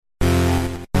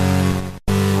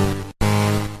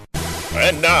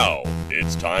And now,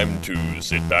 it's time to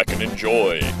sit back and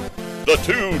enjoy the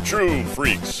Two True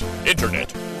Freaks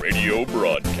Internet Radio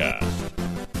Broadcast.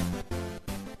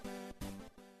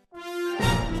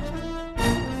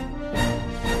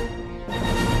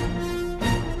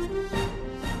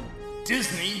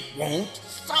 Disney won't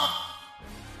stop.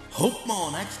 Hope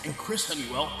Molinax and Chris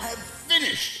Honeywell have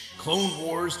finished Clone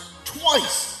Wars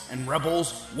twice and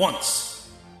Rebels once.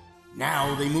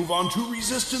 Now they move on to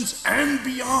Resistance and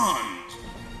beyond.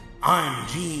 I'm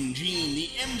Gene, the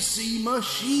MC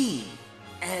Machine,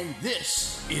 and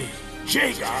this is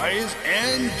J Guys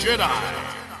and Jedi.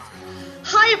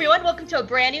 Hi everyone, welcome to a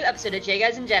brand new episode of J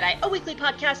Guys and Jedi, a weekly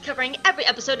podcast covering every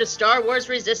episode of Star Wars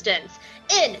Resistance.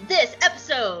 In this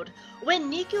episode,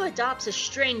 when Niku adopts a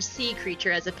strange sea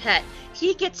creature as a pet,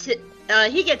 he gets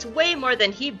way more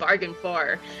than he bargained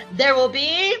for. There will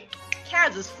be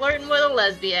Kaz is flirting with a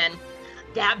lesbian.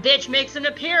 That bitch makes an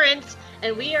appearance,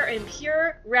 and we are in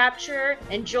pure rapture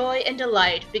and joy and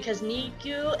delight because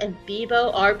Niku and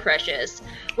Bebo are precious.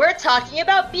 We're talking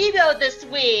about Bebo this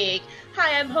week.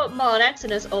 Hi, I'm Hope Molinax,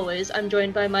 and as always, I'm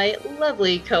joined by my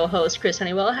lovely co-host, Chris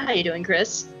Honeywell. How you doing,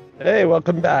 Chris? Hey,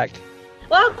 welcome back.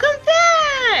 Welcome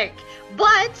back!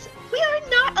 But we are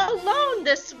not alone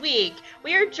this week.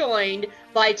 We are joined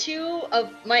by two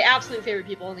of my absolute favorite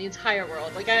people in the entire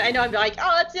world. Like, I know I'm like,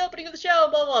 oh, it's the opening of the show,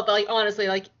 blah, blah, but like, honestly,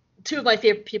 like, two of my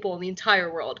favorite people in the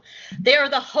entire world. They are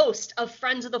the host of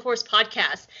Friends of the Force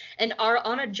podcast and are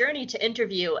on a journey to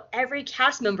interview every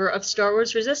cast member of Star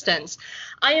Wars Resistance.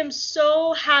 I am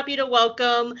so happy to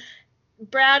welcome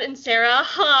Brad and Sarah.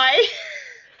 Hi.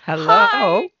 Hello.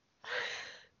 Hi.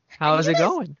 How is it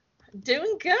going?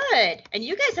 Doing good. And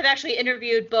you guys have actually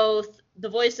interviewed both the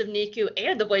voice of Niku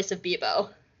and the voice of Bebo.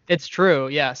 It's true,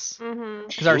 yes.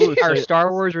 Because our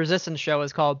Star Wars Resistance show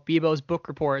is called Bebo's Book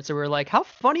Report. So we were like, how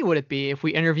funny would it be if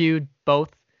we interviewed both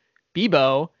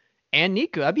Bebo and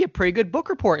Niku? That'd be a pretty good book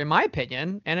report, in my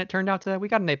opinion. And it turned out we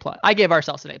got an A+. I gave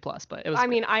ourselves an A+, but it was. I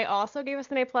mean, I also gave us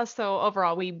an A+. So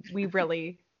overall, we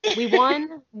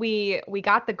won. We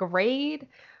got the grade.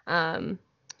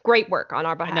 Great work on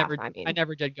our behalf. I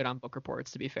never did good on book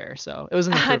reports, to be fair. So it was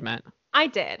an improvement. I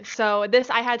did. So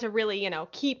I had to really,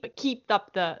 keep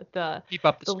up the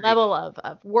level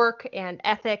of work and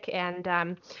ethic, and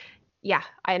I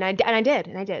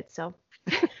did. So.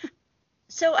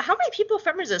 So how many people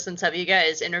from Resistance have you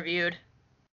guys interviewed?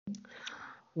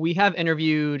 We have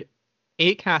interviewed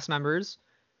 8 cast members,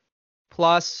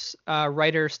 plus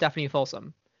writer Stephanie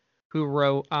Folsom, who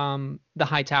wrote the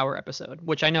Hightower episode,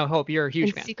 which I know, Hope, you're a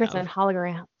huge fan Secrets of. and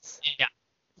Holograms.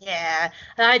 Yeah,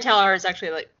 the Hightower is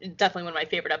actually definitely one of my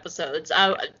favorite episodes.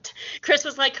 Chris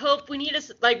was like, Hope, we need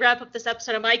to wrap up this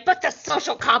episode. I'm like, but the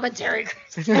social commentary.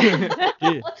 Which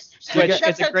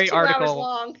it's a great 2 hours article.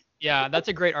 long. Yeah, that's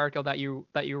a great article that you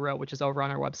wrote, which is over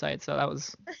on our website. So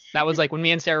that was like when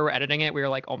me and Sarah were editing it, we were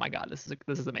like, oh my god, this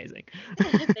is amazing.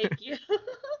 Thank you.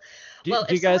 Do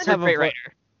you guys have a great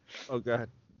writer? Oh, go ahead.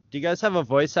 Do you guys have a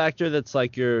voice actor that's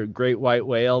like your great white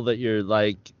whale that you're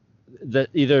like, that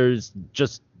either is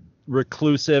just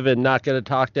reclusive and not going to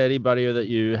talk to anybody, or that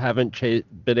you haven't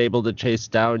been able to chase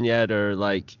down yet, or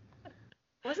like?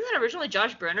 Wasn't that originally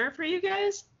Josh Brenner for you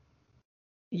guys?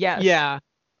 Yes. Yeah.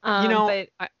 But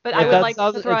I would like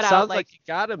to throw it out. It sounds like you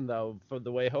got him though, from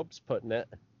the way Hope's putting it.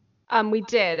 We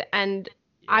did, and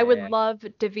I would love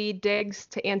David Diggs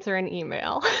to answer an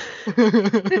email.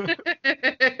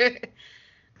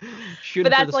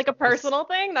 But that's like a personal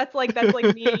thing. That's like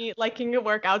me liking to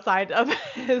work outside of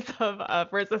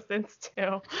Resistance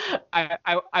too.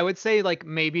 I would say like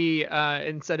maybe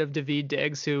instead of David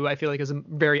Diggs, who I feel like is a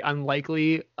very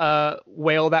unlikely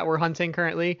whale that we're hunting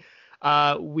currently,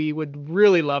 we would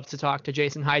really love to talk to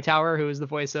Jason Hightower, who is the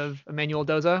voice of Emmanuel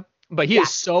Doza. But he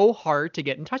is so hard to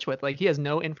get in touch with. Like, he has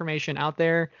no information out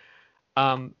there.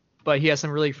 But he has some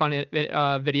really fun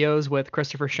videos with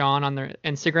Christopher Sean on their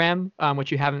Instagram,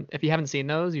 which if you haven't seen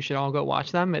those, you should all go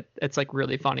watch them. It's like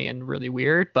really funny and really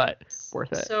weird, but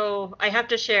worth it. So I have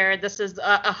to share, this is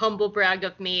a humble brag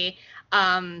of me.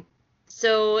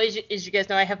 So as you guys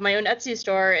know, I have my own Etsy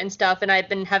store and stuff, and I've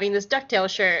been having this DuckTales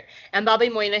shirt. And Bobby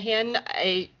Moynihan,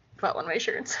 I bought one of my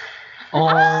shirts. Oh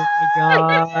my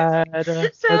god,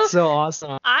 that's so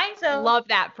awesome. I love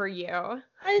that for you.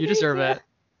 You deserve it.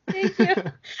 Thank you.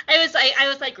 I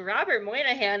was like Robert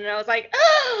Moynihan, and I was like,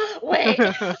 oh, wait.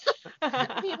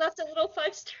 He left a little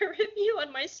 5-star review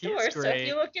on my store. So if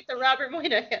you look at the Robert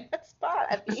Moynihan spot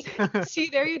at me. See,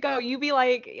 there you go. You be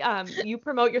like, you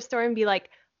promote your store and be like,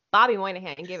 Bobby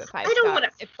Moynihan gave it 5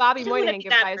 stars. If Bobby Moynihan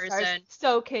gave 5 stars,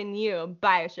 so can you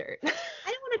buy a shirt. I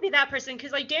don't want be that person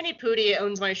because like Danny Pudi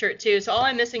owns my shirt too, so all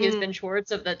I'm missing is Ben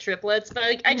Schwartz of the triplets. But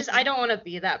like, I don't want to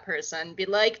be that person. Be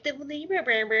like I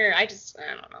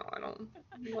don't know.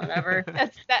 Whatever.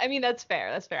 That's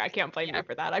fair. That's fair. I can't blame you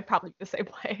for that. I'd probably be the same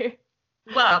way.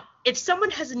 Well, if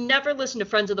someone has never listened to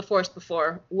Friends of the Force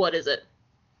before, what is it?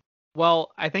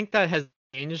 Well, I think that has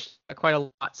changed quite a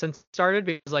lot since it started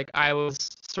because like I was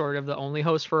sort of the only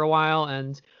host for a while,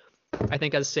 and I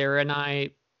think as Sarah and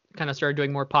I kind of started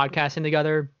doing more podcasting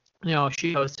together, you know,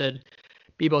 she hosted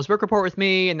Bebo's Book Report with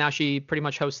me, and now she pretty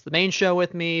much hosts the main show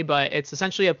with me. But it's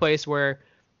essentially a place where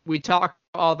we talk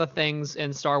all the things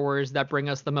in Star Wars that bring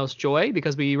us the most joy,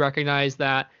 because we recognize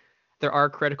that there are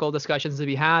critical discussions to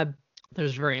be had.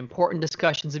 There's very important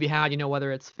discussions to be had, you know,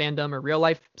 whether it's fandom or real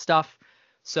life stuff.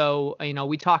 So, you know,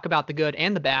 we talk about the good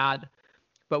and the bad,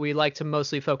 but we like to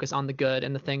mostly focus on the good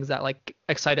and the things that like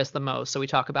excite us the most. So we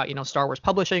talk about, you know, Star Wars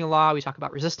publishing a lot. We talk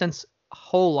about Resistance a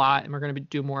whole lot, and we're going to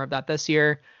do more of that this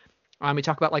year. We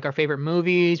talk about like our favorite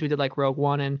movies. We did like Rogue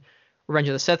One and Revenge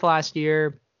of the Sith last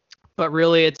year. But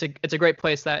really, it's a great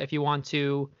place that if you want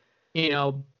to, you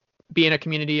know, be in a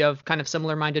community of kind of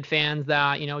similar-minded fans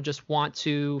that, you know, just want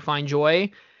to find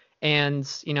joy and,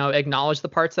 you know, acknowledge the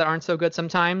parts that aren't so good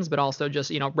sometimes, but also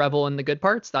just, you know, revel in the good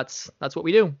parts. That's what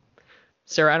we do.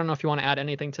 Sarah, I don't know if you want to add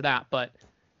anything to that, but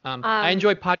I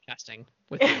enjoy podcasting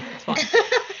with you. It's fun.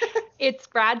 It's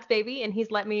Brad's baby, and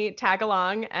he's let me tag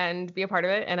along and be a part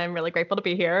of it, and I'm really grateful to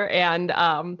be here.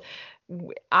 And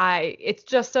it's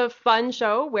just a fun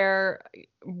show where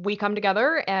we come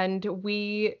together and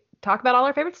we talk about all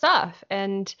our favorite stuff,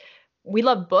 and we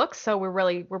love books, so we're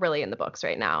really in the books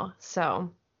right now.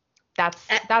 So that's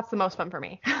the most fun for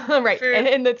me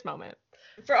in this moment.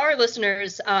 For our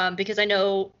listeners, because I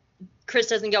know Chris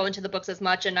doesn't go into the books as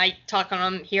much, and I talk on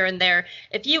them here and there.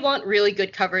 If you want really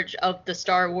good coverage of the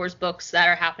Star Wars books that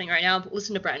are happening right now,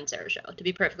 listen to Brad and Sarah's show, to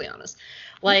be perfectly honest.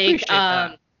 Like,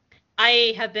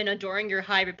 I have been adoring your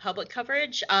High Republic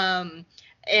coverage, and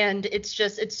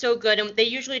it's so good. And they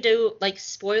usually do, like,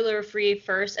 spoiler-free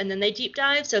first, and then they deep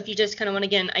dive. So if you just kind of want to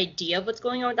get an idea of what's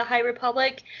going on with the High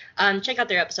Republic, check out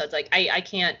their episodes. Like, I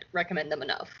can't recommend them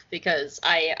enough because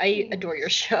I adore your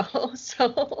show,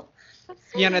 so...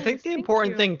 Yeah, and I think the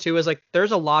important thing too is like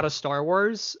there's a lot of Star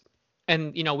Wars,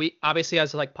 and you know, we obviously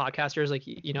as like podcasters, like,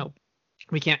 you know,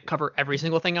 we can't cover every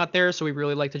single thing out there, so we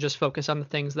really like to just focus on the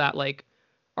things that like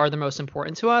are the most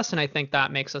important to us, and I think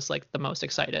that makes us like the most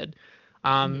excited.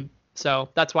 So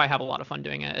that's why I have a lot of fun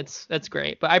doing it. It's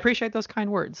great, but I appreciate those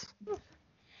kind words.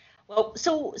 Well,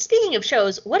 so speaking of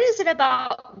shows, what is it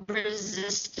about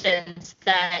Resistance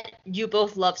that you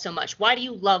both love so much? Why do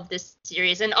you love this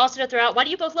series? And also to throw out, why do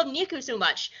you both love Neeku so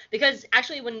much? Because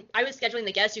actually when I was scheduling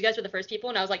the guests, you guys were the first people,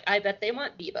 and I was like, I bet they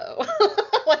want Bebo.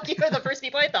 Like, you were the first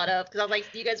people I thought of, because I was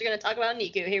like, you guys are going to talk about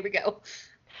Neeku. Here we go.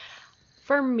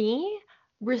 For me,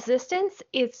 Resistance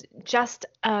is just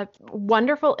a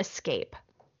wonderful escape.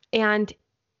 And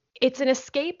it's an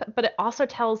escape, but it also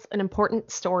tells an important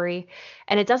story,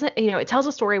 and it doesn't, you know, it tells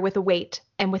a story with a weight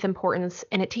and with importance,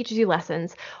 and it teaches you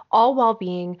lessons, all while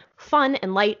being fun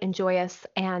and light and joyous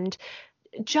and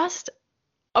just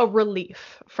a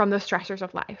relief from the stressors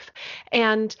of life.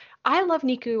 And I love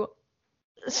Neeku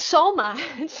so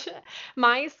much.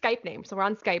 My Skype name, so we're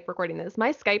on Skype recording this,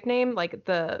 my Skype name, like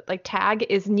the tag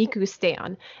is Neeku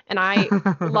Stan, and I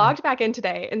logged back in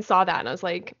today and saw that, and I was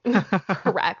like,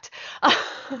 correct.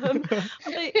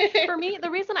 For me,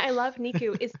 the reason I love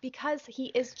Neeku is because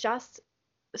he is just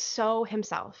so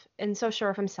himself and so sure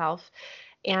of himself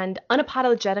and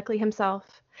unapologetically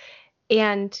himself,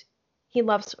 and he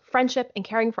loves friendship and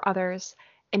caring for others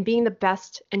and being the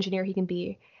best engineer he can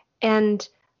be. And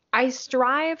I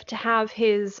strive to have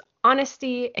his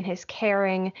honesty and his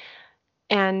caring,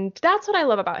 and that's what I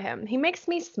love about him. He makes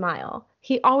me smile.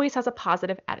 He always has a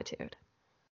positive attitude.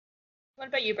 What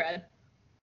about you, Brad?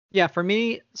 Yeah, for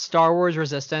me, Star Wars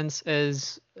Resistance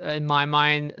is, in my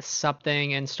mind,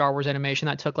 something in Star Wars animation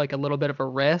that took like a little bit of a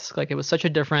risk. Like, it was such a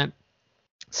different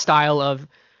style of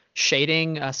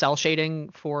shading, cell shading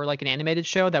for like an animated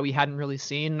show that we hadn't really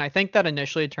seen. And I think that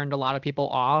initially turned a lot of people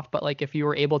off, but like if you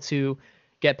were able to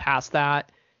get past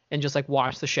that and just like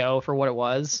watch the show for what it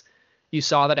was, you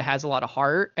saw that it has a lot of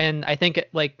heart. And I think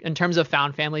like in terms of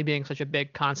found family being such a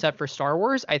big concept for Star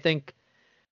Wars, I think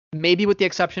maybe with the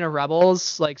exception of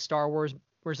Rebels, like Star Wars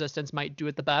Resistance might do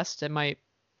it the best. It might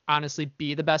honestly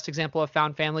be the best example of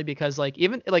found family, because like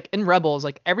even like in Rebels,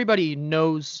 like everybody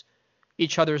knows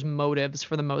each other's motives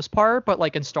for the most part, but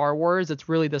like in Star Wars, it's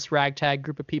really this ragtag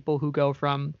group of people who go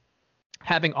from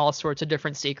having all sorts of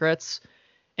different secrets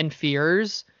and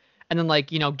fears, and then like,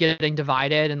 getting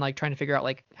divided and like trying to figure out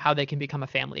like how they can become a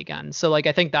family again. So like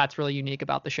I think that's really unique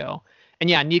about the show. And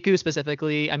yeah, Niku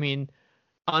specifically, I mean,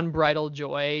 unbridled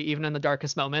joy even in the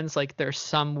darkest moments. Like there's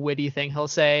some witty thing he'll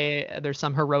say, there's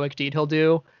some heroic deed he'll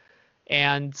do,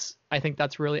 and I think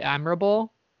that's really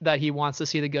admirable that he wants to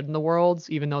see the good in the world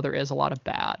even though there is a lot of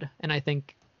bad. And I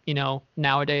think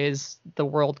nowadays the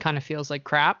world kind of feels like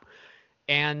crap,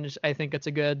 and I think it's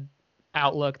a good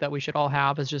outlook that we should all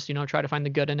have, is just try to find the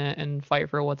good in it and fight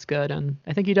for what's good. And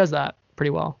I think he does that pretty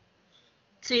well.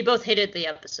 So you both hated the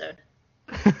episode.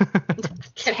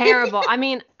 Terrible. I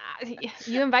mean,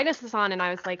 you invited us on and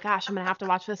I was like, gosh, I'm gonna have to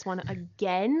watch this one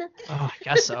again. Oh, I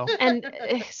guess so. And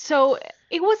so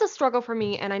it was a struggle for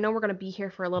me, and I know we're gonna be here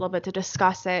for a little bit to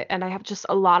discuss it, and I have just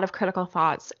a lot of critical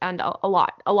thoughts and a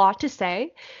lot to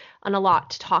say and a lot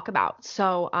to talk about.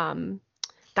 So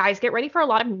guys, get ready for a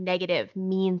lot of negative,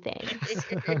 mean things.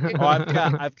 Oh,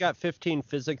 I've got 15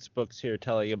 physics books here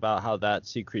telling about how that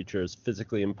sea creature is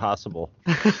physically impossible.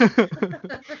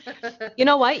 You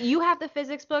know what? You have the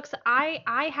physics books.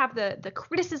 I have the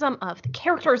criticism of the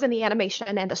characters and the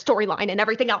animation and the storyline and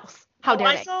everything else. How dare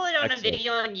I they? saw it on Excellent. a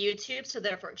video on YouTube, so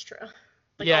therefore it's true.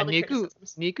 Like, Yeah, all the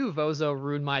criticisms. Niku Vozo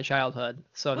ruined my childhood.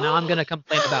 So now I'm gonna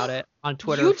complain about it on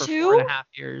Twitter You for too? 4.5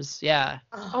 years. Yeah.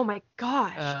 Oh my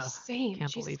gosh. Same.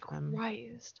 can't Jesus believe him.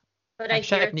 Christ. But I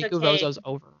hear Hashtag it's Niku okay. Vozo's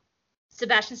over.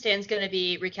 Sebastian Stan's gonna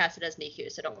be recasted as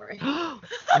Niku, so don't worry.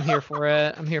 I'm here for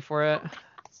it.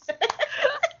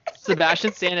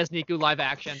 Sebastian Stan as Niku live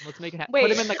action. Let's make it happen. Put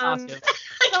Wait, him in the costume. Sorry,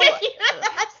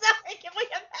 can we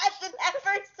imagine that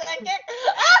for a second?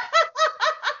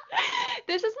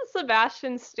 This is the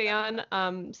Sebastian Stan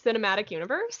cinematic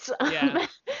universe. Yeah.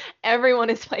 Everyone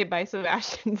is played by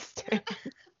Sebastian Stan.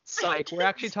 Psych. We're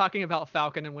actually talking about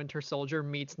Falcon and Winter Soldier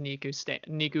meets Niku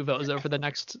Vozo for the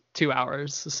next 2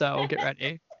 hours. So get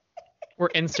ready. We're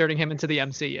inserting him into the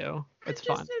MCU. It's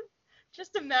fun.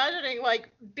 Just imagining like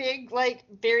big, like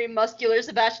very muscular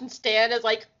Sebastian Stan as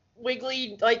like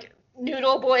wiggly, like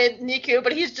noodle boy Niku,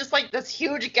 but he's just like this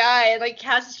huge guy, and like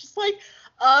Kaz is just like,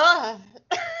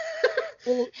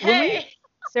 hey.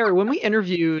 Sarah, we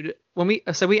interviewed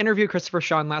Christopher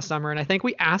Sean last summer, and I think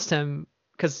we asked him,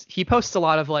 because he posts a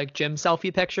lot of like gym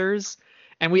selfie pictures,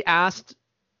 and we asked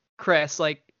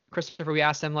Christopher, we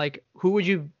asked him like, who would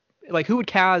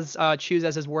Kaz choose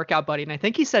as his workout buddy? And I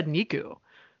think he said Niku.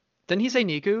 Didn't he say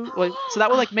Niku? Like, so that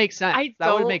would like make sense. I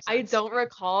don't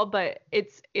recall, but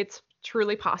it's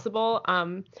truly possible.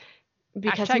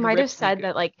 Because Hashtag he might have rips said Niku.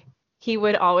 that like he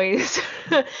would always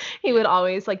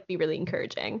like be really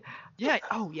encouraging. Yeah.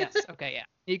 Oh yes. Okay. Yeah.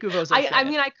 Niku Vozo. I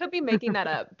mean, I could be making that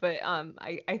up, but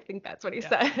I think that's what he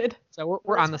said. So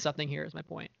we're on to something here. Is my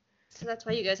point. So that's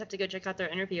why you guys have to go check out their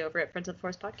interview over at Friends of the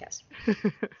Forest podcast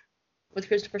with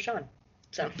Christopher Sean.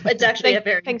 So it's actually a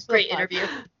very Thanks for the great plug. interview.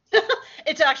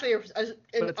 It's actually an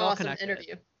it's all awesome connected.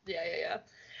 interview. Yeah.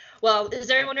 Well, is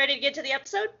everyone ready to get to the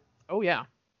episode? Oh yeah.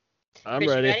 I'm Chris,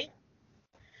 you ready.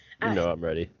 You know I'm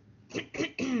ready.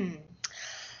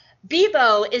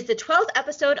 Bebo is the 12th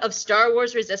episode of Star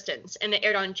Wars Resistance, and it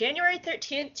aired on January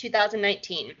 13th,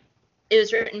 2019. It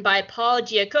was written by Paul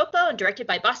Giacopo and directed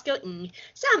by Bosco Ng.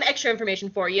 Some extra information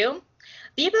for you.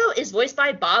 Bebo is voiced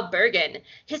by Bob Bergen.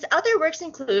 His other works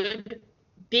include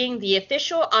being the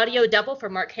official audio double for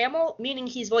Mark Hamill, meaning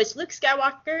he's voiced Luke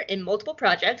Skywalker in multiple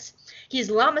projects. He's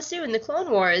Lama Su in the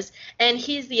Clone Wars, and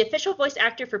he's the official voice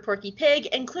actor for Porky Pig,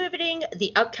 including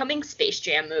the upcoming Space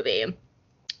Jam movie.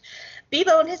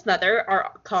 Bebo and his mother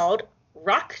are called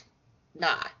Rachna.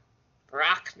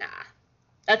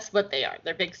 That's what they are.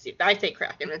 They're big. I say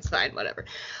Kraken. It's fine. Whatever.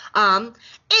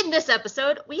 In this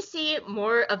episode, we see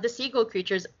more of the seagull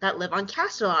creatures that live on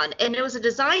Castellon, and it was a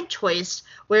design choice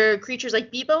where creatures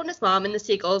like Bebo and his mom and the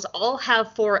seagulls all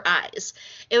have 4 eyes.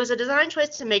 It was a design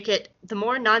choice to make it the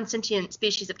more non-sentient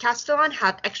species of Castellon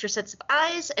have extra sets of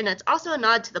eyes, and it's also a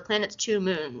nod to the planet's 2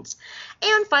 moons.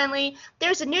 And finally,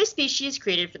 there's a new species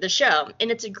created for the show,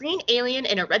 and it's a green alien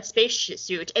in a red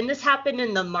spacesuit. And this happened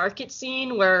in the market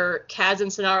scene where Kaz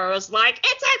and Sonara was like,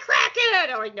 "It's a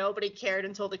Kraken!" And like nobody cared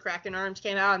until the Kraken arms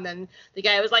came out, and then the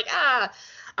guy was like,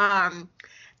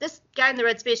 This guy in the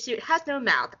red spacesuit has no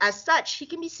mouth. As such, he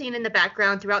can be seen in the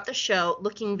background throughout the show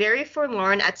looking very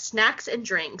forlorn at snacks and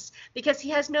drinks because he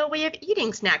has no way of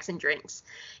eating snacks and drinks.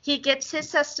 He gets his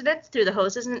sustenance through the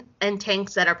hoses and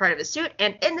tanks that are part of his suit,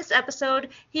 and in this episode,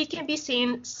 he can be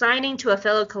seen signing to a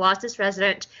fellow Colossus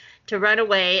resident to run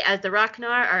away as the Rachnar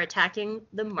are attacking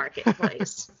the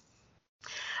marketplace.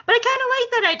 But I kind of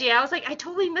like that idea. I was like, I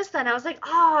totally missed that. I was like,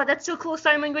 oh, that's so cool,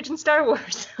 sign language in Star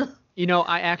Wars. You know,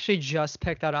 I actually just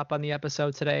picked that up on the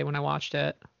episode today when I watched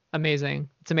it. amazing.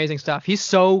 It's amazing stuff. He's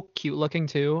so cute looking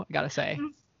too, I gotta say.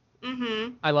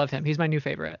 Mm-hmm. I love him. He's my new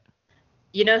favorite.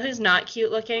 You know who's not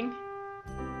cute looking?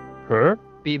 Huh?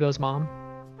 Bebo's mom.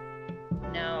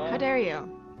 No. How dare you?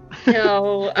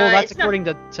 No. Well, that's it's not- according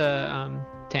to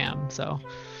Tam. So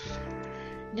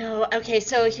No. Okay,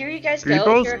 so here you guys go.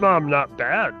 People's Here- mom, not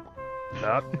bad.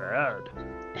 Not bad.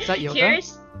 is that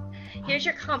Yoda? Here's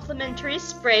your complimentary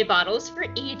spray bottles for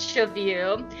each of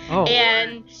you. Oh.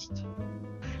 And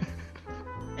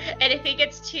if it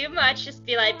gets too much, just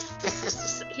be like,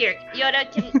 here,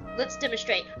 Yoda, let's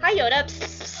demonstrate. Hi, Yoda.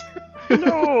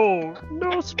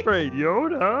 No spray,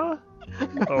 Yoda.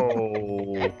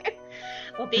 Oh.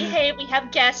 Well, behave. We have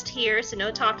guests here, so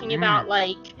no talking about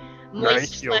like moist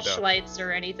Nice, Yoda. fleshlights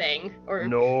or anything. Or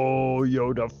No,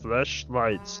 Yoda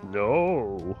fleshlights,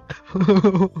 no.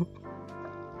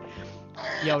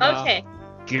 Yoda. Okay.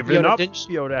 Giving Yoda, up didn't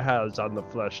you- Yoda has on the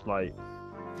fleshlight.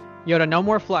 Yoda, no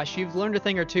more flesh. You've learned a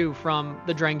thing or two from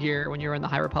the Drengir when you were in the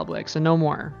High Republic, so no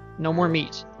more. No more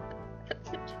meat.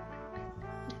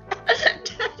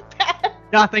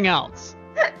 Nothing else.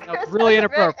 That's really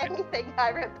inappropriate. Anything High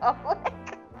Republic.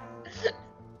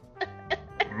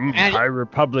 And- High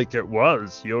Republic it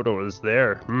was. Yoda was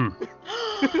there.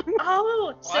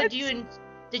 Oh, so What?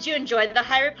 did you enjoy the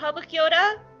High Republic,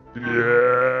 Yoda? Yes.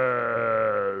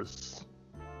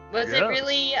 Was it Yes.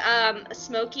 really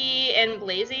smoky and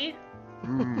blazy?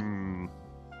 Hmm.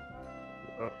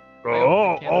 Wait,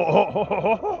 Oh,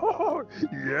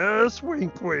 yes,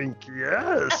 wink, wink,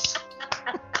 yes.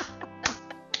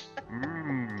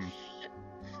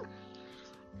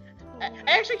 I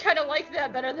actually kind of like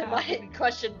that better than my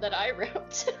question that I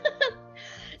wrote.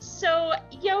 So,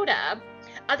 Yoda,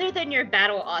 other than your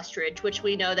battle ostrich, which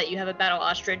we know that you have a battle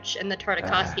ostrich in the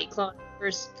Tartakovsky Clone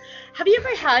Wars, have you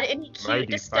ever had any cute, Mighty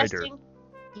disgusting...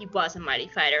 He was a mighty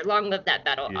fighter. Long live that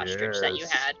battle ostrich that you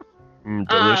Yes. had.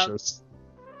 Delicious.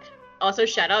 Also,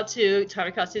 shout out to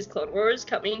Tartakovsky's Clone Wars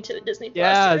coming to Disney Plus.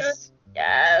 Yes.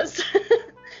 Yes.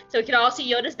 So we can all see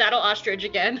Yoda's battle ostrich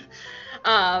again.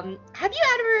 Have you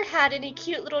ever had any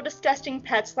cute little disgusting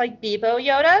pets like Bebo,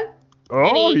 Yoda?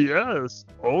 Oh, any- yes.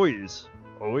 Always.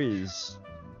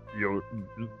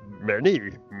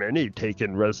 Many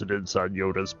taken residence on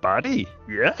Yoda's body.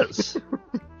 Yes.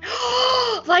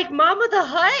 Like Mama the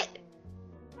Hutt?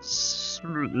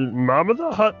 Mama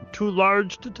the Hutt, too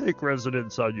large to take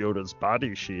residence on Yoda's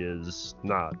body, she is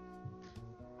not.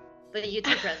 But you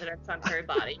took residence on her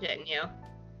body, didn't you?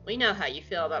 We know how you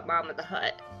feel about Mama the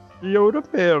Hutt.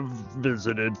 Yoda may have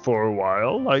visited for a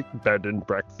while, like bed and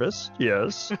breakfast,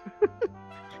 yes.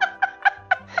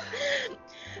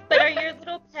 But are your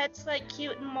little pets like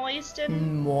cute and moist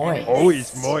and Moist.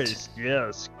 Always moist,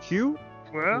 yes. Cute?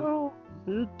 Well,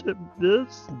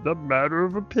 it's a matter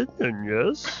of opinion,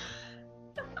 yes.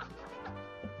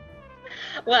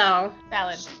 Well,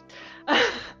 Valid.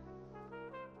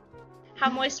 how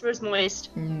moist was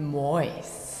moist?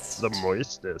 Moist. The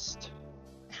moistest.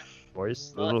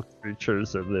 Moist little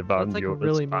creatures that live on It's like Yoda's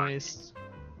really body. moist.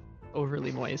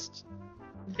 Overly moist.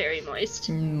 Very moist.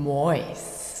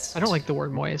 Moist. I don't like the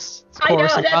word moist. It's I know,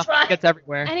 coarse and that's rough. why. It gets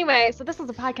everywhere. Anyway, so this is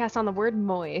a podcast on the word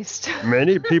moist.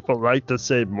 Many people like to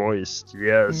say moist,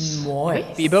 yes.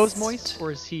 Moist. Bebo's moist,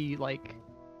 or is he like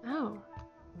Oh.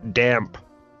 Damp.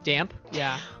 damp?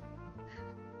 Yeah.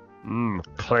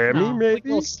 Clammy, No, like a maybe?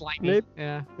 little slimy. Maybe,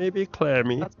 Yeah. maybe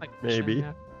clammy. That's my question, Maybe.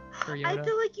 yeah, for I Yoda.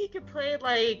 feel like you could play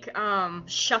like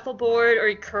shuffleboard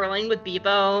or curling with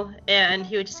Bebo, and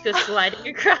he would just go sliding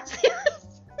across the ice.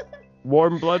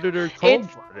 Warm-blooded or It's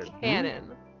cold-blooded?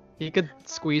 canon. He could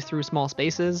squeeze through small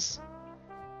spaces.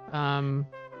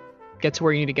 Get to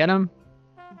where you need to get him.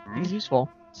 He's useful.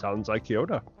 Sounds like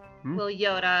Yoda. Well,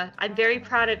 Yoda, I'm very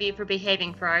proud of you for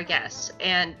behaving for our guests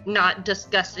and not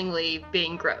disgustingly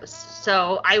being gross.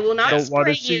 So I will not Don't want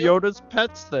spray to see you. Yoda's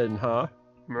pets then, huh? Oh,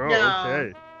 No.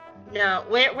 okay. No,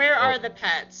 where Oh. are the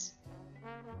pets?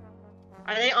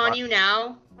 Are they on you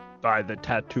now? By the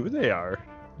tattoo they are.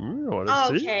 I want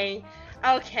to see.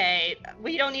 Okay.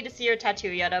 We don't need to see your tattoo,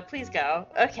 Yoda. Please go.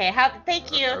 Okay.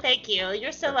 Thank you.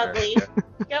 You're so lovely.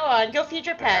 Go on. Go feed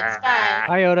your pets. Bye.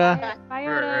 Hi, Yoda. Bye,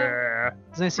 Yoda.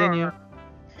 It's nice seeing you.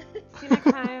 See you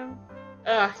next time.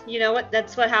 You know what?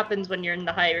 That's what happens when you're in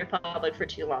the High Republic for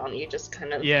too long. You just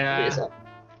kind of Yeah. lose it.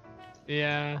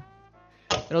 Yeah.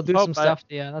 It'll do Oh, some bye. stuff.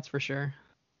 Yeah, that's for sure.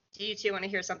 Do you two want to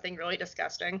hear something really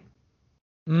disgusting?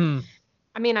 Mm.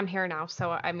 I mean, I'm here now, so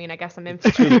I guess I'm in.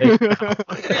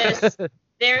 Chris,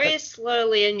 very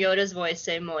slowly in Yoda's voice,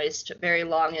 say moist, very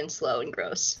long and slow and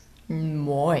gross.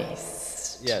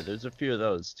 Moist. Yeah, there's a few of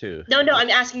those too. No, I'm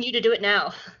asking you to do it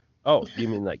now. Oh, you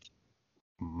mean like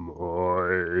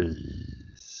moist?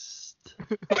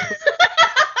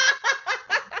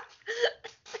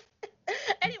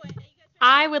 Anyway,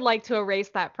 I would like to erase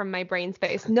that from my brain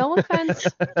space. No offense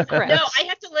to Chris. no, I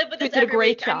have to live with Who this did a every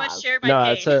great week. I must job. share my No,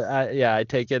 pain. it's I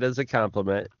take it as a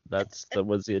compliment. That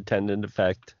was the intended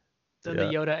effect. So Yeah. the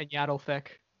Yoda and Yaddle fic.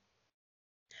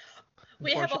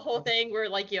 We have a whole thing where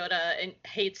like Yoda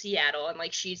hates Seattle and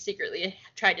like she secretly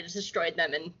tried to destroy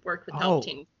them and worked with Oh.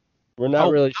 Palpatine. We're not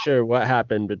Oh. really sure what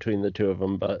happened between the two of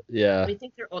them, but yeah, We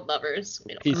think they're old lovers.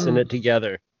 We don't piecing it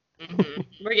together. know.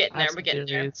 We're getting there. That's We're getting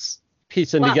there. theories.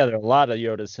 Piecing Wow. together a lot of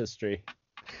Yoda's history.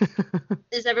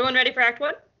 Is everyone ready for Act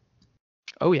 1?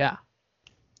 Oh yeah.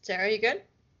 Sarah, you good?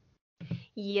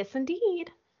 Yes,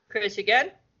 indeed. Chris, you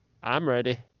good? I'm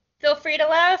ready. Feel free to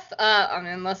laugh. I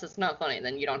mean, unless it's not funny,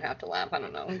 then you don't have to laugh. I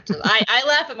don't know. I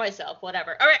laugh at myself.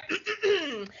 Whatever. All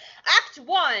right. Act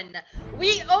 1.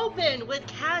 We open with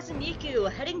Kaz and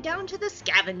Niku heading down to the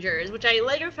Scavengers, which I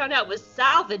later found out was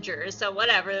Salvagers. So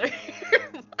whatever.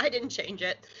 I didn't change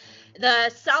it.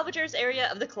 The Salvagers area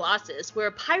of the Colossus,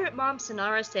 where pirate mom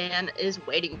Sonara-san is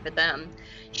waiting for them.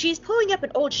 She's pulling up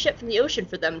an old ship from the ocean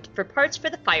for them for parts for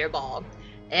the Fireball.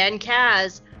 And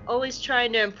Kaz, always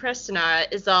trying to impress Sonara,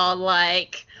 is all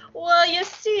like, well, you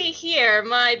see here,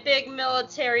 my big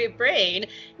military brain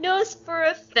knows for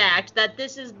a fact that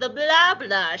this is the blah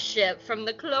blah ship from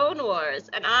the Clone Wars,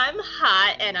 and I'm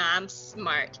hot and I'm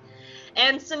smart.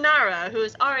 And Sonara, who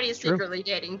is already secretly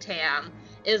dating Tam,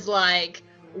 is like,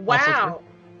 wow,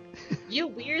 you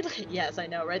weirdly, yes, I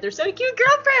know, right? They're so cute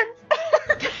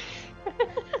girlfriends.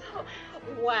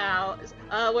 Wow.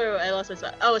 Where I lost my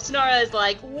spot. Oh, Sonara is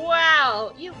like,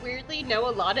 wow, you weirdly know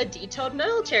a lot of detailed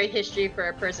military history for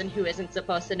a person who isn't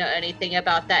supposed to know anything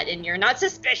about that, and you're not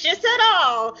suspicious at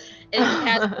all. And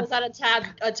Kaz pulls out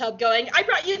a tub going, I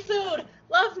brought you food,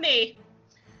 love me.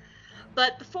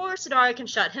 But before Sonara can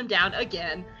shut him down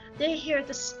again, they hear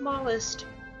the smallest,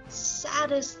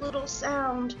 saddest little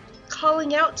sound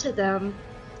calling out to them.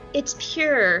 It's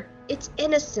pure, it's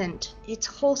innocent, it's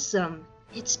wholesome.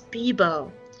 It's Bebo.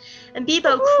 And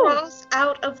Bebo crawls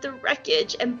out of the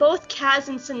wreckage, and both Kaz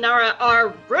and Sonara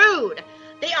are rude.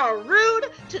 They are rude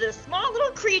to the small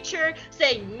little creature,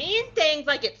 saying mean things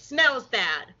like it smells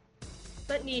bad.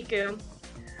 But Niku,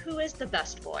 who is the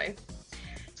best boy,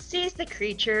 sees the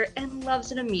creature and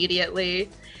loves it immediately.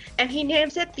 And he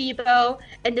names it Bebo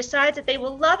and decides that they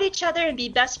will love each other and be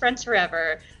best friends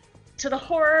forever, to the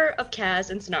horror of Kaz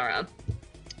and Sonara.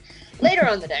 Later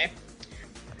on the day,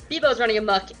 Bebo's running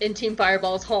amok in Team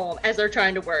Fireball's home as they're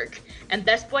trying to work, and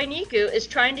Best Boy Niku is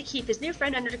trying to keep his new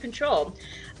friend under control.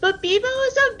 But Bebo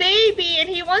is a baby, and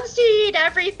he wants to eat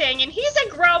everything, and he's a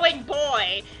growing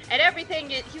boy, and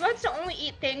he wants to only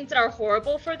eat things that are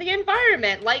horrible for the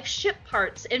environment, like ship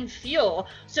parts and fuel.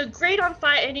 So great on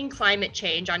fighting climate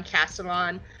change on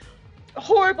Castellon.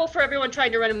 Horrible for everyone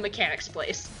trying to run a mechanic's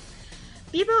place.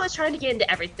 Bebo is trying to get into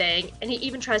everything, and he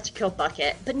even tries to kill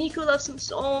Bucket, but Niku loves him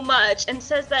so much and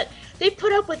says that they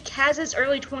put up with Kaz's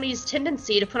early 20s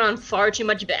tendency to put on far too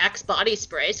much Axe body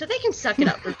spray, so they can suck it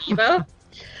up for Bebo.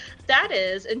 That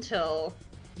is until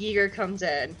Yeager comes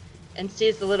in and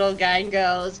sees the little guy and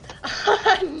goes,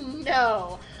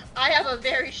 no, I have a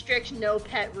very strict no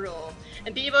pet rule.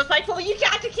 And Bebo's like, well, you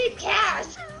got to keep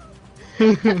Kaz!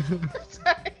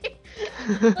 Sorry.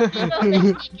 But Bebo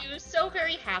makes Niku so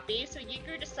very happy, so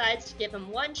Yeager decides to give him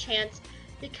one chance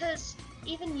because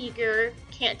even Yeager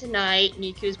can't deny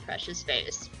Niku's precious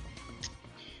face.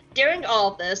 During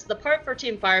all of this, the part for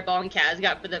Team Fireball and Kaz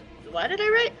got for the... What did I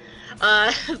write?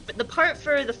 The part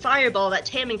for the Fireball that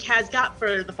Tam and Kaz got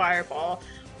for the Fireball.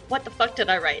 What the fuck did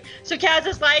I write? So Kaz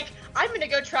is like, I'm gonna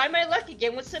go try my luck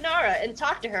again with Sonara and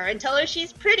talk to her and tell her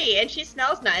she's pretty and she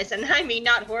smells nice, and I mean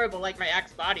not horrible like my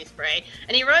Axe body spray.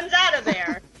 And he runs out of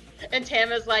there. And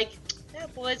Tam is like,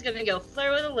 that boy's gonna go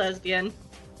flirt with a lesbian.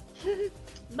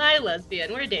 My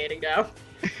lesbian, we're dating now.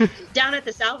 Down at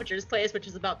the Salvager's place, which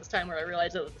is about this time where I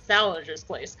realized it was the Salvager's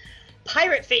place,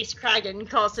 Pirate Face Kragan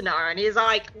calls Sonara and he's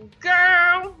like,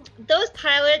 girl, those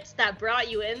pilots that brought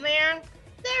you in there,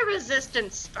 they're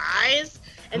resistance spies.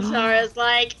 And Sonara's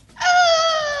like,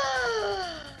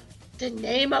 the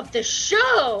name of the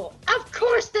show! Of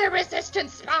course they're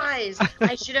resistance spies!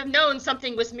 I should have known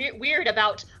something was weird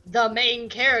about the main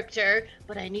character,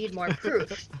 but I need more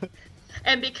proof.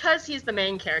 And because he's the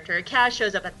main character, Kaz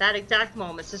shows up at that exact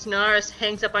moment, so Sonara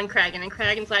hangs up on Kragan, and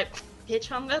Kragan's like, bitch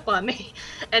hung up on me.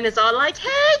 And it's all like,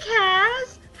 hey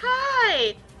Kaz!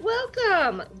 Hi!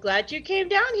 Welcome! Glad you came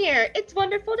down here. It's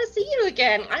wonderful to see you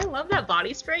again. I love that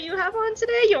body spray you have on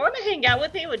today. You want to hang out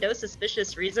with me with no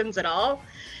suspicious reasons at all?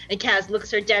 And Kaz looks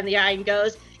her dead in the eye and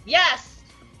goes, yes!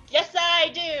 Yes, I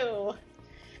do!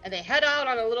 and they head out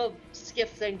on a little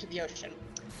skiff thing to the ocean.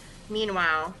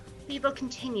 Meanwhile, Bebo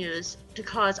continues to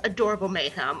cause adorable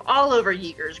mayhem all over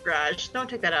Yeager's garage. Don't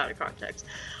take that out of context.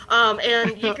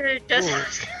 And Yeager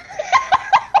just...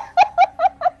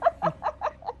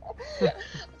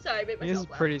 Sorry, I made myself He's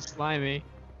laugh. pretty slimy.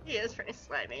 He is pretty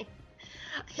slimy.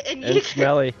 And And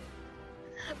smelly.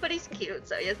 But he's cute,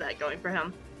 so he has that going for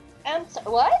him. And so,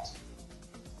 what?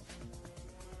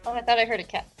 Oh, I thought I heard a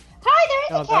cat. Hi,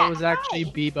 there is No, a cat. that was actually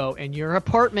Bebo in your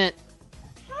apartment.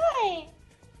 Hi.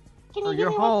 Can Or you your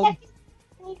give me home. 1 second?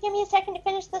 Can you give me a second to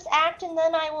finish this act, and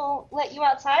then I will let you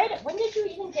outside? When did you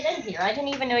even get in here? I didn't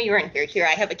even know you were in here. Here,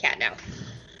 I have a cat now.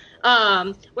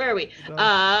 Where are we?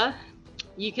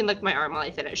 You can lick my arm while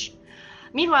I finish.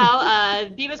 Meanwhile,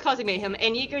 Bebo's causing mayhem,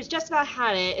 and Yeager's just about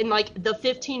had it in like the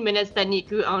 15 minutes that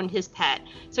Niku owned his pet.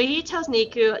 So he tells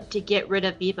Niku to get rid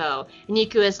of Bebo, and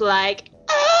Niku is like,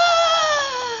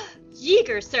 ah!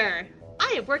 Yeager, sir,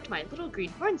 I have worked my little green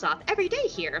horns off every day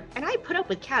here, and I put up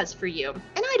with Kaz for you, and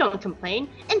I don't complain.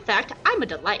 In fact, I'm a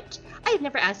delight. I have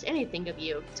never asked anything of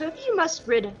you, so if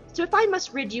I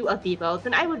must rid you of Bebo,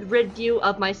 then I would rid you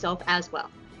of myself as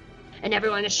well. And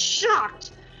everyone is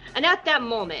shocked. And at that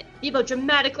moment, Bebo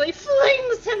dramatically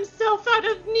flings himself out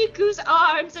of Niku's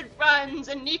arms and runs,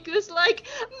 and Niku's like,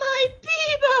 my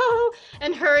Bebo!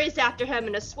 And hurries after him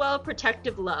in a swell of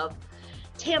protective love.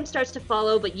 Tam starts to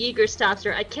follow, but Yeager stops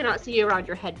her. I cannot see you around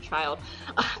your head, child.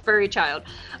 Furry child.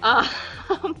 But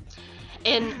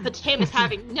Tam is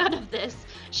having none of this.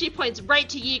 She points right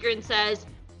to Yeager and says,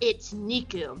 it's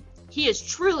Niku. He is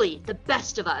truly the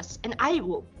best of us, and I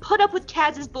will put up with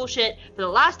Kaz's bullshit for the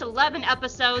last 11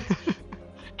 episodes,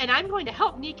 and I'm going to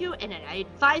help Niku, and I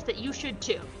advise that you should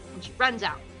too. And she runs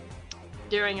out.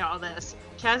 During all this,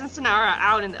 Kaz and Sonara are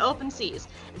out in the open seas,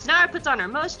 and Sonara puts on her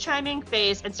most charming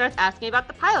face and starts asking about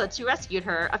the pilots who rescued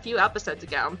her a few episodes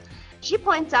ago. She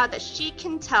points out that she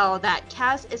can tell that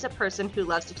Kaz is a person who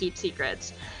loves to keep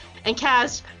secrets. And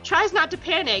Kaz tries not to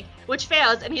panic, which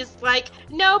fails, and he's like,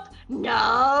 nope,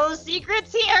 no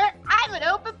secrets here. I'm an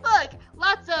open book.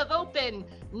 Lots of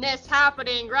openness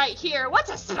happening right here. What's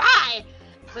a spy?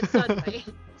 But suddenly,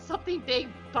 something big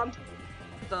bumped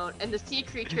the boat, and the sea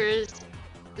creatures,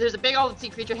 there's a big old sea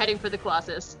creature heading for the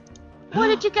Colossus. What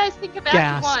did you guys think of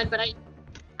Act 1? But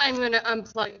I'm going to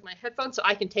unplug my headphones so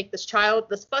I can take this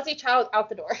fuzzy child, out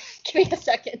the door. Give me a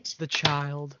second. The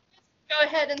child. Go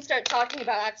ahead and start talking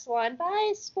about Act 1.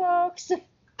 Bye, folks.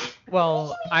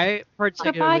 Well, I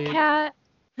Goodbye, cat.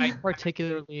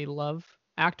 particularly love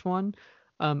Act 1,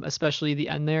 especially the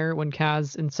end there when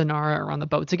Kaz and Sonara are on the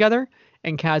boat together,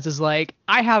 and Kaz is like,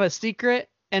 I have a secret,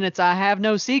 and it's I have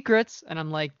no secrets, and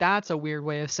I'm like, that's a weird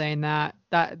way of saying that.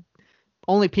 That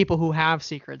only people who have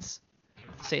secrets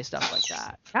say stuff like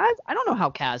that. Kaz, I don't know how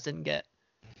Kaz didn't get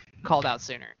called out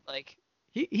sooner. Like,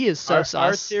 he is so sus.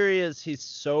 Our theory is he's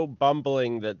so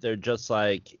bumbling that they're just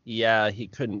like, yeah, he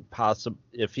couldn't possibly,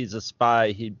 if he's a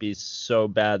spy, he'd be so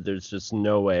bad. There's just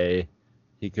no way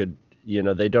he could,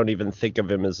 they don't even think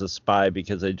of him as a spy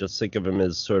because they just think of him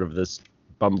as sort of this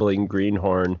bumbling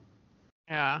greenhorn.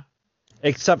 Yeah.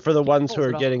 Except for the ones who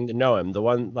are getting to know him. The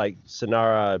one like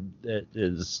Sonara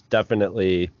is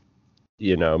definitely,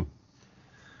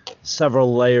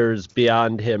 several layers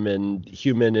beyond him in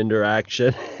human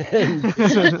interaction.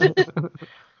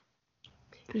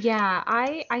 Yeah,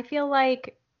 I feel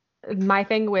like my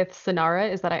thing with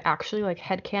Sonara is that I actually like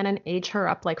headcanon age her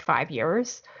up like 5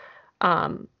 years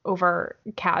over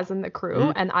Kaz and the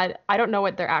crew. And I don't know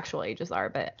what their actual ages are,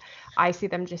 but I see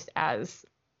them just as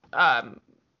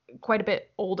quite a bit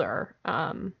older.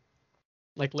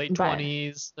 Like late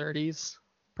 20s, 30s,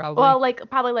 probably. Well,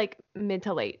 probably like mid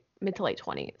to late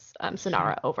 20s.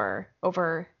 Sonara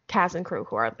over Kaz and crew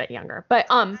who are a bit younger. But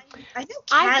I think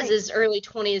Kaz is early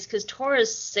 20s because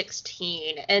Tora's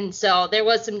 16, and so there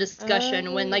was some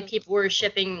discussion when like people were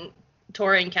shipping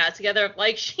Tora and Kaz together,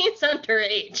 like she's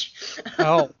underage.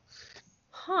 Oh.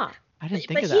 Huh. I didn't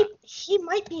think of that. He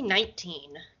might be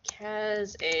 19.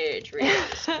 Kaz age.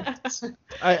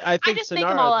 I think I just make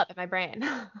them all up in my brain.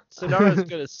 Sonara's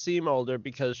gonna seem older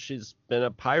because she's been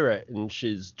a pirate and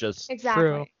she's just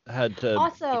exactly had to.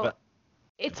 Also,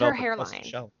 it's her hairline.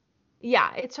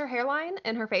 Yeah, it's her hairline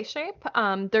and her face shape.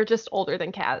 They're just older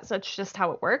than Kaz. That's just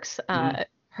how it works.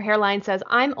 Her hairline says,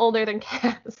 I'm older than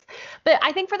Kaz. But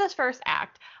I think for this first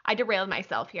act, I derailed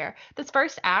myself here. This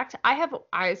first act, I have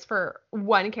eyes for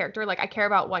one character. Like, I care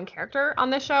about one character on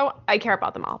this show. I care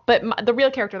about them all. But the real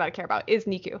character that I care about is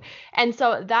Niku. And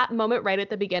so that moment right at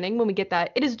the beginning when we get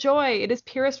that, it is joy, it is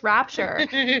purest rapture,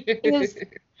 is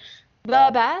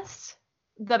the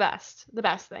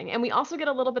best thing. And we also get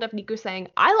a little bit of Niku saying,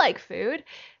 I like food,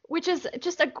 which is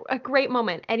just a great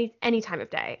moment any time of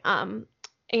day.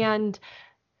 And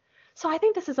so I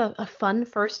think this is a fun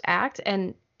first act,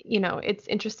 and it's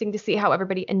interesting to see how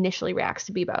everybody initially reacts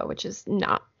to Bebo, which is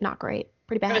not great,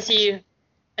 pretty bad. I see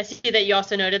that you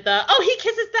also noted he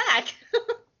kisses back.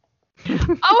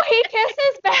 Oh, he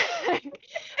kisses back. And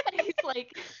he's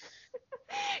like,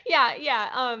 yeah.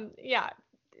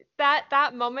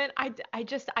 That moment, I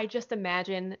just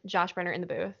imagine Josh Brenner in the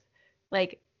booth,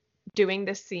 like doing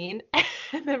this scene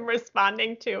and then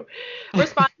responding to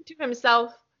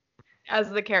himself as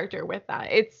the character with that.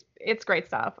 It's great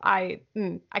stuff.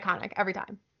 Iconic every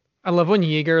time. I love when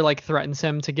Yeager like threatens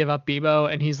him to give up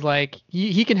Bebo, and he's like,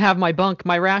 he can have my bunk,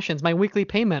 my rations, my weekly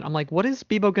payment. I'm like, what is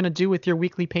Bebo gonna do with your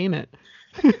weekly payment?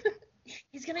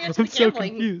 He's gonna go to the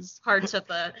gambling parts of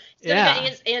the. He's gonna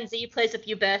get Anz plays a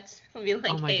few bets. I'll be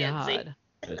like, oh my hey, god.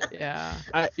 Yeah.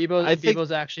 I think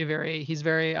Bebo's actually very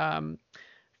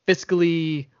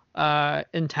fiscally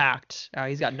intact.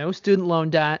 He's got no student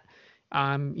loan debt.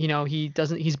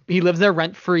 He lives there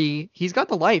rent free. He's got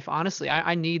the life, honestly.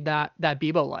 I need that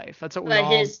Bebo life. That's what we all.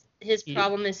 But his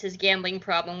problem is his gambling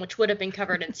problem, which would have been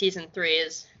covered in season 3.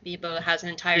 Is Bebo has an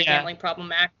entire gambling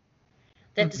problem act.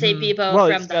 They have to say Bebo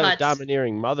from he's the got Huts. a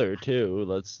domineering mother too.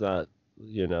 Let's not,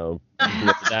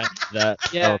 that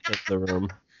elephant in the room.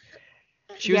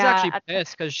 She was actually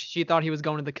pissed because she thought he was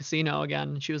going to the casino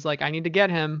again. She was like, I need to get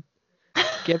him.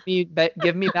 Give me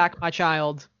back my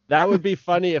child. That would be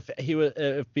funny if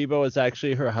Bebo was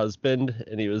actually her husband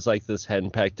and he was like this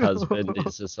henpecked husband.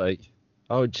 He's just like,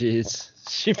 oh geez,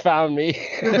 she found me.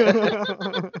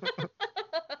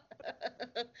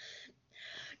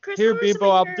 Chris, here, Bebo,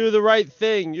 I'll do the right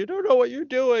thing. You don't know what you're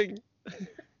doing.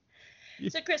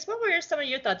 So, Chris, what were some of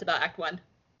your thoughts about Act 1?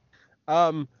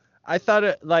 I thought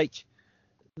it like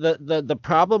the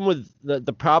problem with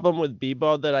the problem with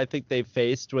Bebo that I think they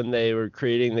faced when they were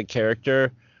creating the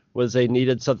character was they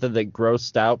needed something that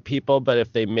grossed out people, but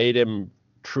if they made him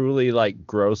truly like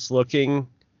gross looking,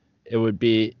 it would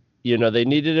be, they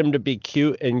needed him to be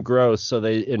cute and gross, so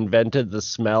they invented the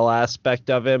smell aspect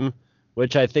of him,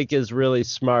 which I think is really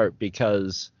smart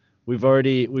because we've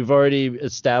already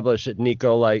established that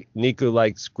Niku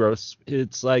likes gross.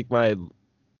 It's like when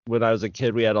I was a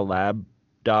kid, we had a lab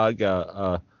dog,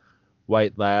 a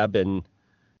white lab, and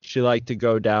she liked to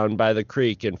go down by the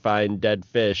creek and find dead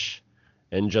fish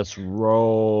and just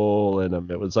roll in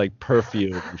them. It was like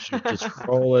perfume. She'd just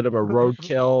roll in them. A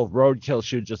roadkill,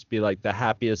 she would just be like the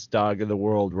happiest dog in the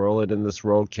world, rolling in this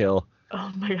roadkill.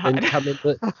 Oh my god.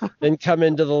 Then come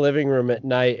into the living room at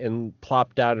night and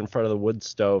plop down in front of the wood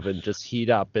stove and just heat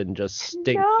up and just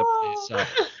stink the place up.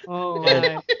 Oh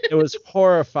my. It was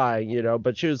horrifying,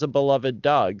 but she was a beloved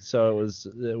dog, so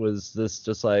it was this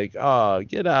just like, oh,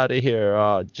 get out of here,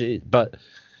 oh gee. But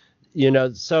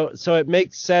so it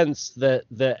makes sense that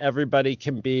everybody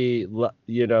can be, that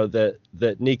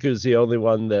Niku's the only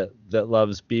one that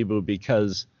loves Bebo,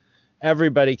 because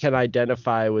everybody can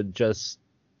identify with just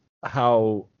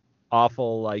how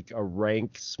awful like a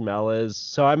rank smell is.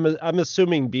 So I'm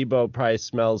assuming Bebo probably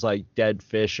smells like dead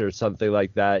fish or something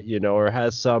like that, or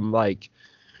has some like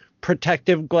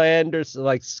protective gland or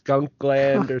like skunk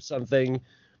gland or something.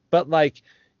 But like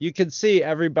you can see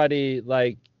everybody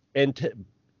like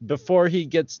before he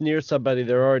gets near somebody,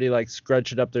 they're already like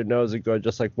scrunching up their nose and going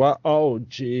just like, what? Oh,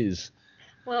 geez.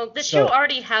 Well, the show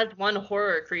already had one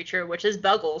horror creature, which is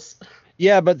Buggles.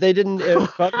 Yeah, but they didn't.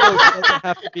 Buggles doesn't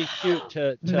have to be cute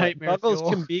to Buggles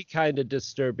fuel. can be kind of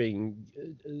disturbing.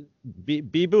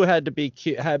 Bebo had to be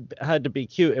cute. Had to be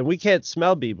cute, and we can't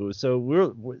smell Bebo,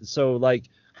 so like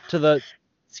to the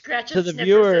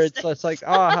viewer, it's like,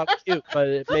 oh, how cute, but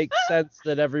it makes sense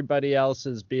that everybody else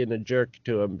is being a jerk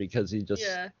to him because he just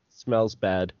smells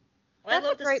bad. Well,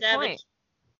 That's a great point.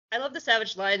 I love the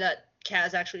savage line that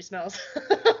Kaz actually smells.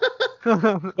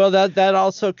 Well, that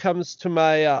also comes to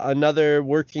my another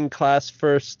working class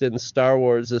first in Star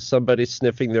Wars is somebody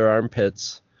sniffing their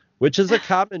armpits, which is a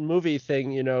common movie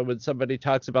thing, when somebody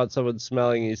talks about someone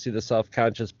smelling, you see the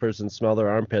self-conscious person smell their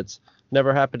armpits.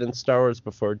 Never happened in Star Wars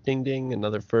before. Ding ding,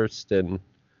 another first in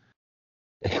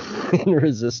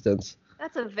Resistance.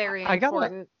 That's a very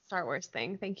important Star Wars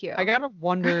thing. Thank you. I gotta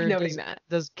wonder, noting that.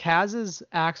 Does Kaz's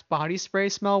Axe body spray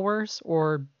smell worse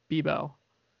or Bebo?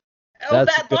 Oh,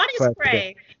 that body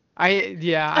spray.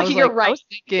 You're right. I was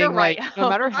thinking, You're right. like, no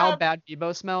matter how bad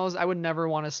Bebo smells, I would never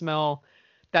want to smell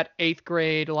that 8th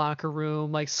grade locker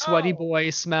room, like sweaty boy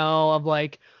smell of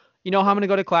like you know how I'm going to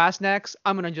go to class next?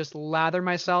 I'm going to just lather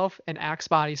myself in Axe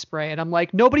body spray. And I'm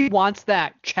like, nobody wants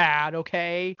that, Chad,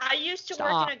 okay? I used to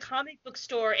Stop. work in a comic book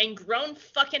store, and grown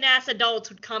fucking ass adults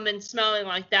would come in smelling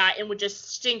like that and would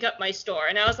just stink up my store.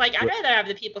 And I was like, I'd rather have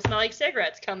the people smell like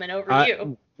cigarettes coming over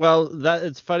you. Well, that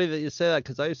it's funny that you say that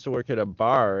because I used to work at a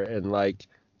bar, and like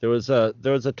there was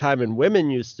a time, and women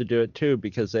used to do it too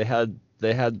because they had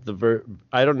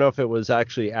I don't know if it was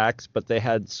actually Axe, but they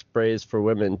had sprays for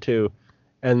women too.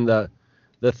 And the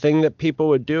thing that people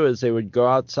would do is they would go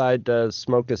outside to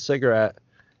smoke a cigarette,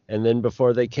 and then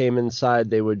before they came inside,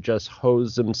 they would just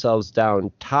hose themselves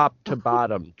down top to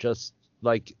bottom, just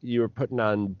like you were putting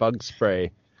on bug spray,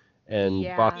 and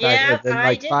walk back. Yeah, and then I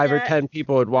like did 5 or that. 10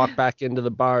 people would walk back into the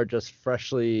bar just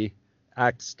freshly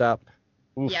axed up.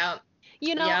 Oof. Yeah.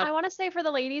 You know, Yep. I want to say for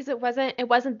the ladies, it wasn't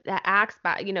the Axe,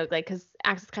 but you know, like because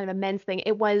Axe is kind of a men's thing.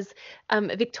 It was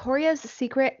Victoria's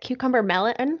Secret cucumber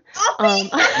melon.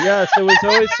 Yes, it was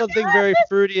always something very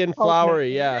fruity and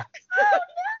flowery. Yeah.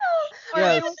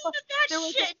 Yes.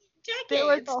 There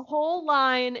was a whole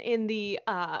line in the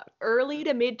early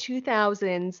to mid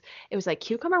 2000s. It was like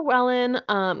cucumber melon.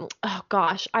 Oh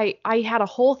gosh, I had a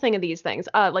whole thing of these things.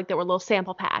 Like there were a little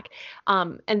sample pack.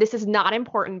 And this is not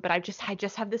important, but I just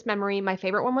have this memory. My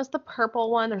favorite one was the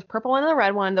purple one. There's a purple one and the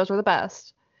red one. Those were the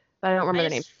best. But I don't remember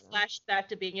the name. Flashed back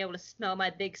to being able to smell my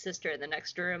big sister in the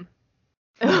next room.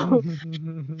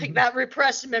 Like that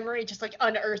repressed memory just like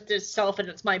unearthed itself, and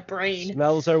it's my brain.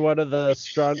 Smells are one of the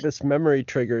strongest memory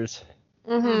triggers.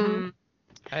 Mm-hmm.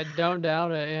 I don't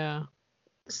doubt it, yeah.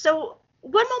 So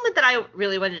one moment that I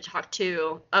really wanted to talk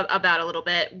about a little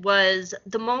bit was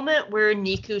the moment where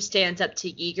Niku stands up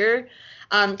to Yeager.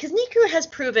 Because Niku has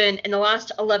proven in the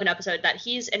last 11 episodes that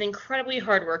he's an incredibly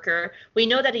hard worker. We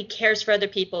know that he cares for other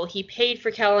people. He paid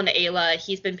for Kel and Ayla.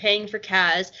 He's been paying for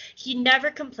Kaz. He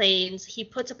never complains. He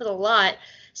puts up with a lot.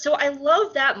 So I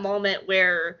love that moment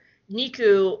where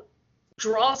Niku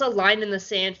draws a line in the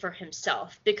sand for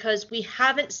himself, because we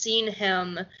haven't seen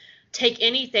him take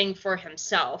anything for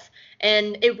himself.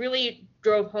 And it really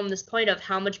drove home this point of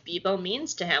how much Bebo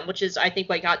means to him, which is, I think,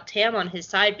 what got Tam on his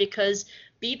side, because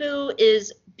Niku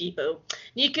is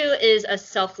a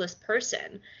selfless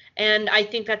person. And I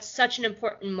think that's such an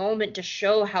important moment to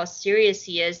show how serious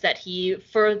he is, that he,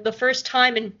 for the first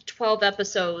time in 12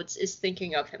 episodes, is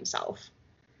thinking of himself.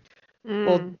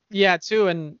 Well, yeah, too.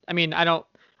 And I mean, are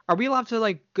we allowed to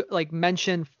like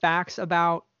mention facts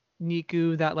about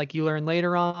Niku that like you learn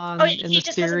later on in the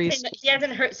series? He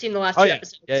hasn't seen the last two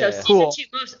episodes. Season cool. 2,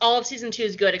 all of season 2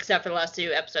 is good except for the last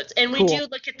 2 episodes. And we do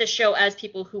look at the show as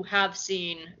people who have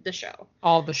seen the show.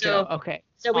 All the show. Okay.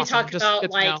 So we Awesome. talk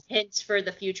about like hints for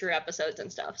the future episodes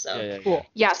and stuff. So cool.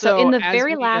 Yeah. So in the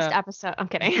very last episode, I'm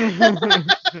kidding.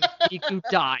 Niku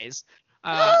dies.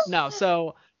 No.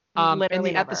 So in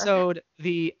Literally the never. episode,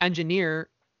 the engineer,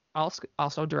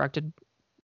 also directed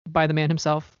by the man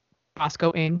himself,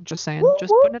 Bosco Ing, just saying,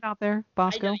 just putting it out there,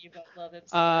 Bosco. I know you both love him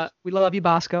so much. We love you,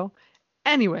 Bosco.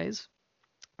 Anyways,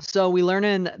 so we learn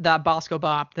in that Bosco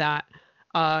Bop that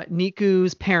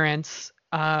Niku's parents,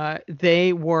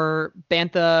 they were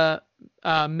Bantha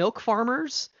milk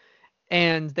farmers,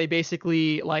 and they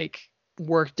basically like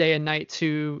worked day and night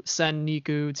to send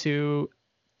Niku to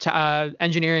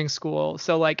engineering school.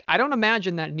 So like, I don't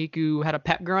imagine that Niku had a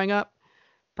pet growing up.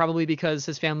 Probably because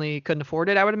his family couldn't afford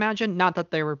it, I would imagine. Not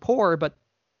that they were poor, but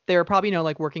they were probably,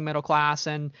 like working middle class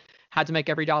and had to make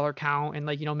every dollar count and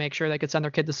like, make sure they could send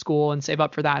their kid to school and save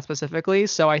up for that specifically.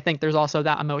 So I think there's also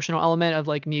that emotional element of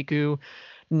like Niku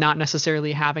not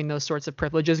necessarily having those sorts of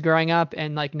privileges growing up,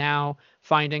 and like now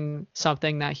finding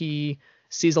something that he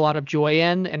sees a lot of joy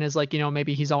in, and is like,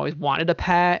 maybe he's always wanted a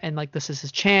pet, and like this is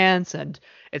his chance, and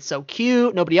it's so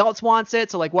cute. Nobody else wants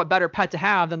it. So like, what better pet to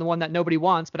have than the one that nobody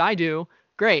wants, but I do?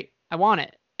 Great, I want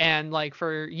it. And like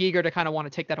for Yeager to kind of want to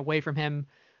take that away from him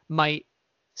might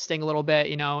sting a little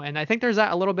bit, and I think there's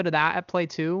a little bit of that at play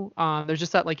too. There's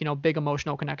just that like, big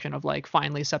emotional connection of like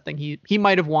finally something he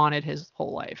might have wanted his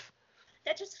whole life.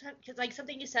 That just, because like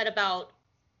something you said about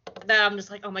that, I'm just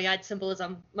like, oh my god,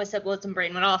 symbolism. My symbolism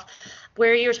brain went off.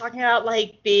 Where you were talking about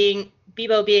like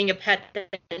Bebo being a pet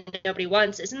that nobody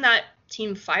wants. Isn't that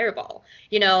Team Fireball?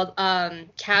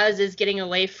 Kaz is getting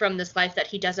away from this life that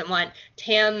he doesn't want.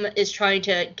 Tam is trying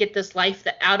to get this life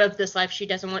out of this life she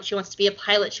doesn't want. She wants to be a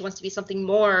pilot. She wants to be something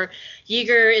more.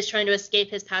 Yeager is trying to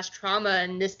escape his past trauma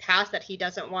and this past that he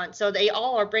doesn't want. So they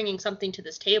all are bringing something to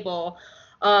this table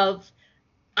of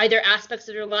either aspects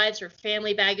of their lives or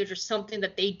family baggage or something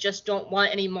that they just don't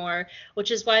want anymore,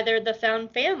 which is why they're the found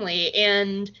family.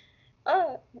 And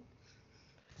well,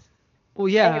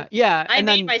 Well, yeah. I And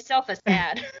made then myself a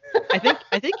sad. I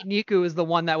think Niku is the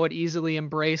one that would easily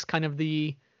embrace kind of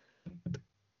the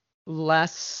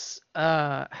less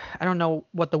I don't know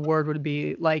what the word would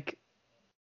be, like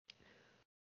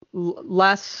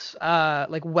less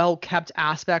like well kept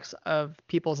aspects of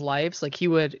people's lives. Like he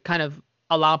would kind of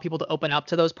allow people to open up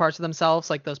to those parts of themselves,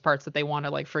 like those parts that they want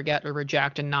to like forget or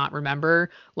reject and not remember.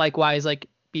 Likewise, like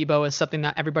Bebo is something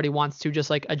that everybody wants to just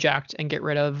like eject and get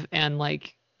rid of and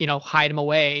like, you know, hide him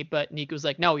away. But Niku's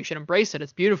like, no, you should embrace it.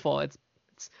 It's beautiful. It's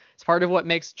part of what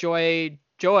makes joy.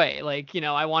 Like, you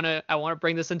know, I want to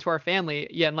bring this into our family.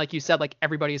 Yeah, and like you said, like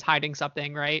everybody's hiding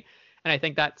something, right? And I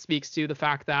think that speaks to the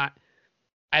fact that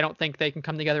I don't think they can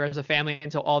come together as a family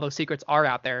until all those secrets are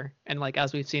out there. And like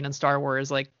as we've seen in Star Wars,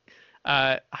 like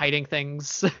hiding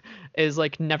things is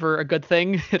like never a good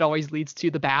thing. It always leads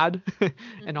to the bad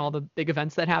and all the big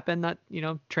events that happen that, you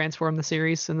know, transform the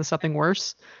series into something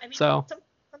worse. I mean, So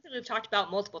something we've talked about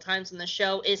multiple times in the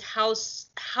show is how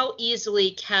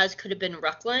easily Kaz could have been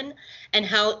Rucklin and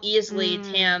how easily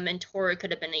Tam and Tora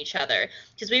could have been each other.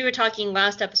 Because we were talking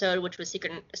last episode, which was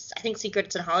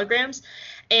Secrets and Holograms,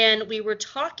 and we were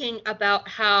talking about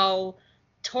how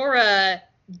Tora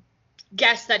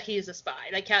guessed that he's a spy,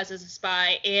 like Kaz is a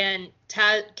spy, and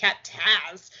Kaz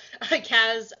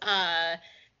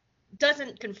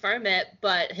doesn't confirm it,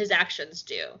 but his actions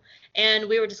do. And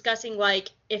we were discussing, like,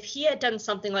 if he had done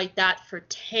something like that for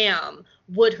Tam,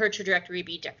 would her trajectory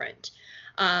be different?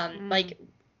 Like,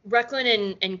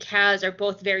 Rucklin and Kaz are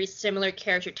both very similar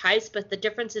character types, but the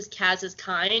difference is Kaz is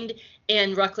kind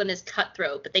and Rucklin is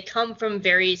cutthroat, but they come from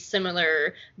very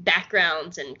similar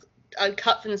backgrounds and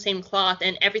cut from the same cloth,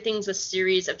 and everything's a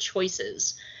series of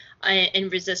choices in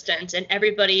Resistance, and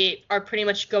everybody are pretty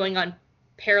much going on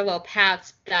parallel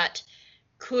paths that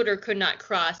could or could not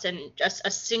cross, and just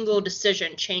a single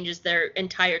decision changes their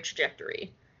entire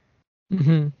trajectory.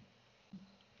 Mm-hmm.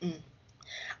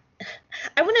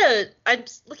 I'm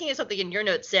looking at something in your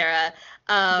notes, Sarah.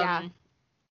 Yeah.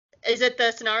 Is it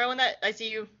the scenario one that I see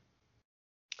you?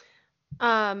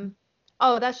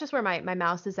 Oh, that's just where my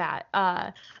mouse is at.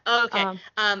 Okay.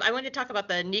 I wanted to talk about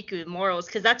the Niku morals,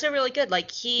 because that's a really good,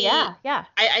 like, Yeah.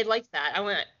 I like that.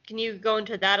 Can you go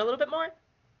into that a little bit more?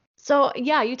 So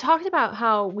yeah, you talked about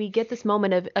how we get this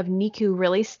moment of Niku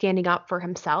really standing up for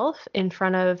himself in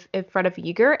front of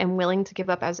Yeager and willing to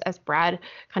give up, as Brad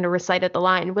kind of recited the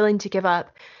line, willing to give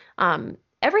up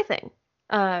everything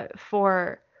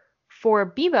for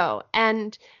Bebo.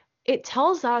 And it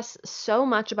tells us so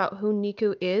much about who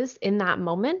Niku is in that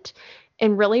moment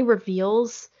and really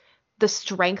reveals the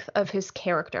strength of his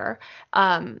character.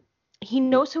 He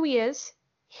knows who he is.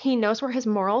 He knows where his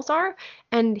morals are,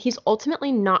 and he's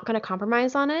ultimately not going to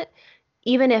compromise on it,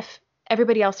 even if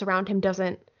everybody else around him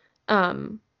doesn't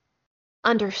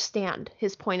understand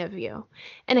his point of view.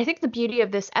 And I think the beauty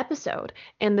of this episode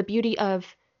and the beauty of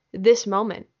this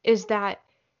moment is that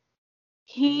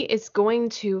he is going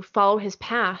to follow his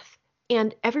path,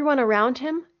 and everyone around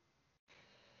him,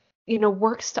 you know,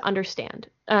 works to understand.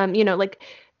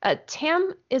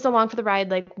 Tam is along for the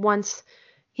ride, like, once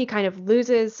he kind of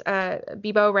loses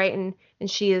Bebo, right, and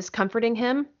she is comforting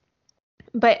him.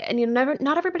 But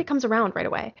not everybody comes around right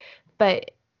away.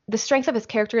 But the strength of his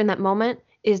character in that moment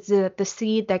is the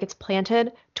seed that gets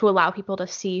planted to allow people to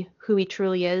see who he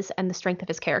truly is and the strength of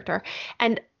his character.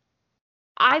 And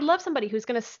I love somebody who's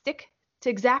going to stick to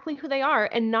exactly who they are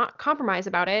and not compromise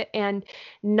about it, and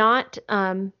not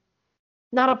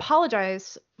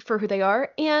apologize for who they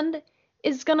are, and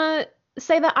is going to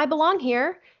say that I belong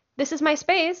here. This is my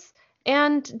space,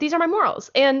 and these are my morals.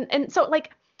 And so,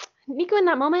 like, Niku in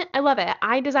that moment, I love it.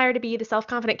 I desire to be the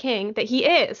self-confident king that he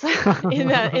is in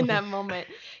that moment.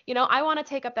 You know, I want to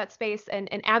take up that space and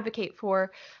advocate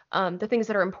for the things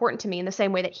that are important to me in the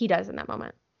same way that he does in that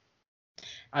moment.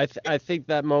 I think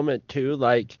that moment too,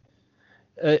 like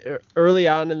early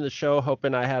on in the show, Hope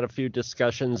and I had a few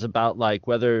discussions about like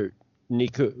whether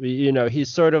Niku, you know, he's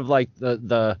sort of like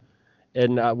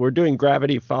and we're doing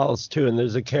Gravity Falls too, and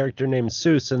there's a character named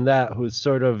Seuss in that who's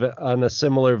sort of on a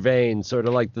similar vein, sort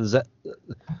of like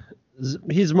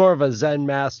he's more of a Zen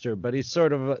master, but he's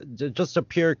sort of just a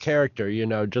pure character, you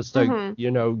know, just a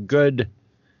you know, good.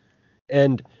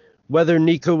 And whether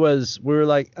Niku we were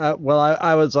like, I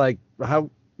was like, how,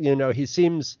 you know, he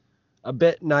seems a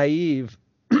bit naive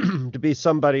to be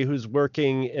somebody who's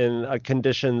working in a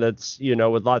condition that's, you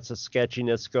know, with lots of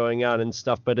sketchiness going on and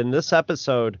stuff. But in this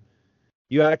episode,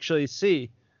 you actually see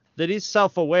that he's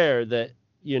self-aware that,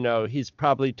 you know, he's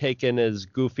probably taken as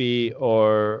goofy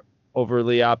or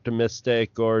overly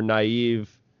optimistic or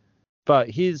naive, but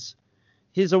he's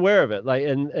aware of it. Like,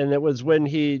 and it was when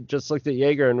he just looked at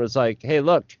Yeager and was like, hey,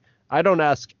 look, I don't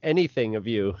ask anything of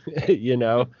you, you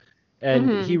know? And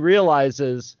Mhm. he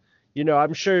realizes, you know,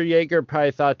 I'm sure Jaeger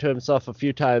probably thought to himself a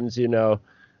few times, you know,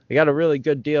 I got a really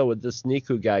good deal with this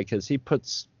Niku guy because he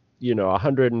puts, you know,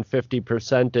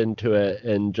 150% into it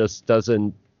and just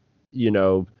doesn't, you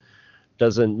know,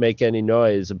 doesn't make any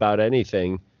noise about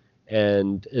anything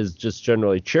and is just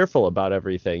generally cheerful about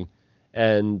everything.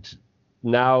 And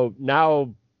now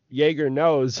Jaeger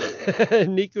knows,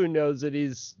 Niku knows that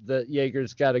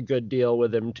Jaeger's got a good deal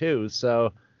with him too.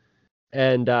 So,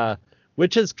 and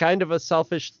which is kind of a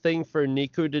selfish thing for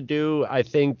Niku to do. I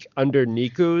think under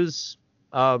Niku's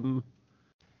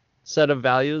set of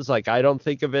values, like I don't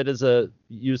think of it as a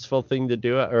useful thing to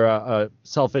do or a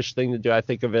selfish thing to do. I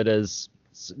think of it as,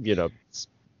 you know,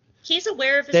 He's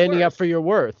aware of his standing worth. up for your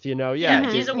worth, you know.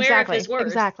 Yeah, he's aware exactly. of his worth.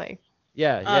 Exactly.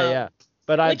 yeah.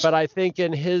 But I think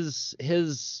in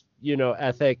his you know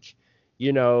ethic,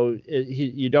 you know,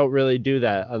 you don't really do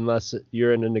that unless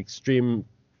you're in an extreme,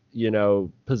 you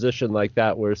know, position like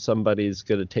that where somebody's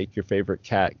gonna take your favorite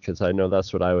cat, because I know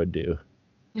that's what I would do.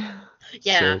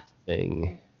 Yeah. Sort of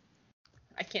thing.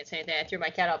 I can't say anything. I threw my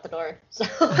cat out the door. So.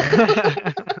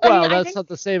 Well, I that's think- not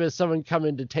the same as someone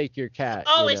coming to take your cat.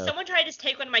 Oh, you if know. someone tried to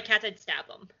take one of my cats, I'd stab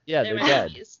them. Yeah, they're my dead.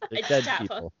 puppies. They're I'd dead stab 'em.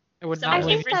 people. I would So not I I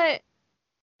believe think that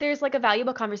there's like a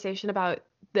valuable conversation about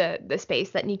the space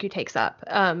that Niku takes up,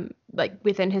 like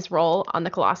within his role on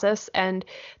the Colossus, and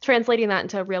translating that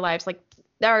into real lives. Like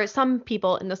there are some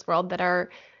people in this world that are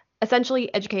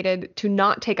essentially educated to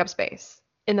not take up space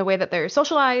in the way that they're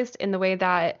socialized, in the way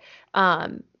that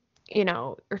you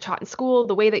know, you're taught in school,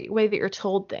 the way that you're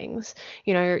told things.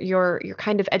 You know, you're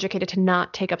kind of educated to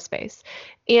not take up space.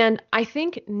 And I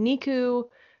think Niku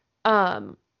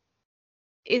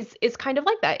is kind of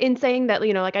like that in saying that,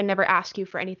 you know, like I never ask you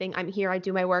for anything. I'm here, I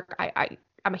do my work.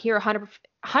 I'm here 150%,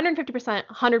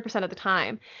 100% of the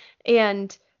time.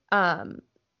 And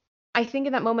I think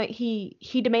in that moment he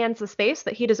demands the space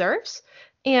that he deserves.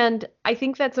 And I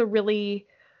think that's a really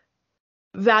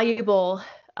valuable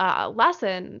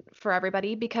lesson for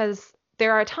everybody, because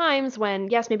there are times when,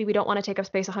 yes, maybe we don't want to take up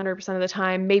space 100% of the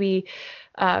time. Maybe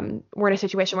we're in a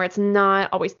situation where it's not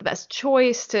always the best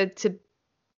choice to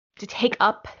take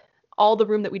up all the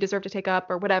room that we deserve to take up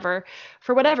or whatever,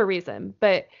 for whatever reason.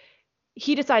 But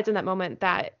he decides in that moment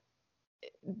that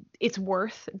it's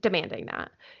worth demanding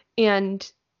that. And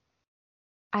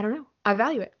I don't know. I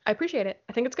value it. I appreciate it.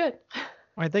 I think it's good.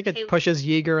 I think Hey- it pushes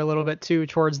Yeager a little bit too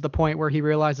towards the point where he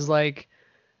realizes, like,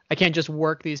 I can't just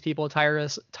work these people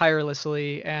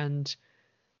tirelessly and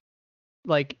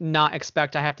like not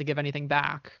expect I have to give anything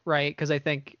back, right? Because I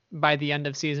think by the end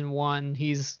of season 1,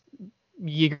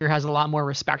 Yeager has a lot more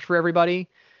respect for everybody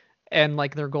and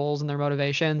like their goals and their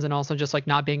motivations, and also just like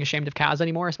not being ashamed of Kaz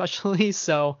anymore, especially.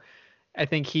 So I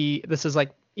think this is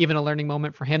like even a learning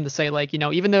moment for him to say, like, you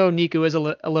know, even though Niku is a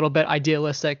little bit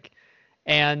idealistic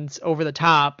and over the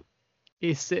top,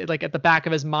 he's like at the back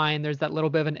of his mind there's that little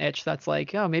bit of an itch that's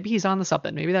like, oh, maybe he's on to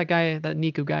something, maybe that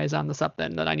Niku guy is on to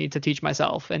something that I need to teach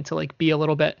myself, and to like be a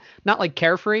little bit not like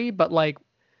carefree but like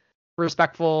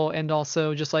respectful, and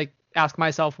also just like ask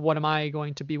myself, what am I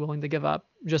going to be willing to give up,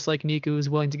 just like Niku is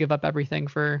willing to give up everything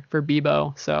for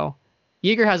Bebo. So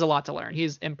Yeager has a lot to learn.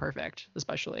 He's imperfect,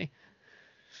 especially.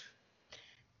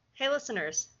 Hey,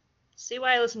 listeners. See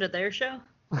why I listen to their show?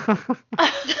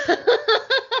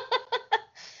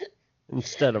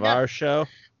 Instead of No. our show.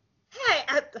 Hey,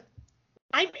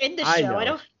 I'm in the I show. know. I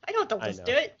don't I listen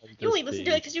know. to it. I'm You only just listen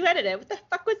to being- it because you edit it. What the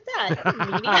fuck was that?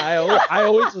 Meanie. I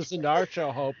always listen to our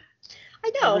show, Hope.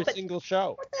 I know, Every but single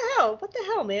show. what the hell? What the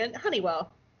hell, man?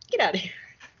 Honeywell, get out of here.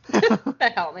 What the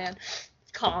hell, man?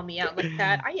 Call me out like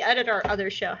that. I edit our other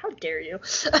show. How dare you?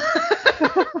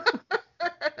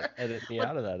 Edit me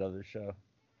out of that other show.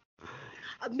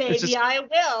 Maybe just- I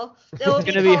will. It'll It's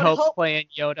gonna be called Hope playing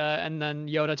Yoda, and then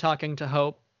Yoda talking to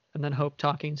Hope, and then Hope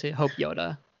talking to Hope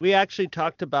Yoda. We actually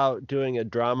talked about doing a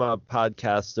drama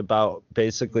podcast about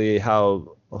basically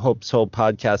how Hope's whole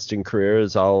podcasting career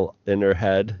is all in her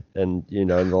head. And, you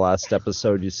know, in the last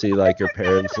episode, you see like her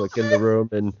parents look in the room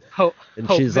and Hope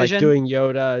she's Vision. like doing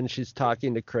Yoda and she's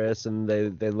talking to Chris and they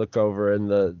look over and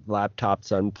the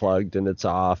laptop's unplugged and it's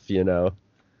off, you know.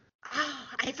 Oh,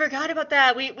 I forgot about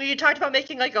that. We talked about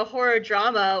making like a horror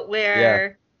drama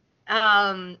where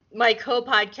my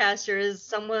co-podcaster is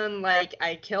someone like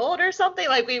I killed or something.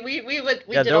 Like we did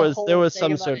there a was whole some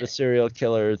thing sort about of serial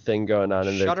killer thing going on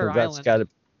in there. Shutter 'cause that's Island.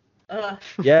 gotta,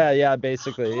 it. yeah,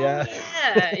 basically, Oh, yeah.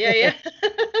 yeah.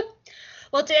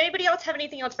 Well, did anybody else have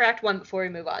anything else for Act 1 before we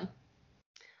move on?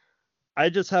 I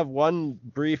just have one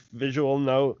brief visual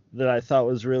note that I thought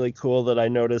was really cool that I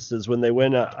noticed is when they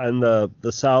went on the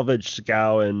salvage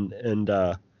scow and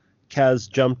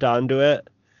Kaz jumped onto it.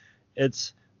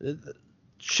 It's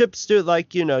ships do,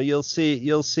 like, you'll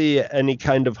see any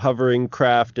kind of hovering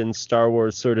craft in Star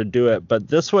Wars sort of do it, but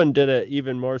this one did it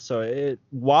even more so. It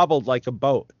wobbled like a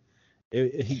boat.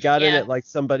 He got in it like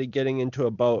somebody getting into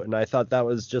a boat, and I thought that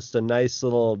was just a nice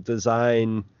little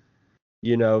design,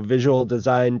 visual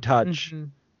design touch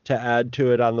to add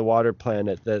to it on the water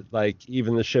planet, that like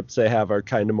even the ships they have are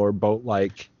kind of more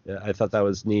boat-like. I thought that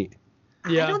was neat.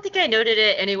 Yeah. I don't think I noted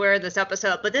it anywhere in this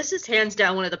episode, but this is hands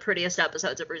down one of the prettiest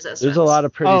episodes of Resistance. There's a lot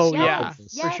of pretty Oh, stuff yeah. in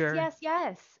this. Yes, for sure.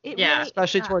 yes. It Yeah. really,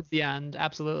 Especially towards the end,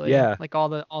 absolutely. Yeah. Like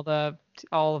all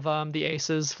of the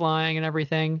aces flying and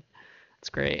everything. It's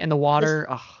great. And the water.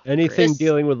 Anything Chris-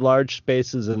 dealing with large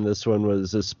spaces in this one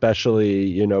was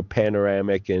especially,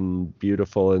 panoramic and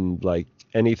beautiful, and like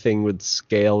anything with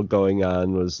scale going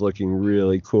on was looking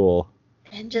really cool.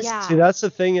 And just Yeah. See, that's the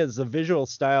thing, is the visual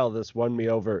style of this won me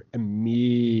over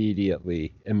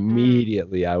immediately.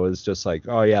 I was just like,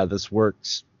 oh yeah, this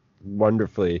works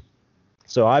wonderfully.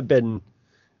 So I've been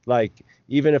like,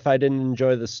 even if I didn't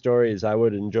enjoy the stories, I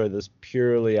would enjoy this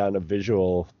purely on a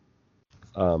visual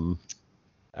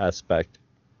aspect.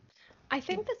 I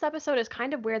think this episode is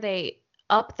kind of where they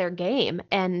up their game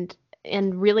and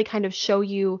really kind of show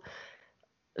you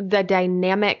the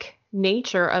dynamic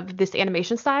nature of this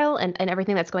animation style and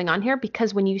everything that's going on here,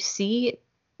 because when you see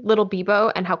little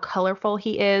Bebo and how colorful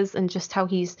he is and just how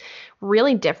he's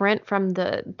really different from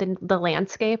the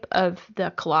landscape of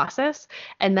the Colossus,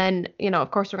 and then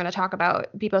of course we're going to talk about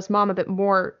Bebo's mom a bit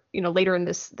more later in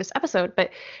this episode, but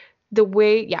the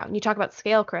way when you talk about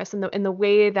scale, Chris, and the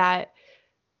way that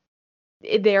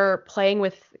they're playing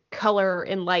with color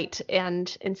and light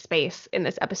and in space in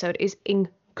this episode is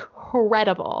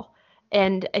incredible.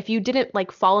 And if you didn't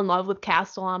fall in love with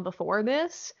Castellan before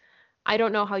this, I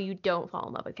don't know how you don't fall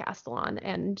in love with Castellan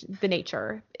and the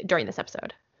nature during this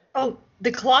episode. Oh,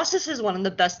 the Colossus is one of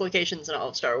the best locations in all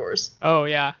of Star Wars. Oh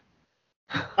yeah.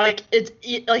 It's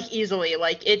easily,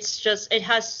 it's just, it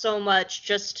has so much,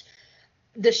 just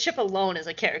the ship alone is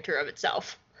a character of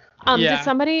itself. Yeah.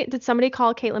 Did somebody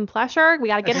call Caitlin Plesher? We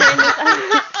gotta get her in this.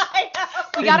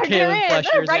 We gotta get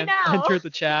her in right now. Enter the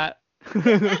chat.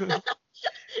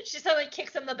 She suddenly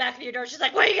kicks him in the back of your door. She's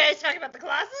like, what are you guys talking about, the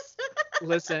Colossus?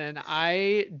 Listen,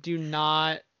 I do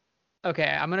not. Okay,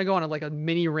 I'm gonna go on a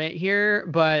mini rant here,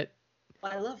 but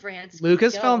I love rants.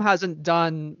 Lucasfilm hasn't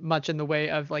done much in the way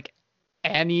of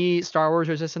any Star Wars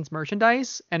Resistance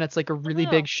merchandise, and it's a really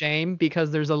big shame, because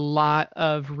there's a lot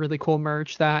of really cool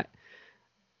merch that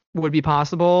would be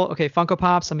possible. Okay, Funko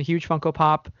Pops. I'm a huge Funko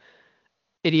Pop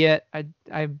idiot.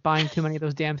 I'm buying too many of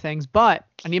those damn things, but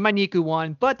I need my Niku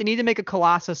one. But they need to make a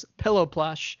Colossus pillow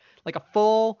plush, like a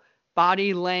full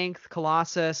body length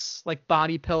Colossus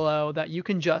body pillow that you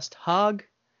can just hug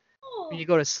when you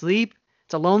go to sleep.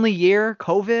 It's a lonely year,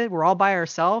 COVID. We're all by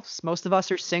ourselves. Most of us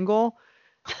are single.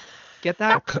 Get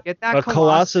that A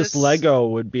Colossus Lego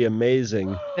would be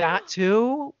amazing. That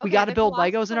too. We Okay, got to the build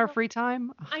Colossus Legos in our Lego- free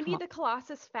time. I need the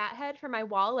Colossus fathead for my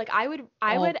wall. I would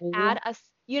Oh. add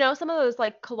some of those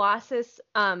Colossus.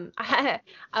 I'm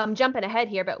jumping ahead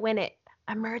here, but when it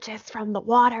emerges from the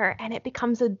water and it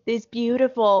becomes this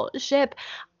beautiful ship,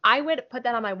 I would put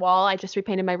that on my wall. I just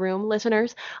repainted my room,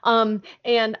 listeners. And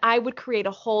I would create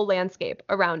a whole landscape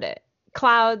around it.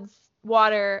 Clouds,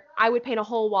 water. I would paint a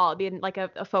whole wall. It'd be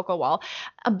a focal wall.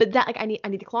 But that I need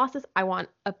the Colossus. I want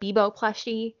a Bebo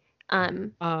plushie.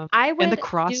 I would and the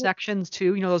cross sections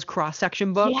too. Those cross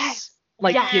section books. Yes.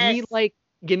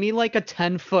 Give me a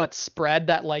 10-foot spread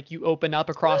that you open up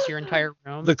across your entire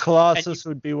room. The Colossus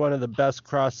would be one of the best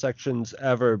cross sections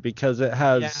ever, because it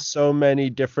has so many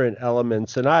different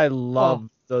elements, and I love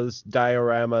those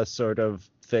diorama sort of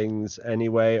things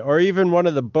anyway. Or even one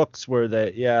of the books where a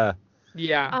we need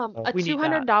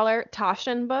that. $200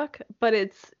 Toshin book, but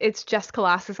it's just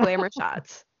Colossus glamour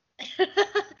shots.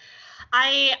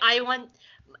 I want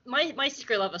my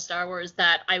secret love of Star Wars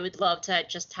that I would love to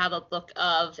just have a book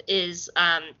of is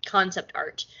concept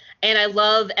art. And I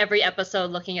love every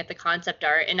episode looking at the concept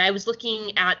art. And I was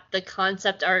looking at the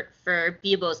concept art for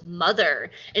Bebo's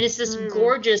mother, and it's this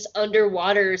gorgeous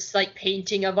underwater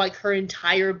painting of her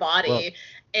entire body. Well,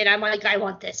 and I'm like, I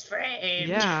want this framed.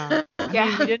 Yeah.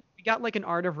 Yeah. We got an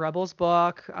Art of Rebels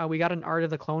book. We got an Art of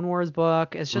the Clone Wars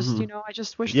book. It's just, I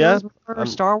just wish there was more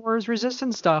Star Wars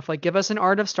Resistance stuff. Give us an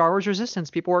Art of Star Wars Resistance.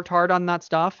 People worked hard on that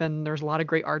stuff, and there's a lot of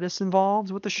great artists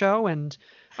involved with the show. And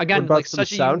again,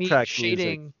 such a unique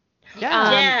shading.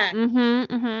 Yeah.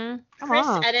 Chris Chris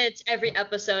edits every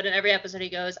episode, and every episode he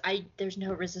goes, there's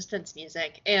no Resistance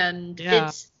music, and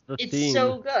it's theme.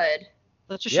 so good.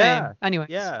 Such a shame. Anyway.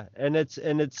 Yeah, and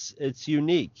it's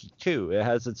unique too. It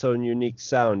has its own unique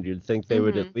sound. You'd think they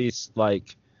would at least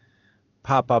like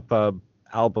pop up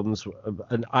albums.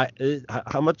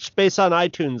 How much space on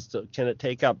iTunes can it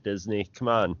take up, Disney? Come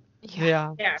on.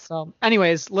 Yeah. So,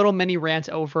 anyways, little mini rant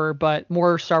over, but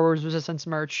more Star Wars Resistance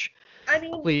merch. I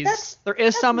mean, please. There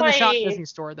is some in the Shop Disney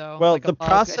store though. Well, like the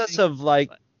process of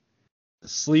like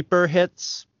sleeper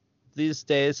hits these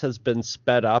days has been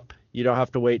sped up. You don't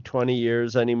have to wait 20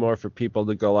 years anymore for people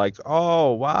to go like,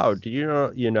 oh wow, do you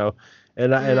know,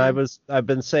 and I've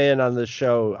been saying on the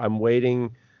show, I'm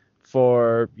waiting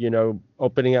for,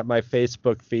 opening up my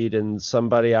Facebook feed and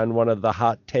somebody on one of the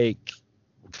hot take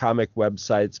comic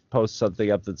websites posts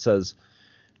something up that says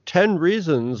 10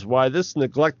 reasons why this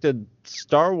neglected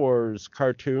Star Wars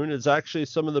cartoon is actually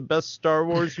some of the best Star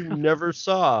Wars you never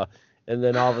saw, and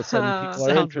then all of a sudden people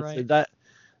are interested. Right.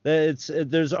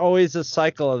 There's always a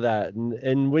cycle of that,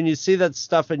 and when you see that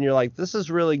stuff and you're like, this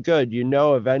is really good,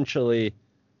 eventually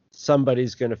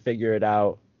somebody's going to figure it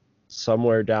out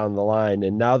somewhere down the line.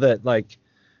 And now that like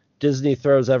Disney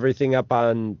throws everything up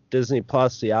on Disney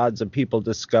Plus, the odds of people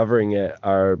discovering it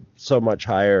are so much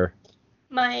higher.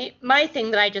 My thing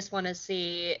that I just want to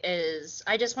see is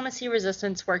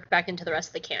Resistance work back into the rest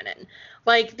of the canon.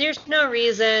 Like, there's no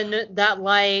reason that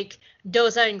like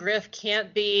Doza and Griff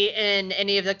can't be in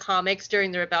any of the comics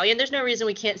during the rebellion. There's no reason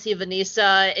we can't see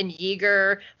Vanessa and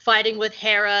Yeager fighting with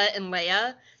Hera and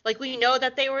Leia. Like, we know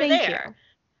that they were there.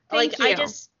 Thank you.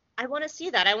 I want to see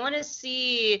that. I want to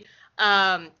see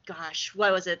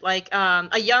what was it? Like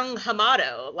a young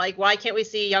Hamato. Like, why can't we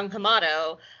see young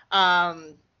Hamato as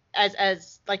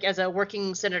a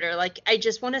working senator? Like, I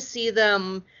just want to see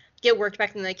them get worked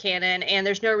back in the canon, and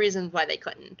there's no reason why they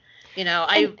couldn't.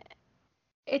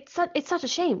 It's such a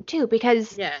shame too,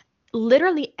 because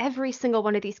literally every single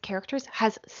one of these characters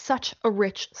has such a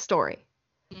rich story.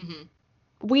 Mm-hmm.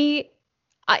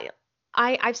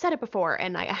 I've said it before,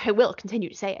 and I will continue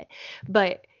to say it,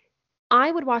 but I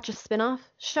would watch a spin-off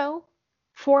show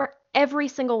for every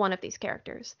single one of these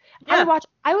characters. Yeah.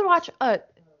 I would watch a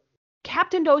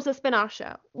Captain Doza spin-off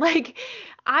show. Like,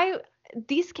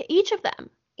 each of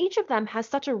them has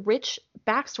such a rich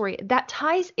backstory that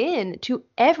ties in to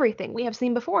everything we have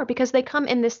seen before, because they come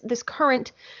in this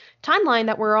current timeline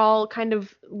that we're all kind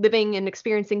of living and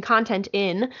experiencing content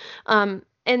in. And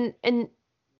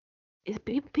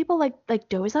people like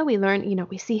Doza, we learn,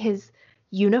 we see his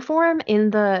uniform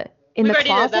in the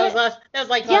closet. That was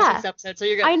like last week's episode, so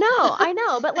you're good. I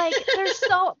know, but like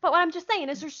but what I'm just saying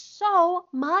is there's so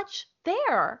much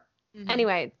there. Mm-hmm.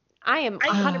 Anyway, I am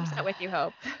 100% with you,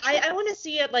 Hope. I want to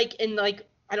see it like in like,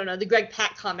 I don't know, the Greg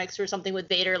Pak comics or something with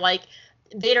Vader. Like,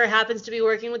 Vader happens to be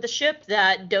working with the ship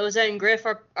that Doza and Griff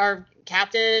are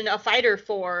captain a fighter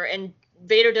for, and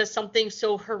Vader does something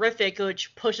so horrific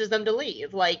which pushes them to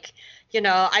leave. Like,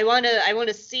 I want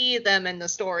to see them in the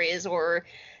stories, or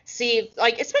see,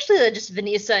 like, especially just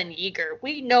Vanessa and Yeager.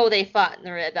 We know they fought in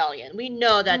the rebellion. We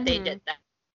know that they did that,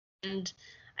 and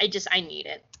I need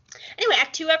it. Anyway,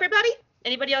 Act 2, everybody.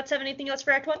 Anybody else have anything else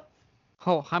for Act 1?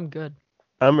 Oh, I'm good.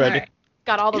 I'm ready. Right.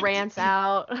 Got all the rants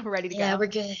out. I'm ready to go. Yeah, we're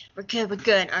good. We're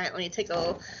good. All right, let me take a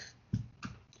little.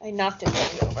 I knocked it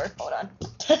over. Hold on.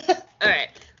 All right,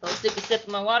 a little sippy sip of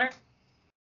my water.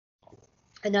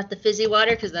 And not the fizzy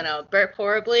water, because then I'll burp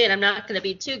horribly, and I'm not going to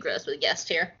be too gross with guests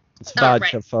here. It's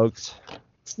vodka, folks.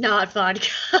 It's not vodka.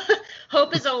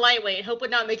 Hope is a lightweight. Hope would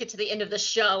not make it to the end of the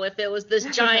show if it was this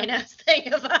giant-ass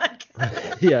thing of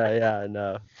vodka. Yeah, I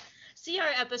know. See our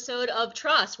episode of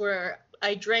Trust, where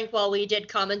I drank while we did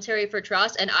commentary for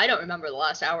Trust, and I don't remember the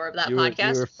last hour of that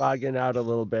podcast. You were fogging out a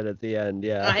little bit at the end,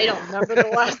 yeah. I don't remember the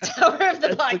last hour of the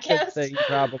podcast. That's a good thing,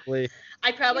 probably.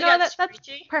 I probably got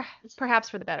screechy. Perhaps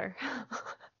for the better.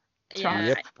 Yeah.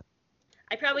 Yep.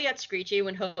 I probably got screechy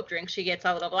when Hope drinks. She gets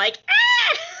a little like,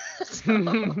 ah!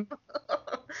 So,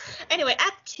 anyway,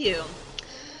 Act 2.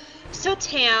 So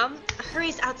Tam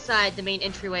hurries outside the main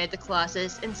entryway of the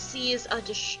Colossus and sees a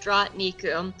distraught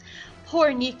Niku.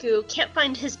 Poor Niku can't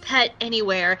find his pet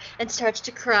anywhere and starts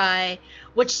to cry,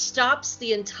 which stops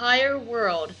the entire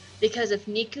world, because if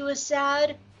Niku is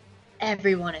sad,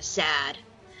 everyone is sad.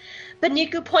 But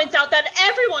Niku points out that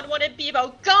everyone wanted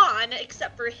Beebo gone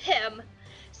except for him.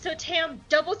 So Tam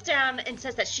doubles down and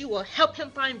says that she will help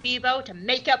him find Beebo to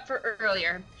make up for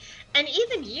earlier. And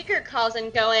even Yeager calls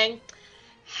in going,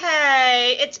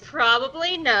 hey, it's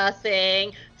probably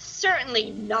nothing. Certainly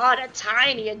not a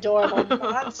tiny, adorable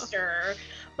monster.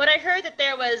 But I heard that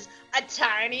there was a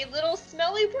tiny little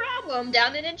smelly problem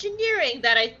down in engineering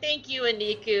that I think you and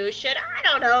Niku should,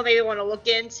 maybe want to look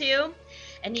into.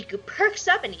 And Niku perks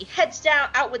up and he heads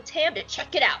out with Tam to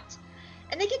check it out.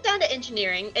 And they get down to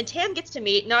engineering, and Tam gets to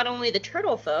meet not only the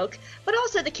turtle folk, but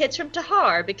also the kids from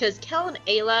Tahar, because Kel and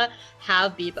Ayla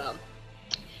have Bebo.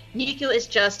 Niku is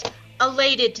just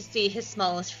elated to see his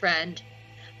smallest friend.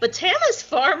 But Tam is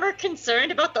far more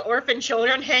concerned about the orphan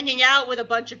children hanging out with a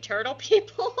bunch of turtle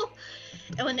people.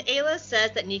 And when Ayla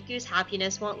says that Niku's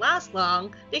happiness won't last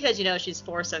long, because, she's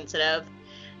Force sensitive,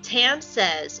 Tam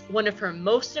says one of her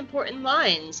most important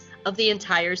lines of the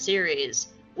entire series,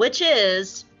 which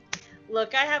is,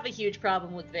 "Look, I have a huge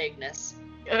problem with vagueness."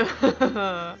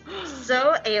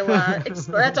 So Ayla,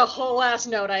 that's a whole ass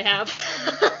note I have.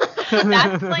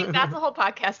 that's a whole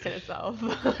podcast in itself.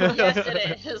 Yes,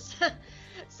 it is.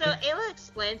 So Ayla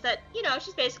explains that,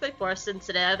 she's basically Force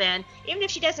sensitive, and even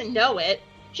if she doesn't know it,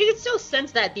 she can still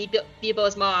sense that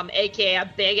Bebo's mom, aka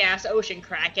a big-ass ocean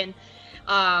kraken,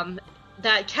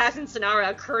 that Kaz and Sonara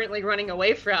are currently running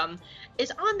away from,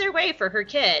 is on their way for her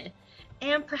kid.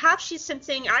 And perhaps she's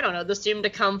sensing, I don't know, the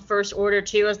soon-to-come First Order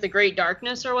 2 as the Great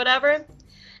Darkness or whatever.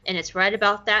 And it's right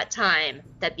about that time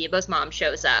that Bebo's mom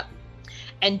shows up.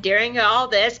 And during all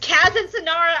this, Kaz and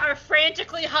Sonara are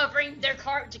frantically hovering their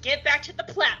cart to get back to the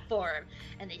platform.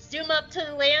 And they zoom up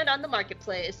to land on the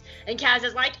marketplace. And Kaz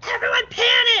is like, "Everyone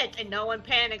panic!" And no one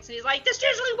panics. And he's like, "This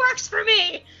usually works for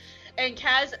me!" And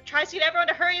Kaz tries to get everyone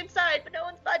to hurry inside, but no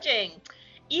one's budging.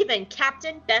 Even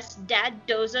Captain Best Dad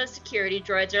Doza's security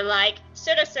droids are like,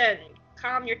 "Citizen,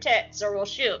 calm your tits or we'll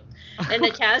shoot." And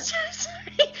then Kaz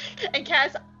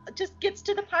just gets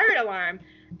to the pirate alarm.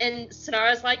 And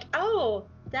Sonara's like, "Oh,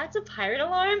 that's a pirate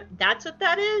alarm? That's what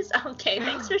that is? Okay,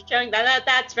 thanks for showing that.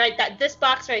 That's right. This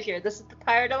box right here, this is the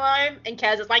pirate alarm." And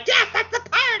Kaz is like, "Yes, that's the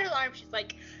pirate alarm." She's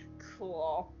like,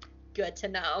 "Cool. Good to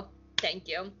know. Thank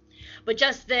you." But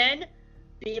just then,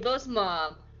 Bebo's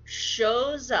mom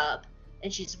shows up,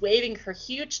 and she's waving her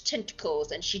huge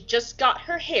tentacles, and she just got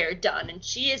her hair done, and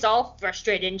she is all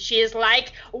frustrated, and she is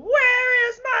like, "Where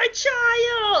is my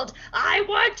child? I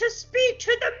want to speak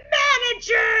to the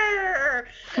manager!"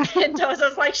 And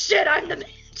Doza's like, "Shit, I'm the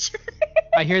manager."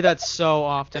 I hear that so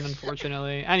often,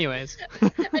 unfortunately. Anyways.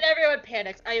 And everyone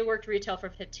panics. I worked retail for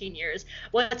 15 years.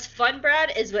 What's fun,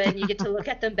 Brad, is when you get to look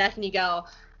at them back and you go,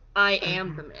 "I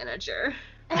am the manager."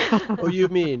 Oh, you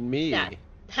mean me?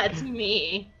 That's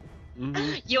me.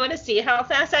 Mm-hmm. You want to see how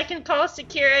fast I can call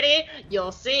security?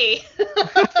 You'll see.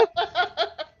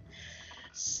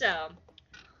 So,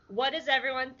 what does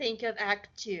everyone think of Act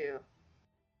 2?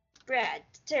 Brad,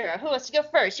 Tara, who wants to go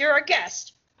first? You're our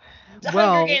guest.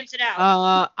 Hunger Games it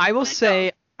out. I will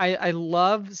say I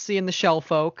love seeing the Shell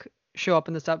folk show up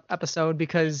in this episode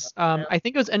because I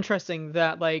think it was interesting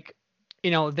that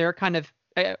they're kind of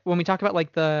when we talk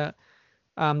about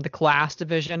the class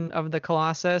division of the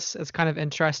Colossus, it's kind of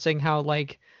interesting how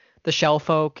the Shell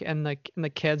folk and the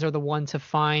kids are the ones to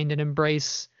find and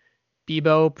embrace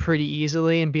Bebo pretty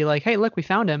easily and be like, "Hey, look, we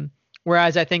found him."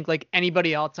 Whereas I think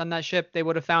anybody else on that ship, they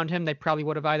would have found him. They probably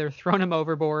would have either thrown him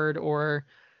overboard or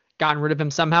gotten rid of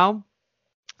him somehow.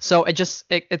 So it's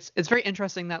very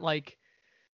interesting that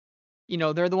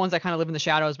they're the ones that kind of live in the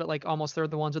shadows, but almost they're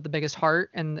the ones with the biggest heart.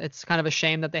 And it's kind of a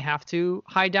shame that they have to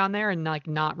hide down there and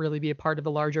not really be a part of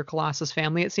the larger Colossus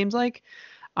family, it seems like.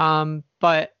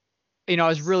 But it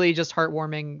was really just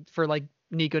heartwarming for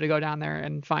Nico to go down there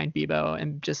and find Bebo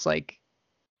and just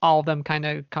all of them kind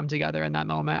of come together in that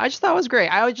moment. I just thought it was great.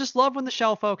 I just love when the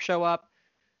Shell folk show up.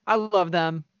 I love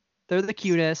them. They're the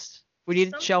cutest. We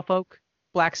need Shell folk,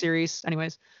 Black Series.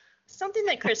 Anyways. Something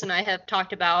that Chris and I have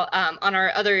talked about on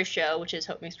our other show, which is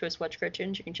Hope Makes Chris Watch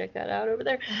Cartoons. You can check that out over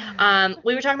there.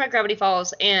 We were talking about Gravity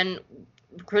Falls, and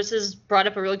Chris has brought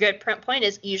up a really good point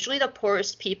is usually the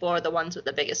poorest people are the ones with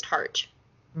the biggest heart.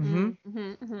 Mm-hmm. Mm-hmm,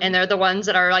 mm-hmm. And they're the ones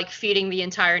that are feeding the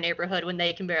entire neighborhood when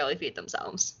they can barely feed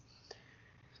themselves.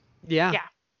 Yeah.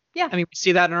 I mean, we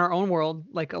see that in our own world.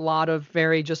 A lot of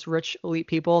very just rich elite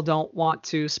people don't want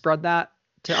to spread that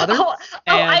to others.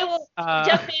 I will.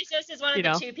 Jeff Bezos is one of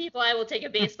the two people I will take a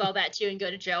baseball bat to and go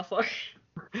to jail for.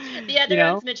 The other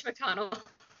one's Mitch McConnell.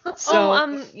 So,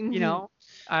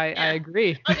 I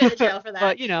agree. I'll go to jail for that.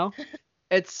 But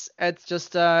it's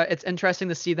just it's interesting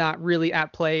to see that really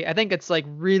at play. I think it's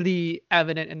really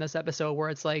evident in this episode where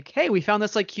it's hey, we found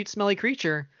this cute smelly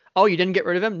creature. Oh, you didn't get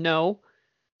rid of him? No.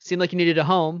 Seemed like you needed a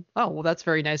home. Oh, well, that's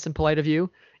very nice and polite of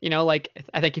you. I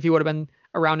think if you would have been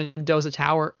around in Doza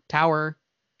Tower,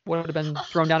 would have been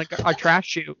thrown down a trash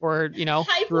chute or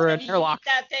through an airlock.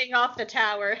 That thing off the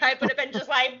tower. I would have been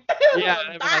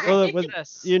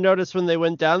just you notice when they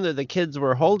went down there, the kids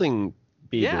were holding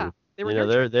Bebo. Yeah, they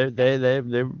were.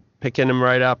 They're picking him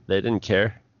right up. They didn't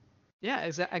care. Yeah,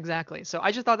 exactly. So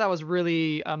I just thought that was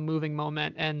really a moving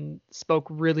moment and spoke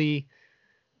really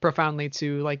profoundly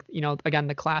to, like, again,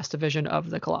 the class division of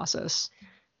the Colossus.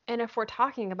 And if we're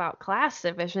talking about class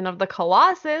division of the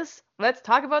Colossus, let's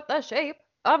talk about the shape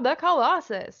of the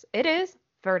Colossus. It is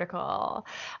vertical.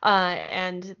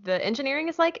 And the engineering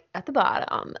is like at the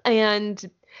bottom. And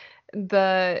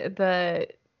the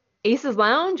Ace's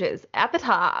Lounge is at the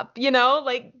top,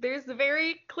 like there's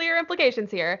very clear implications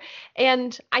here.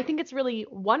 And I think it's really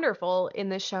wonderful in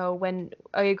this show when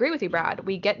I agree with you, Brad.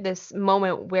 We get this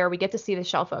moment where we get to see the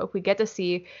Shell Folk. We get to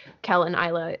see Kel and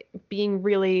Isla being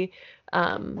really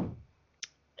and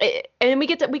we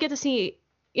get to see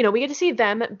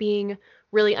them being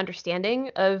really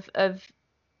understanding of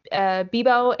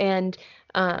Bebo and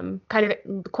kind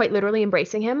of quite literally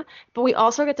embracing him. But we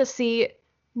also get to see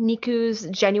Niku's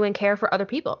genuine care for other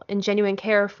people and genuine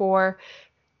care for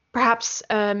perhaps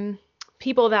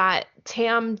people that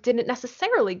Tam didn't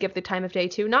necessarily give the time of day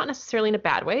to, not necessarily in a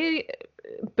bad way,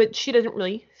 but she doesn't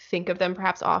really think of them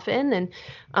perhaps often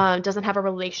and doesn't have a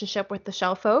relationship with the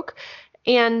Shell Folk.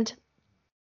 And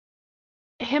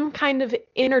him kind of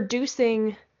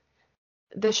introducing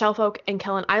the Shell Folk and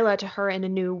Kel and Isla to her in a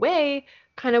new way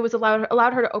kind of was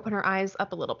allowed her to open her eyes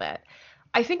up a little bit.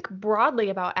 I think broadly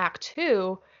about Act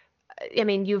 2, I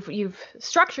mean, you've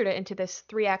structured it into this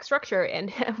 3-act structure,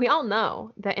 and we all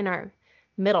know that in our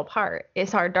middle part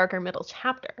is our darker middle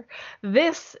chapter.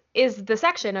 This is the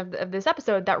section of this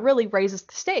episode that really raises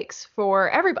the stakes for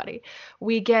everybody.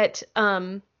 We get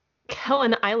Kel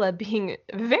and Isla being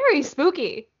very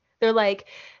spooky. They're like,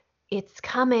 it's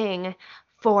coming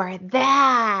for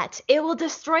that. It will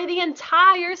destroy the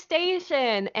entire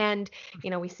station. And,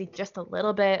 we see just a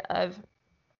little bit of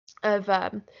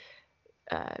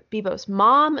Bebo's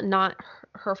mom, not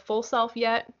her full self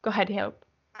yet. Go ahead, Hope.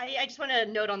 I just want to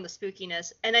note on the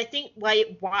spookiness, and I think why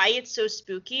it's so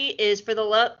spooky is for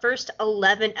the first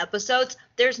 11 episodes,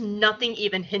 there's nothing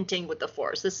even hinting with the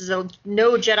Force. This is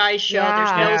no Jedi show.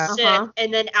 Yeah. There's no Sith,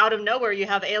 and then out of nowhere you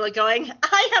have Ayla going,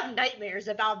 "I have nightmares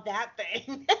about that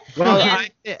thing." Well,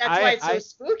 that's why it's so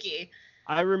spooky.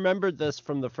 I remembered this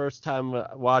from the first time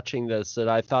watching this, that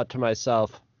I thought to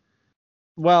myself,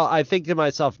 well, I think to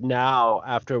myself now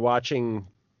after watching,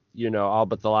 all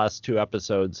but the last 2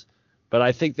 episodes. But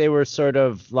I think they were sort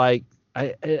of like,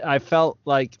 I felt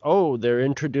like, oh, they're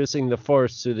introducing the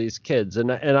Force to these kids. And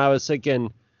I was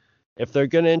thinking, if they're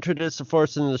going to introduce the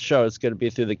Force in the show, it's going to be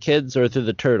through the kids or through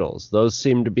the turtles. Those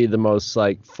seem to be the most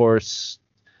like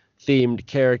Force-themed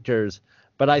characters.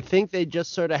 But I think they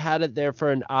just sort of had it there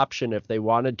for an option if they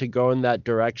wanted to go in that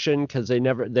direction, because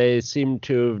they seem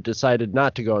to have decided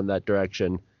not to go in that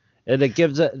direction. And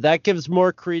that gives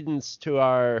more credence to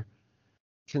our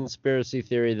conspiracy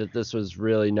theory that this was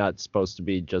really not supposed to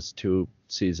be just 2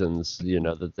 seasons,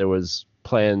 that there was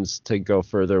plans to go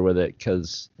further with it,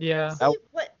 because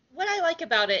what I like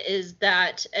about it is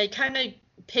that it kind of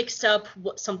picks up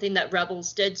something that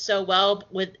Rebels did so well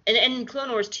with, and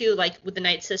Clone Wars too, like with the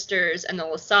Night Sisters and the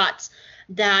Lasats,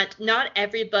 that not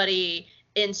everybody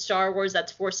in Star Wars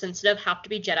that's Force sensitive have to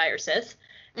be Jedi or Sith.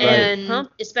 Right. And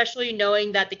especially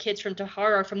knowing that the kids from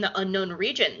Tahar are from the unknown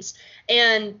regions.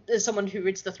 And as someone who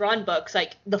reads the Thrawn books,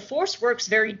 like the Force works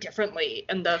very differently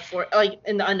in the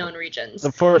unknown regions.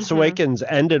 The Force Awakens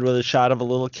ended with a shot of a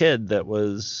little kid that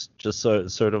was just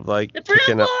sort of like the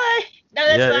pretty boy. No,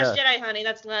 that's Last yeah. Jedi, honey.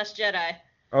 That's Last Jedi.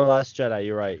 Oh, Last Jedi.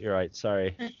 You're right.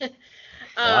 Sorry.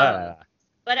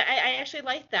 But I actually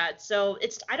like that. So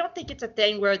I don't think it's a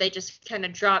thing where they just kind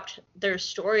of dropped their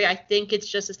story. I think it's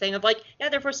just a thing of like, yeah,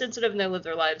 they're Force sensitive and they live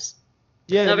their lives.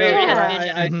 Yeah,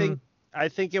 I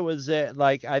think it was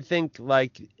like, I think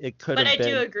like it could have been. But I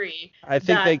do agree. I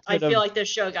think I feel like this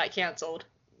show got canceled.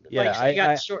 Yeah, like, it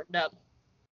got shortened up.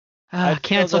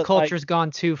 Cancel culture's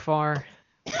gone too far.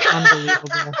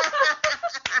 Unbelievable.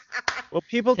 Well,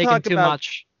 people Taking talk too about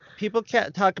much. People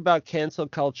can't talk about cancel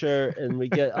culture, and we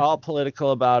get all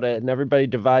political about it, and everybody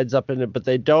divides up in it, but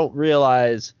they don't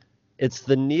realize it's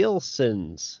the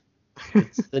Nielsen's.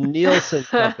 It's the Nielsen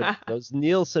company. Those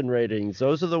Nielsen ratings,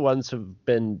 those are the ones who've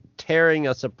been tearing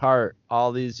us apart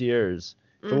all these years.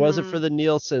 If it wasn't for the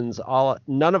Nielsen's,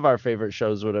 none of our favorite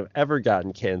shows would have ever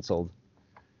gotten canceled.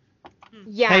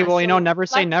 Yeah. Hey, well, never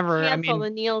say never. Cancel the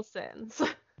Nielsen's.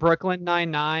 Brooklyn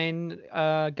Nine-Nine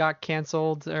got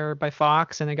canceled by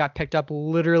Fox, and it got picked up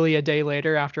literally a day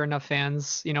later after enough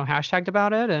fans, hashtagged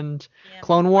about it. And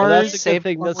Clone Wars saved.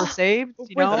 That's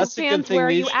a good thing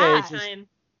these days.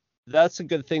 That's a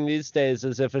good thing these days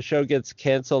is if a show gets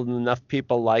canceled and enough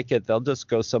people like it, they'll just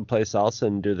go someplace else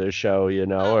and do their show,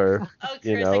 Oh,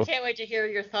 Chris, I can't wait to hear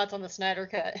your thoughts on the Snyder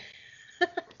Cut.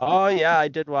 Oh yeah, I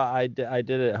did. I did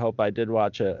it. Hope I did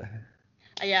watch it.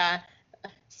 Yeah.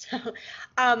 So,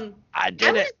 I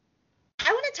did it.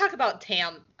 I want to talk about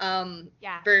Tam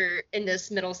Yeah. for in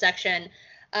this middle section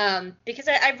because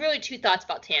I have really two thoughts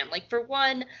about Tam. Like, for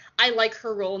one, I like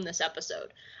her role in this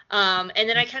episode. And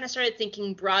then I kind of started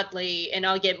thinking broadly, and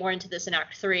I'll get more into this in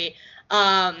Act 3.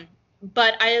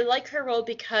 But I like her role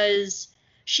because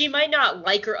she might not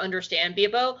like or understand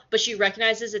Bebo, but she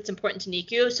recognizes it's important to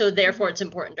Niku, so therefore it's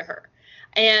important to her.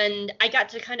 And I got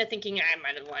to kind of thinking, I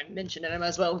might as well mention it, I might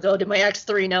as well go to my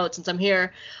X3 notes since I'm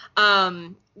here.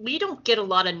 We don't get a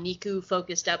lot of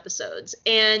Niku-focused episodes.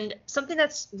 And something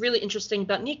that's really interesting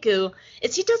about Niku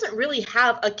is he doesn't really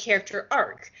have a character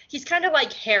arc. He's kind of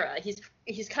like Hera.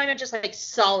 He's kind of just like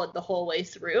solid the whole way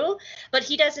through. But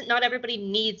he doesn't, not everybody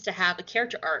needs to have a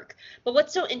character arc. But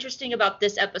what's so interesting about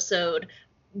this episode,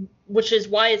 which is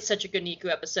why it's such a good Niku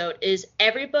episode, is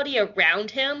everybody around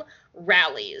him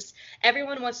rallies.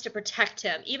 Everyone wants to protect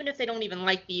him, even if they don't even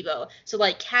like Bebo. So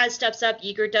like Kaz steps up,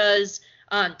 Yeager does,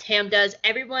 Tam does.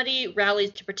 Everybody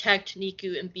rallies to protect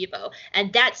Niku and Bebo,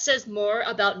 and that says more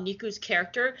about Niku's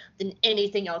character than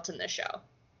anything else in this show.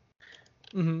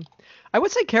 Mm-hmm. I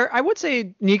would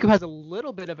say Niku has a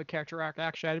little bit of a character arc.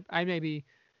 Actually, I maybe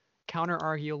counter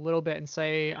argue a little bit and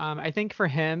say I think for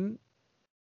him,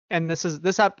 and this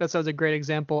episode's a great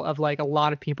example of like a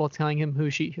lot of people telling him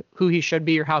who he should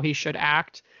be or how he should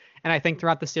act. And I think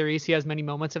throughout the series he has many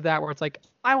moments of that where it's like,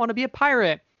 I want to be a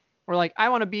pirate, or like I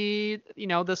want to be,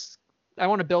 I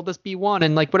want to build this B1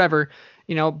 and like whatever,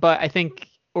 but I think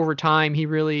over time he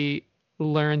really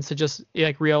learns to just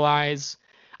like realize,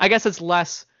 I guess it's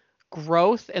less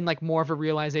growth and like more of a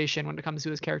realization when it comes to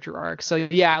his character arc. So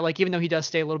yeah, like even though he does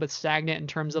stay a little bit stagnant in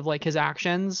terms of like his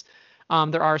actions,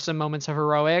 there are some moments of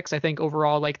heroics. I think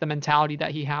overall, like the mentality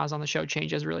that he has on the show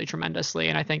changes really tremendously.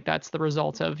 And I think that's the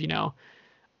result of,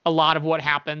 a lot of what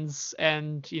happens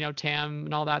and, Tam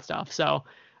and all that stuff. So,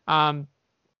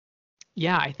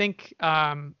 yeah, I think,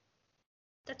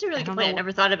 that's a really good point. I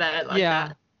never thought about it like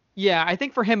that. Yeah. I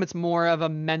think for him, it's more of a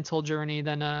mental journey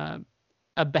than a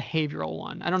behavioral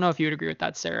one. I don't know if you would agree with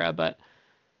that, Sarah, but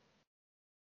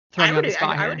I would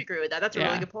agree with that. That's a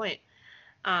really good point.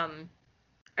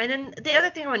 And then the other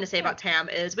thing I wanted to say about Tam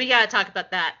is we got to talk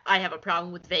about that I have a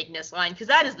problem with vagueness line, because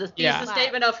that is the thesis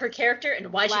statement of her character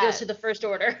and why she goes to the First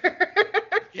Order.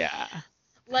 Yeah.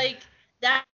 Like,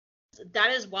 that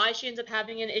is why she ends up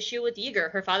having an issue with Yeager,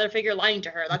 her father figure lying to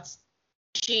her.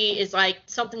 She is like,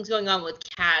 something's going on with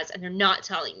Kaz and they're not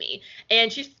telling me.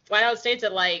 And she flat out states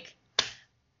it like,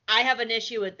 I have an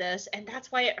issue with this, and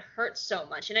that's why it hurts so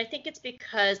much. And I think it's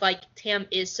because, like, Tam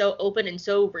is so open and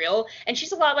so real, and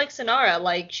she's a lot like Sonara.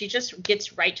 Like, she just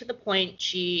gets right to the point.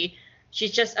 She's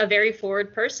just a very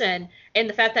forward person, and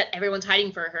the fact that everyone's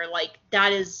hiding for her, like,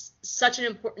 that is such an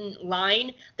important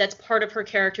line that's part of her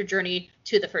character journey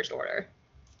to the First Order.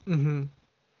 Mm-hmm.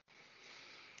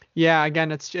 Yeah,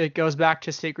 again, it goes back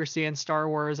to secrecy in Star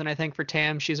Wars, and I think for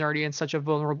Tam, she's already in such a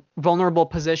vulnerable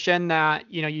position that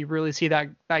you really see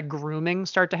that grooming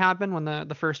start to happen when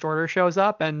the First Order shows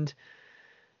up, and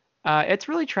it's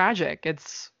really tragic.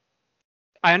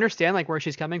 I understand like where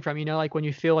she's coming from, like when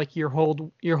you feel like your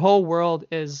whole world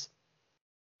is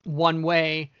one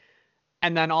way,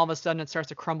 and then all of a sudden it starts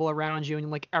to crumble around you,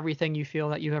 and like everything you feel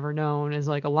that you've ever known is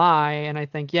like a lie. And I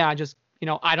think just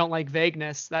I don't like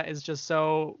vagueness. That is just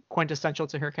so quintessential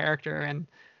to her character and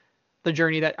the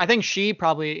journey that I think she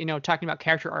probably, talking about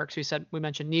character arcs, we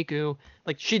mentioned Niku,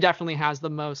 like she definitely has the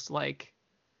most like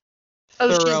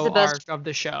thorough arc of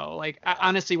the show. Like I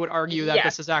honestly would argue that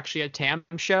this is actually a Tam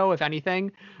show, if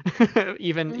anything,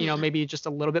 even, maybe just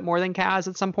a little bit more than Kaz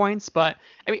at some points, but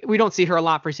I mean, we don't see her a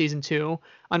lot for season 2,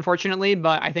 unfortunately,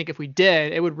 but I think if we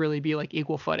did, it would really be like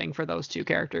equal footing for those two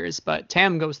characters, but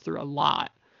Tam goes through a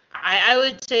lot. I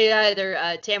would say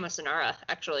either Tam or Sonara,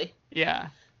 actually. Yeah.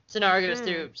 Sonara goes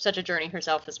through such a journey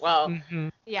herself as well. Mm-hmm.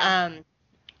 Yeah.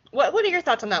 What are your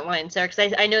thoughts on that line, Sarah?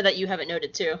 Because I know that you have it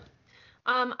noted too.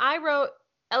 I wrote,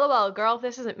 LOL, girl,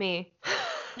 this isn't me.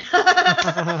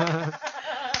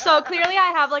 So clearly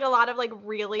I have like a lot of like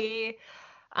really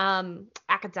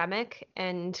academic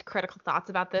and critical thoughts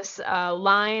about this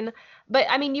line. But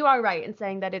I mean, you are right in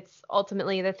saying that it's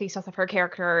ultimately the thesis of her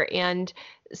character, and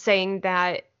saying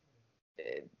that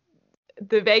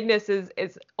the vagueness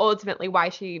is ultimately why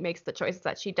she makes the choices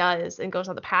that she does and goes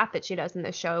on the path that she does in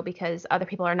this show, because other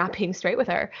people are not being straight with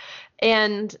her.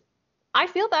 And I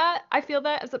feel that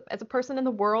as a person in the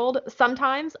world.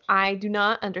 Sometimes I do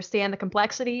not understand the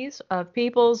complexities of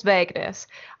people's vagueness.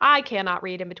 I cannot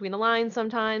read in between the lines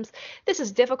sometimes. This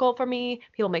is difficult for me.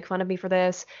 People make fun of me for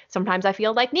this. Sometimes I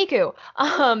feel like Niku.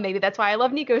 Maybe that's why I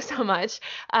love Niku so much.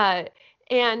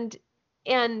 And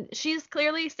she's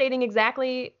clearly stating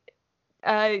exactly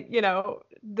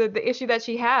the issue that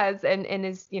she has and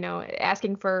is,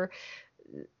 asking for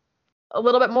a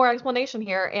little bit more explanation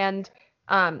here. And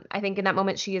I think in that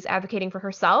moment she is advocating for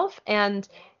herself, and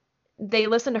they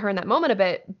listen to her in that moment a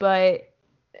bit, but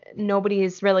nobody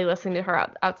is really listening to her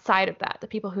outside of that. The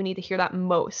people who need to hear that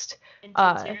most.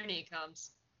 Until tyranny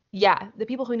comes. Yeah, the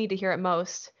people who need to hear it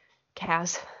most,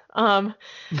 Kaz, aren't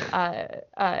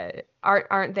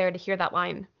there to hear that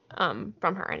line from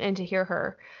her and to hear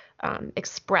her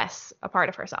express a part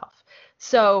of herself.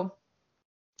 So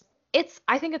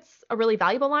I think it's a really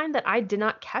valuable line that I did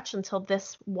not catch until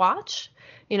this watch.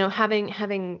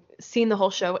 Having seen the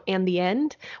whole show and the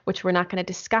end, which we're not going to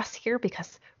discuss here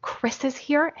because Chris is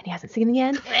here and he hasn't seen the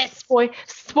end.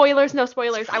 Spoilers, no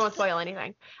spoilers. I won't spoil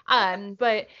anything.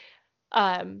 But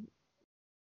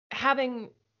having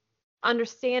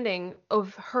understanding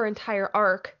of her entire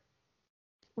arc,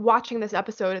 watching this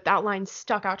episode, that line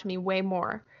stuck out to me way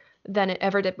more than it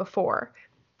ever did before.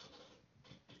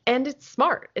 And it's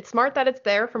smart. It's smart that it's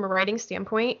there from a writing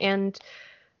standpoint, and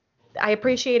I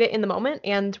appreciate it in the moment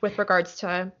and with regards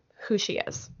to who she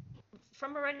is.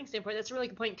 From a writing standpoint, that's a really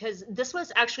good point, because this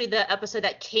was actually the episode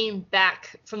that came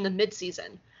back from the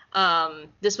mid-season.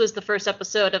 This was the first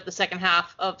episode of the second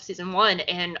half of season 1,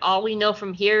 and all we know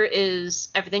from here is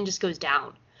everything just goes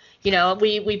down.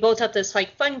 We built up this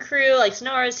like fun crew, like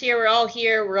Sonara's here,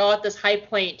 we're all at this high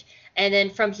point, and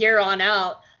then from here on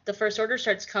out, the First Order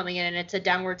starts coming in, and it's a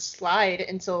downward slide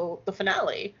until the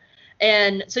finale.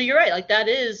 And so you're right, like that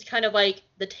is kind of like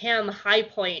the Tam high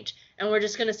point, and we're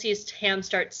just going to see Tam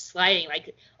start sliding.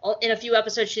 Like in a few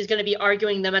episodes, she's going to be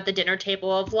arguing them at the dinner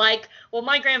table of like, well,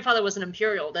 my grandfather was an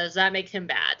Imperial. Does that make him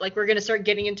bad? Like we're going to start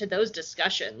getting into those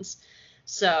discussions.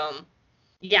 So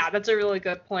yeah, that's a really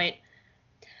good point.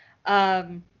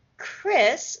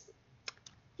 Chris,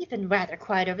 you've been rather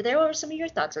quiet over there. What were some of your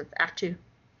thoughts of Act 2?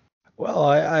 Well,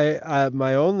 I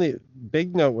my only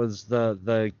big note was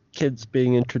the kids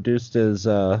being introduced as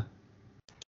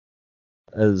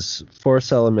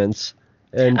Force elements,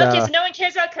 and okay, so no one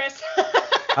cares about Chris.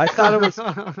 I thought it was,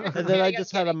 and then I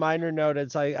just had a minor note.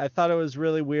 I thought it was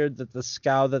really weird that the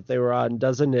scow that they were on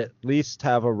doesn't at least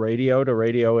have a radio to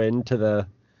radio into the,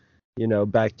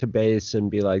 back to base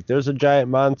and be like, there's a giant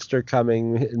monster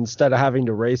coming, instead of having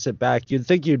to race it back. You'd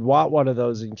think you'd want one of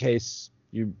those in case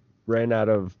you ran out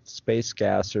of space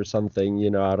gas or something,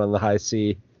 out on the high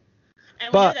sea.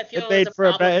 And but it made for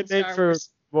a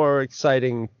more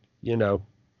exciting,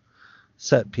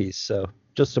 set piece. So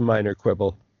just a minor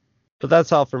quibble, but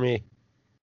that's all for me.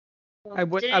 I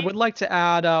would like to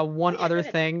add one other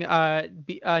thing.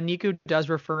 Niku does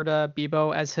refer to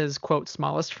Bibo as his quote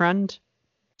smallest friend,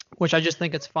 which I just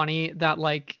think it's funny that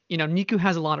Niku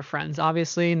has a lot of friends,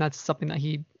 obviously, and that's something that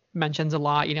he mentions a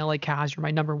lot, like Kaz, you're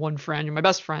my number one friend, you're my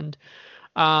best friend.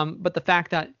 But the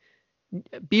fact that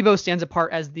Bibo stands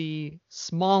apart as the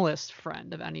smallest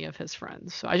friend of any of his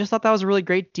friends. So I just thought that was a really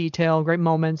great detail, great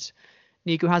moment.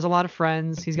 Niku has a lot of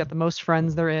friends. He's got the most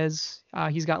friends there is.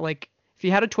 He's got if he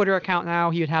had a Twitter account now,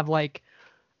 he would have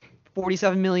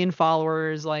 47 million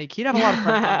followers. He'd have a lot of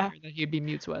friends out there that he'd be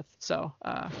mutes with. So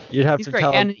you'd have he's to great.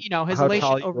 tell him And his how elation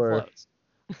tall you overflows.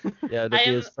 Yeah, to be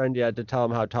his friend, you had to tell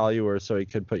him how tall you were so he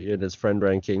could put you in his friend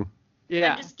ranking.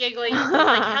 Yeah. I'm just giggling.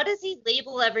 How does he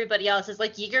label everybody else? Is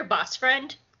Yeager boss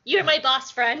friend? You're my boss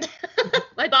friend.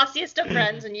 My bossiest of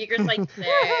friends. And Yeager's thanks.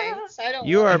 I don't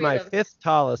You want are to be my the... fifth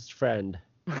tallest friend.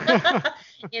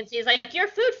 Nancy's you're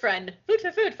food friend.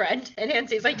 Food friend. And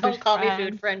Nancy's don't call me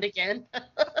food friend again.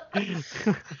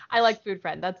 I like food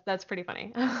friend. That's pretty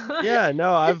funny. Yeah,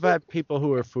 no, I've had people who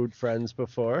were food friends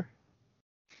before.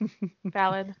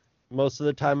 Valid. Most of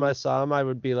the time I saw them, I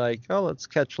would be like, oh, let's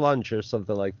catch lunch or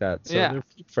something like that. So Yeah. they're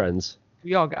food friends.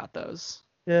 We all got those.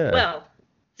 Yeah. Well,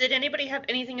 did anybody have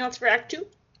anything else for Act 2?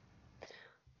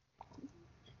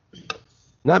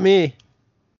 Not me.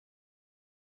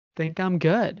 Think I'm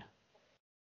good.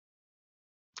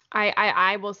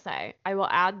 I will say, I will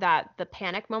add that the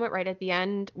panic moment right at the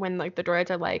end when the droids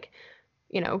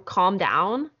are calm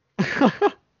down.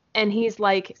 And he's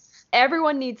like,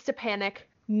 everyone needs to panic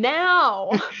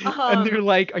now. And they're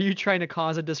like, are you trying to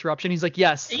cause a disruption? He's like,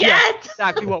 yes,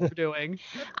 exactly what we're doing.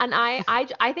 And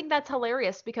I think that's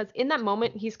hilarious because in that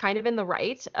moment, he's kind of in the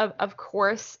right. Of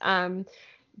course,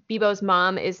 Bibo's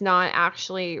mom is not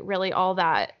actually really all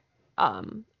that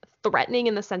threatening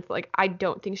in the sense that I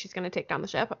don't think she's going to take down the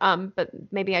ship. But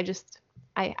maybe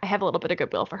I have a little bit of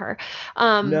goodwill for her.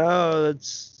 No,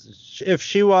 if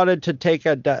she wanted to take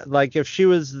if she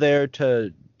was there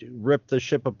to rip the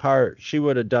ship apart, she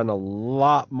would have done a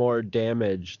lot more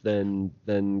damage than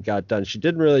got done. She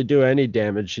didn't really do any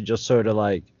damage. She just sort of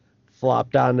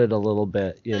flopped on it a little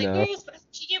bit, you Like, know.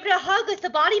 she gave it a hug with the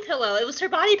body pillow. It was her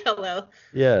body pillow.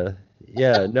 Yeah.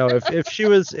 No, if she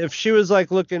was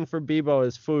like looking for Bebo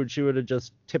as food, she would have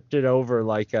just tipped it over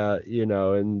like you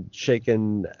know, and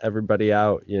shaken everybody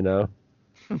out, you know.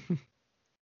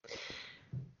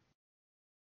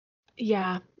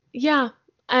 Yeah.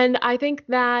 And I think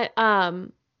that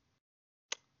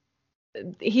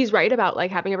he's right about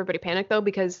like having everybody panic though,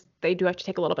 because they do have to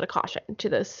take a little bit of caution to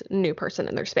this new person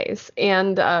in their space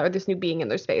and or this new being in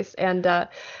their space. And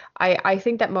I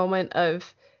think that moment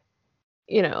of,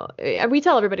 you know, we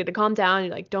tell everybody to calm down.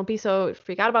 You're like, don't be so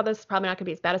freak out about this. It's probably not gonna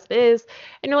be as bad as it is.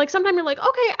 And you're like, sometimes you're like,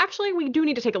 okay, actually we do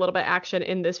need to take a little bit of action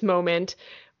in this moment,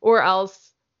 or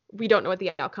else we don't know what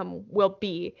the outcome will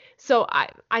be. So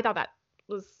I thought that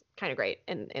was kind of great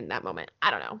in that moment.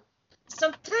 I don't know.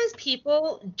 Sometimes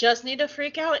people just need to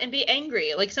freak out and be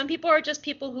angry. Like, some people are just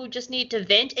people who just need to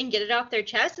vent and get it off their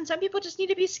chest, and some people just need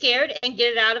to be scared and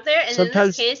get it out of there. And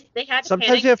Sometimes- in this case, they had to sometimes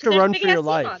panic you have to because there's a run big for your ass sea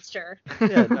life. monster.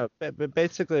 Yeah, no, but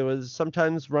basically it was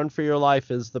sometimes run for your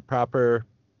life is the proper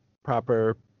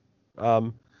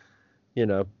you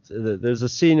know, there's a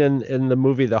scene in the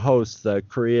movie The Host, the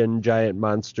Korean giant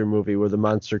monster movie, where the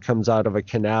monster comes out of a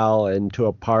canal into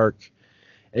a park,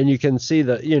 and you can see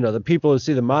the people who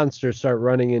see the monster start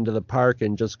running into the park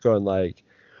and just going like,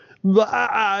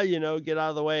 "Blah," you know, get out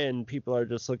of the way, and people are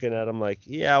just looking at them like,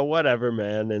 yeah, whatever,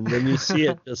 man. And then you see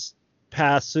it just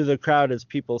pass through the crowd as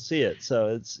people see it.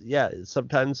 So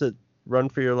sometimes run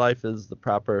for your life is the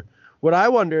proper. What I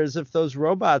wonder is if those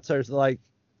robots are like,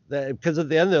 because at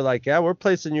the end they're like, yeah, we're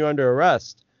placing you under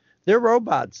arrest. They're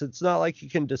robots. It's not like you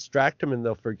can distract them and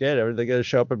they'll forget it. Or they're going to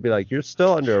show up and be like, you're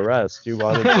still under arrest. You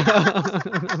wanted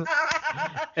to.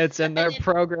 It's in their And then-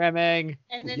 programming.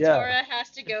 And then Yeah. Tora has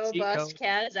to go Chico. bust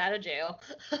Kaz out of jail.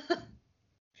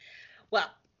 Well,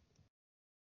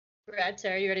 Brad,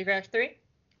 Sarah, you ready for Act 3?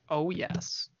 Oh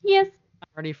yes. Yes. I'm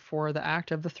ready for the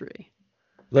act of the three.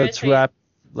 Let's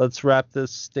wrap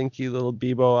this stinky little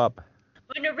Bebo up.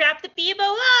 I'm going to wrap the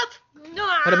Bebo up.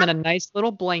 Put him in a nice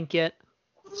little blanket.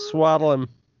 Swaddle him.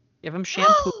 Give him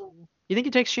shampoo. You think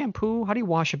it takes shampoo? How do you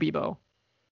wash a Bebo?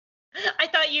 I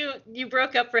thought you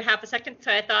broke up for half a second,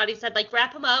 so I thought he said, like,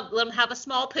 wrap him up, let him have a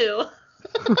small poo.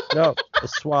 No, a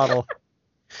swaddle.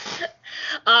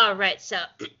 All right, so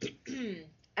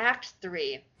Act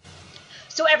 3.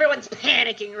 So everyone's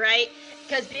panicking, right?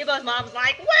 Because Bebo's mom's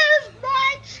like, where's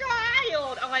my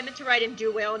child? Oh, I meant to write in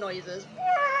do whale noises.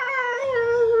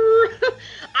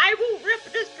 I will rip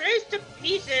this place to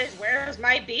pieces. Where's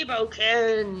my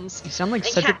Bebokins? You sound like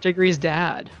Hey, Cedric Diggory's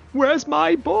dad. Where's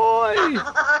my boy?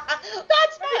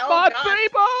 That's my My God.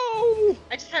 Bebo!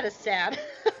 I just had a sad.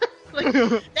 Like,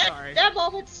 Sorry. that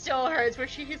moment still hurts where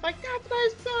he's like, that's my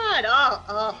son.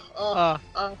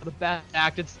 Oh. The best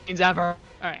acted scenes ever.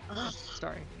 All right. Ugh.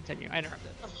 Sorry. Continue. I interrupted.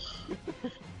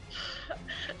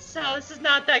 So this is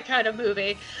not that kind of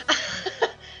movie.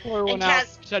 Pour one And out,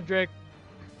 Kaz- Cedric.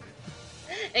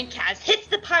 And Kaz hits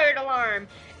the pirate alarm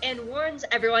and warns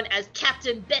everyone as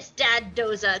Captain Best Dad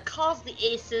Doza calls the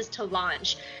Aces to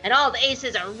launch. And all the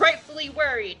Aces are rightfully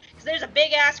worried because there's a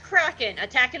big-ass kraken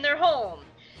attacking their home.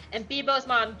 And Bebo's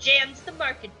mom jams the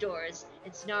market doors.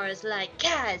 And Snar's like,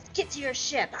 Kaz, get to your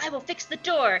ship. I will fix the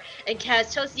door. And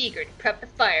Kaz tells Yeager to prep the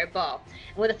fireball.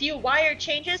 And with a few wire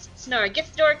changes, Snar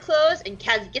gets the door closed and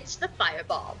Kaz gets the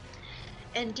fireball.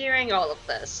 And during all of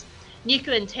this,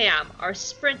 Niku and Tam are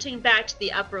sprinting back to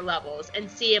the upper levels and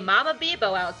see a Mama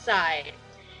Bebo outside.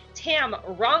 Tam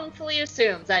wrongfully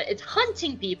assumes that it's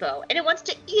hunting Bebo and it wants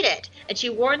to eat it, and she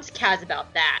warns Kaz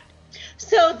about that.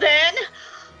 So then,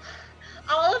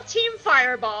 all of Team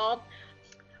Fireball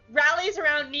rallies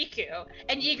around Niku,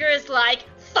 and Yeager is like,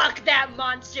 fuck that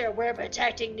monster, we're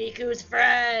protecting Niku's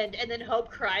friend. And then Hope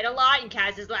cried a lot, and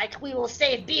Kaz is like, we will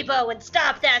save Bebo and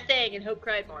stop that thing, and Hope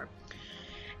cried more.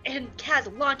 And Kaz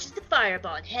launches the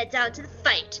fireball and heads out to the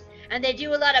fight. And they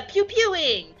do a lot of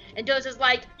pew-pewing. And Doza's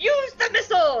like, use the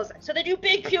missiles! So they do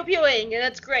big pew-pewing, and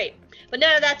that's great. But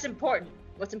none of that's important.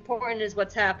 What's important is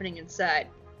what's happening inside.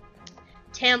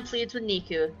 Tam pleads with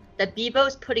Niku that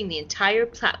Bebo's putting the entire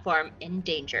platform in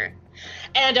danger.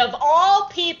 And of all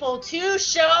people to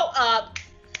show up,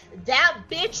 that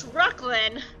bitch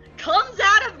Rucklin comes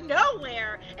out of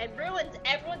nowhere and ruins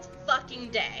everyone's fucking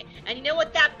day. And you know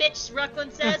what that bitch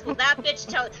Rucklin says? Well, that bitch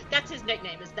that's his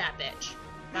nickname, is that bitch.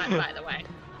 Not, by the way.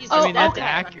 He's Oh, I mean, that's okay.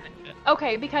 accurate.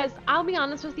 Okay, because I'll be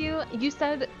honest with you, you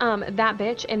said that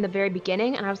bitch in the very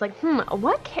beginning, and I was like,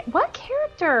 what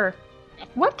character?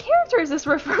 What character is this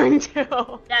referring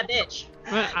to? That bitch.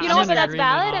 You know what? But that's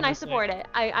valid, and I support it.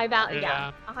 I valid.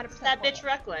 Yeah, 100%. That bitch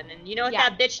Recklin, and you know what Yeah.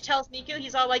 that bitch tells Niku?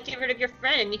 He's all like, "Get rid of your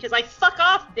friend," and Niku's like, "Fuck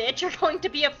off, bitch! You're going to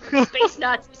be a space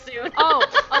Nazi soon."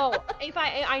 If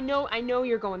I know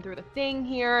you're going through the thing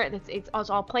here. It's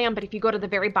all planned, but if you go to the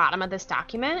very bottom of this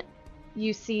document,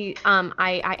 you see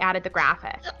I added the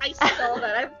graphic. I saw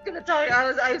that. I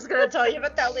was gonna tell you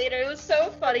about that later. It was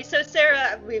so funny. So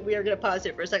Sarah, we are gonna pause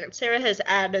here for a second. Sarah has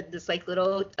added this like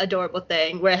little adorable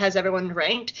thing where it has everyone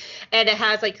ranked, and it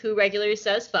has like who regularly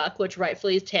says fuck, which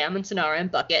rightfully is Tam and Sonara and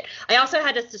Bucket. I also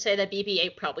had to say that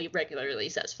BB-8 probably regularly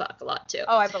says fuck a lot too.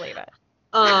 Oh, I believe it.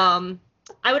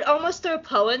 I would almost throw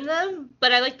Poe in them,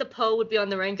 but I like the Poe would be on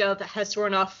the rank of that has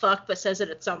sworn off fuck but says it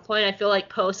at some point. I feel like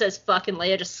Poe says fuck and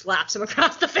Leia just slaps him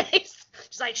across the face.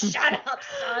 She's like, shut up,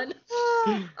 son.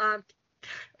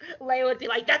 Leia would be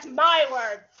like, that's my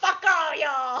word. Fuck all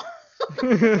y'all.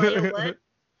 Leia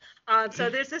would. So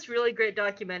there's this really great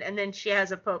document, and then she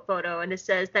has a photo, and it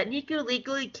says that Niku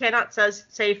legally cannot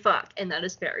say fuck, and that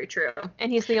is very true. And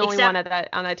he's the only one on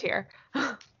that tier.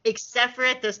 Except for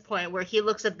at this point where he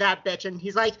looks at that bitch and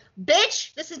he's like,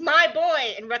 bitch, this is my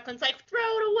boy. And Recklin's like, throw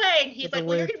it away. And he's like,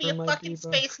 well, you're going to be a fucking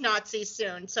space Nazi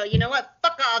soon. So you know what?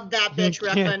 Fuck off that bitch,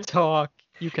 Recklin. You can't talk.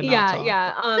 You cannot talk.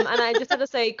 Yeah. And I just have to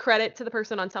say credit to the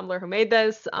person on Tumblr who made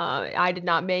this. I did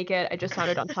not make it. I just found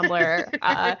it on Tumblr.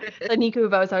 The Niku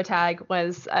Vozo tag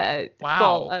was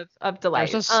full of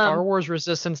delight. There's a Star Wars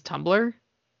Resistance Tumblr?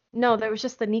 No, there was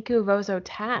just the Niku Vozo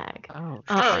tag. Oh,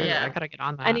 yeah. I gotta get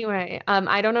on that. Anyway,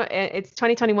 I don't know. It's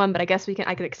 2021, but I guess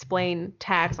I could explain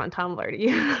tags on Tumblr to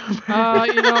you.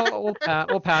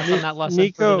 We'll pass on that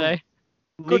lesson for today.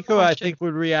 Nico, I think,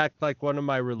 would react like one of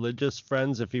my religious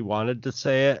friends if he wanted to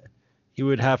say it. He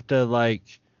would have to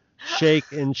like shake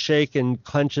and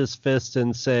clench his fist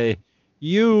and say,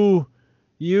 "You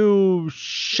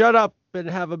shut up and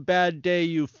have a bad day,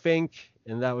 you fink."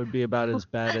 And that would be about as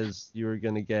bad as you were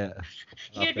going to get.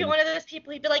 He would be one of those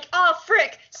people, he'd be like, oh,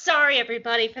 frick, sorry,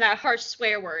 everybody, for that harsh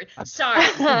swear word. Sorry,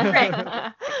 frick.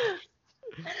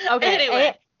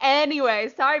 Okay, anyway,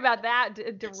 sorry about that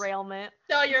derailment.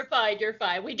 No, you're fine.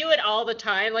 We do it all the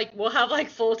time. Like, we'll have, like,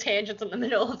 full tangents in the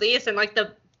middle of these, and, like,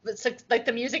 the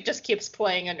music just keeps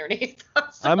playing underneath.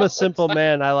 So I'm a simple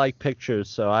man. I like pictures,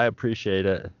 so I appreciate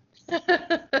it.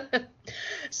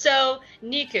 So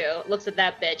Niku looks at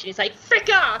that bitch and he's like, frick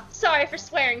off! Sorry for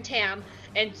swearing, Tam.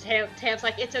 And Tam's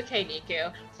like, it's okay,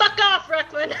 Niku. Fuck off,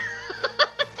 Recklin!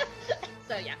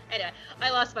 So yeah, anyway, I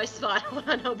lost my spot. Hold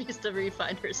on, Obi's to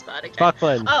re-find her spot again.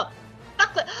 Fucklin. Oh,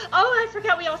 Fucklin. Oh, I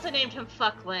forgot we also named him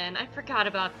Fucklin. I forgot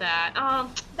about that.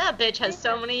 That bitch has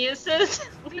so many uses.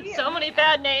 So many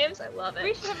bad names. I love it.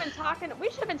 We should have been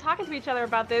talking to each other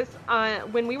about this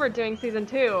when we were doing season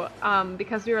 2,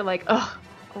 because we were like, ugh,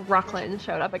 Recklin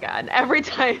showed up again every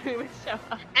time he would show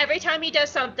up. Every time he does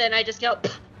something, I just go,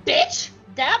 bitch!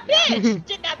 That bitch!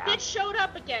 That bitch showed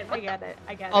up again. I get it.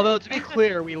 Although, to be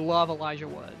clear, we love Elijah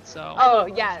Wood, so... Oh,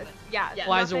 yes.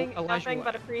 Elijah Nothing Wood.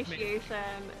 but appreciation.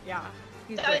 Yeah,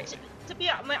 he's great. To be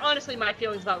honestly, my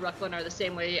feelings about Recklin are the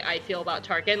same way I feel about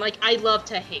Tarkin. Like, I love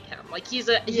to hate him. Like, he's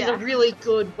a really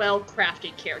good,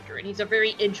 well-crafted character, and he's a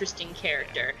very interesting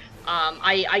character.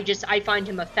 I find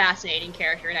him a fascinating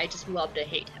character, and I just love to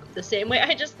hate him. The same way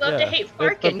I just love to hate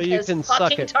Farkin, but you can suck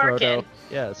fucking it, Tarkin. Frodo.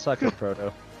 Yeah, suck it,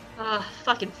 Frodo.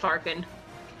 Fucking Farkin.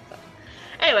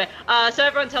 Anyway, so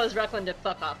everyone tells Recklin to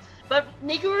fuck off. But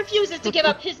Niku refuses to give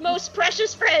up his most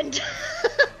precious friend.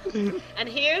 And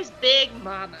here's Big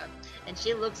Mama. And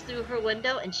she looks through her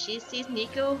window and she sees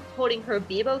Niku holding her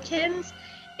Beebokins.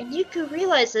 And Niku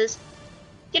realizes,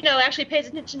 actually pays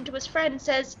attention to his friend and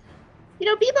says,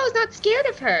 Beebo's not scared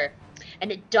of her.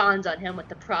 And it dawns on him what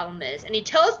the problem is. And he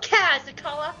tells Kaz to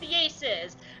call off the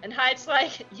aces. And Hyde's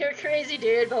like, you're crazy,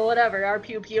 dude, but whatever. Our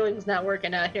pew-pewing's not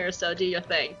working out here, so do your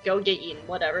thing. Go get eaten,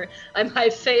 whatever. I'm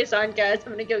high face on, guys.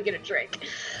 I'm gonna go get a drink.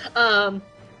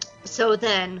 So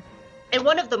then, in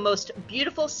one of the most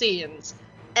beautiful scenes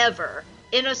ever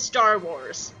in a Star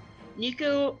Wars,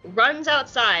 Niku runs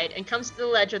outside and comes to the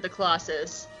ledge of the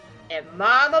Colossus. And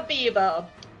Mama Beebo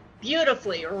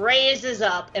beautifully raises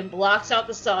up and blocks out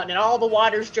the sun, and all the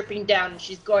water's dripping down, and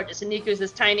she's gorgeous. And Niku's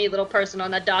this tiny little person on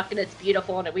that dock, and it's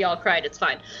beautiful, and we all cried. It's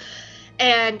fine.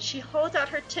 And she holds out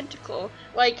her tentacle,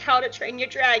 like How to Train Your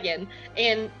Dragon,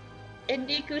 and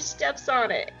Niku steps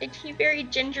on it, and he very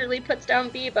gingerly puts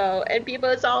down Beebo, and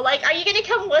Beebo's all like, are you gonna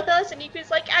come with us? And Niku's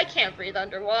like, I can't breathe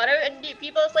underwater, and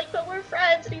Beebo's like, but we're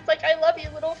friends, and he's like, I love you,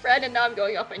 little friend, and now I'm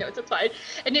going off my notes, it's fine.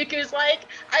 And Niku's like,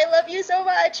 I love you so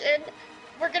much, and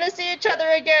we're gonna see each other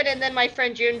again. And then my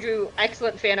friend June drew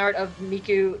excellent fan art of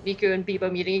Niku and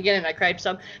Bebo meeting again, and I cried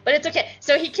some. But it's okay.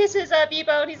 So he kisses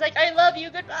Bebo, and he's like, "I love you,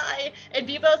 goodbye." And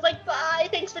Bebo's like, "Bye,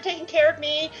 thanks for taking care of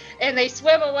me." And they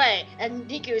swim away, and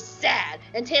Niku's sad.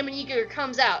 And Tam and Niku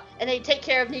comes out, and they take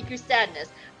care of Niku's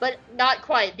sadness, but not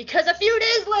quite, because a few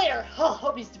days later,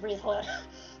 hope he's to breathe. Hold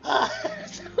on.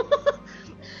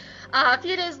 A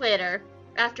few days later,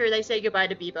 after they say goodbye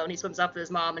to Bebo and he swims off with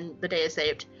his mom and the day is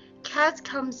saved, Kaz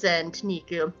comes in to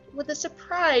Niku with a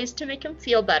surprise to make him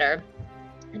feel better.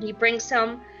 And he brings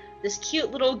him this cute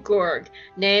little Gorg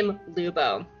named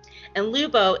Lubo. And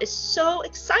Lubo is so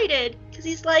excited because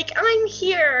he's like, "I'm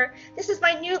here. This is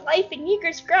my new life in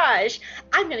Niku's garage.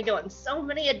 I'm going to go on so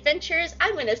many adventures.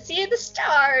 I'm going to see the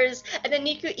stars." And then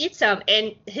Niku eats him,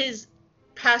 and his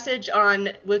passage on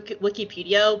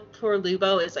Wikipedia for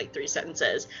Lubo is like 3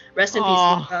 sentences. Rest in peace,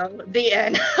 Lubo. The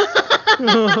end.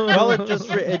 Well,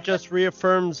 it just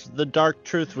reaffirms the dark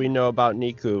truth we know about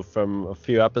Niku from a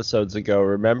few episodes ago.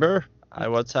 Remember? I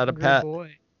once had a pet.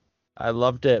 Boy. I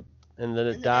loved it, and then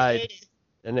it died,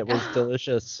 and it was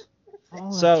delicious.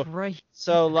 That's right.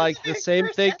 So like the same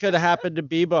thing could happen to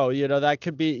Bebo. You know, that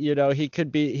could be,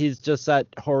 he's just that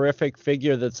horrific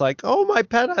figure that's like, "Oh, my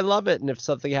pet, I love it." And if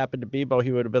something happened to Bebo,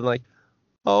 he would have been like,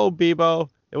 "Oh, Bebo."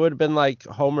 It would have been like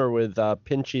Homer with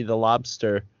Pinchy the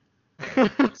lobster,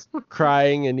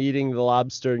 crying and eating the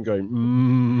lobster and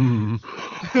going,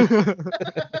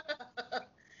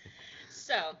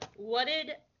 So, what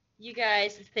did you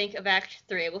guys think of Act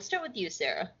 3? We'll start with you,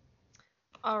 Sarah.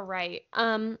 All right.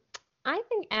 I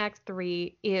think Act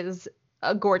 3 is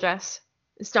gorgeous,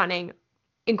 stunning,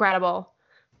 incredible,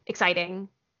 exciting,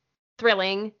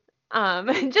 thrilling,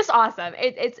 just awesome.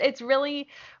 It's really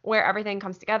where everything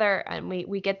comes together, and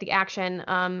we get the action.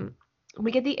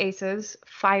 We get the aces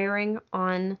firing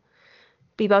on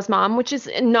Bebo's mom, which is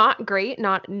not great,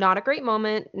 not a great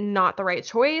moment, not the right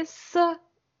choice,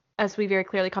 as we very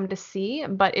clearly come to see.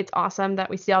 But it's awesome that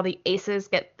we see all the aces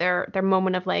get their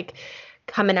moment of like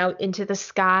coming out into the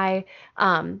sky,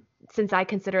 since I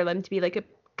consider them to be like a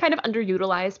kind of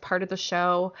underutilized part of the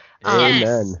show.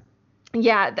 Amen.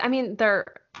 Yeah, I mean, they're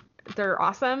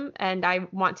awesome, and I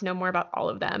want to know more about all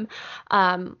of them.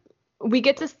 We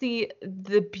get to see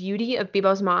the beauty of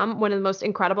Bebo's mom, one of the most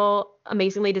incredible,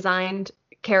 amazingly designed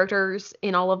characters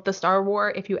in all of the Star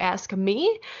Wars, if you ask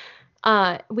me.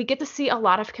 We get to see a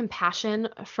lot of compassion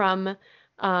from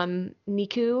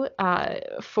Niku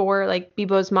for like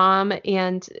Bebo's mom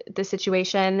and the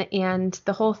situation and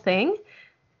the whole thing.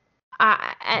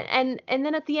 And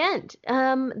then at the end,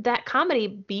 that comedy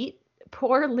beat,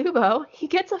 poor Lubo, he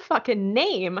gets a fucking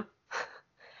name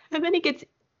and then he gets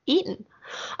eaten.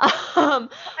 I'm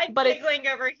but giggling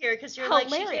over here because you're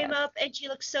hilarious. Like, she came up and she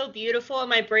looks so beautiful, and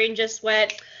my brain just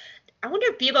went, I wonder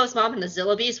if Bebo's mom and the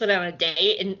Zilla Beast went on a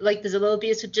date, and like the Zilla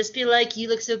Beast would just be like, "You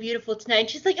look so beautiful tonight." And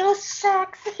she's like, "Oh,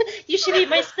 sex. You should meet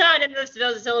my son." And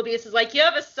the Zilla Beast is like, "You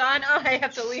have a son? Oh, I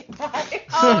have to leave."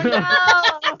 Oh no.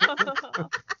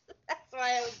 That's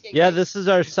why I was giggling. Yeah, this is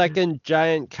our second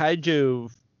giant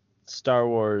kaiju Star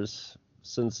Wars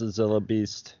since the Zilla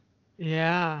Beast.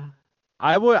 Yeah.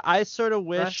 I sort of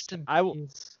wished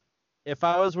if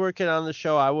I was working on the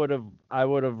show, I would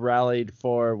have rallied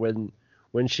for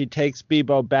when she takes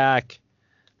Bebo back,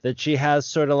 that she has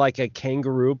sort of like a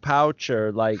kangaroo pouch,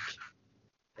 or like,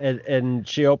 and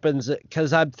she opens it,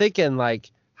 because I'm thinking like,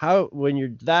 how, when you're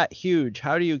that huge,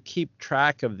 how do you keep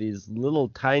track of these little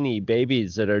tiny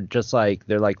babies that are just like,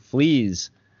 they're like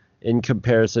fleas in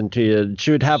comparison to you?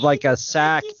 She would have like a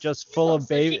sack just full of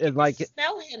babies, and like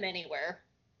smell him anywhere.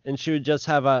 And she would just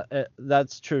have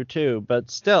that's true too,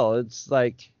 but still, it's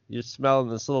like you're smelling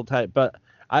this little tight. But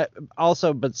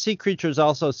sea creatures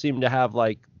also seem to have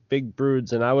like big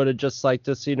broods, and I would have just liked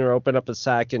to seen her open up a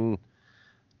sack and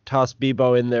toss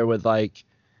Bebo in there with like,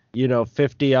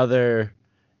 50 other,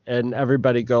 and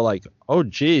everybody go like, "Oh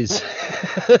geez,"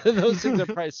 those things are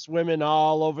probably swimming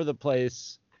all over the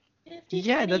place.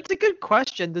 Yeah, that's a good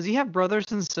question. Does he have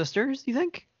brothers and sisters, you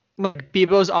think? Like,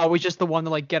 Bebo's always just the one to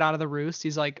like get out of the roost.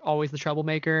 He's like always the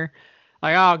troublemaker.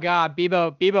 Like, oh god,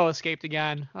 Bebo escaped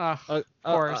again. Of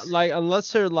course. Like,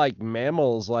 unless they're like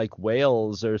mammals, like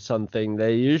whales or something,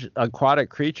 aquatic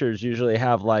creatures usually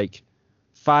have like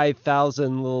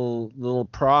 5,000 little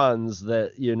prawns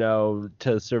that,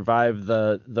 to survive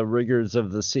the rigors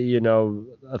of the sea.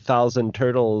 1,000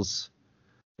 turtles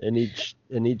in each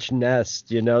nest,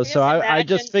 so I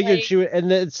just figured she would, and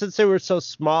then, since they were so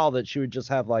small, that she would just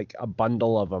have like a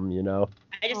bundle of them,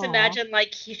 I just imagine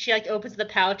like she like opens the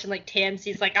pouch and like Tam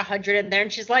sees like 100 in there,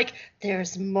 and she's like,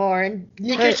 "There's more," and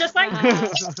Niku's just like,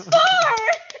 "There's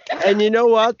more." And you know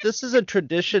what? This is a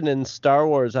tradition in Star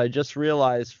Wars. I just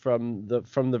realized from the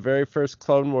very first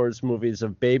Clone Wars movies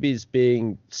of babies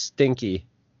being stinky.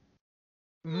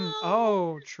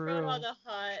 Oh, Right true. on the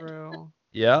hut. True.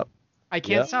 Yep. I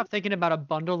can't Yep. stop thinking about a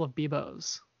bundle of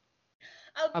Bebos.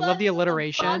 A I love the bundle of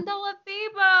alliteration. Bundle of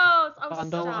Bebos. Oh,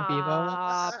 Bundle of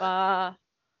stop. Bebos.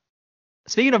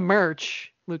 Speaking of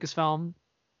merch, Lucasfilm,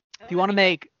 if you want to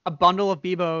Alright. make a bundle of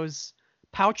Bebos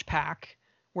pouch pack,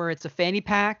 where it's a fanny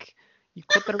pack, you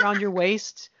clip it around your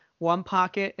waist. One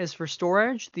pocket is for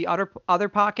storage. The other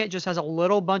pocket just has a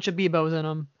little bunch of Bebos in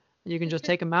them. You can just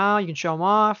take them out. You can show them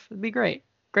off. It'd be great.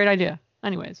 Great idea.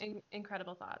 Anyways,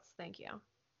 Incredible thoughts. Thank you.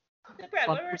 So, Brad,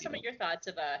 what were some of your thoughts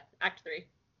of Act 3?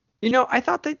 you know, I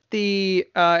thought that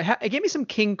it gave me some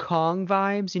King Kong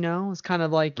vibes. You know, it's kind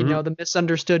of like the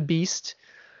misunderstood beast.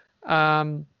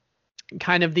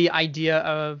 Kind of the idea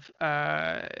of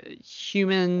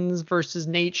humans versus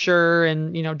nature,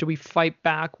 and do we fight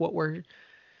back what we're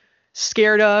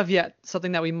scared of, yet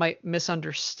something that we might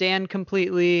misunderstand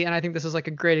completely. And I think this is like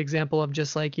a great example of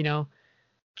just like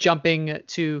jumping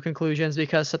to conclusions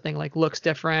because something like looks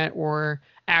different or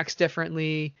acts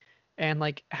differently, and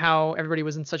like how everybody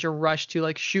was in such a rush to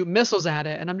like shoot missiles at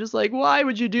it. And I'm just like, why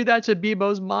would you do that to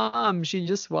Bebo's mom? She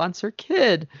just wants her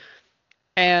kid.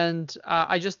 And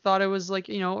I just thought it was like,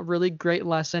 a really great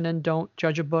lesson in don't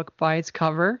judge a book by its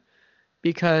cover,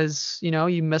 because,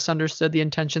 you misunderstood the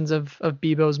intentions of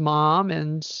Bebo's mom.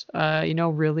 And,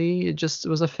 really it just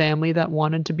was a family that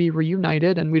wanted to be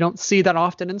reunited. And we don't see that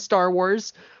often in Star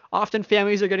Wars. Often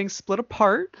families are getting split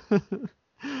apart.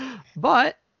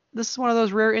 But this is one of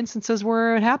those rare instances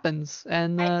where it happens,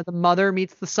 and the mother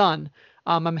meets the son.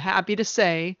 I'm happy to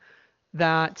say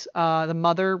that the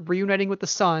mother reuniting with the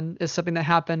son is something that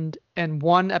happened in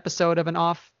one episode of an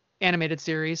off animated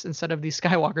series instead of the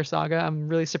Skywalker saga. I'm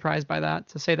really surprised by that,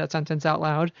 to say that sentence out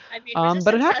loud. I mean,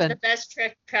 But it Resistance has happened. the best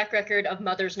track record of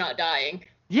mothers not dying.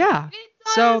 Yeah. It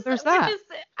So does, there's that.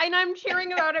 And I'm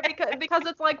cheering about it because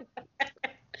it's like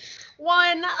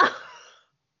one.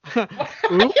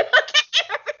 Oop.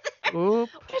 Oop.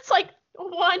 It's like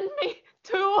one,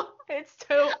 two. It's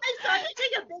two. I saw you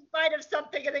take a big bite of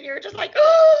something and then you were just like,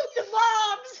 oh, the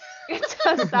moms! It's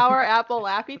a sour apple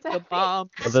lappy The taffy. moms.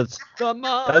 Well, The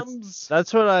moms.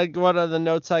 that's one of the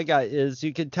notes I got is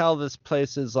you can tell this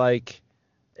place is like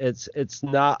it's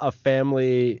not a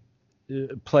family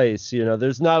place.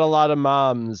 There's not a lot of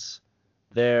moms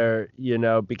there.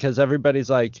 Because everybody's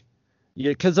like,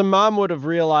 because a mom would have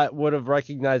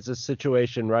recognized the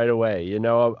situation right away.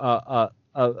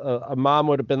 A mom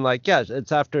would have been like, yeah,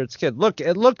 it's after its kid. Look,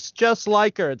 it looks just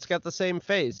like her. It's got the same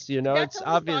face. That's It's always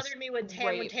obvious. bothered me when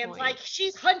Great Tam's point. like,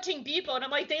 she's hunting Bebo, and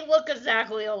I'm like, they look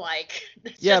exactly alike.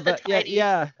 It's Yeah, just a but tiny-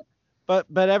 yeah.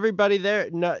 But everybody there,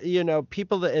 no,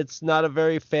 people that it's not a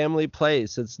very family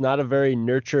place. It's not a very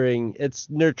nurturing. It's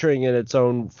nurturing in its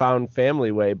own found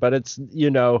family way. But it's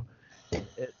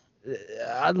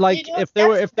like if there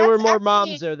were that's more actually-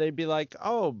 moms there, they'd be like,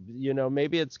 oh,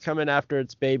 maybe it's coming after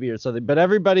its baby or something. But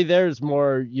everybody there is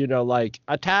more, like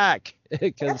attack.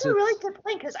 That's a really good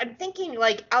point, because I'm thinking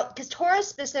because Torres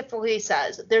specifically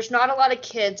says there's not a lot of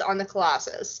kids on the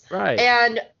Colossus. Right.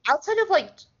 And outside of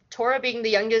Tora being the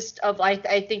youngest of I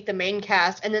think the main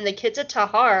cast, and then the kids at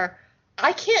Tahar,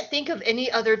 I can't think of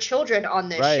any other children on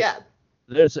this Right. ship.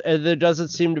 There doesn't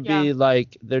seem to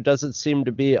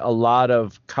be a lot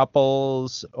of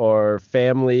couples or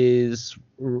families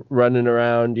running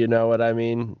around. You know what I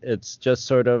mean? It's just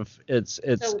sort of it's So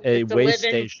a it's a way live-in-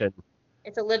 station.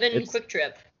 It's a live-in It's- quick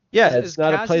trip. Yeah, Is it's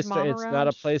not a Kaz's place mom it's not a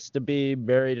around? place to be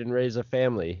married and raise a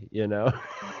family.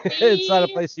 It's not a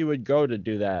place you would go to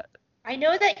do that. I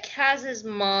know that Kaz's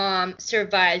mom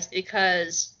survives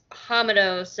because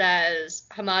Hamato says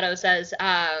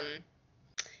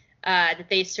that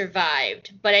they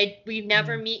survived, but we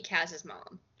never meet Kaz's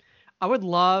mom. I would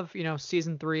love,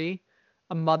 season 3,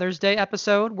 a Mother's Day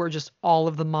episode where just all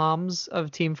of the moms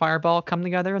of Team Fireball come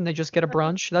together and they just get a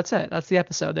brunch. That's it. That's the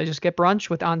episode. They just get brunch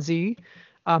with Aunt Z.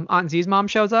 Aunt Z's mom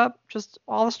shows up. Just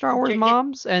all the Star Wars Drinking-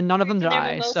 moms, and none of them Drinking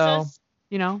their die. So,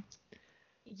 mimosas.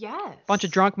 Yes. bunch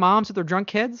of drunk moms with their drunk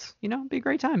kids. It'd be a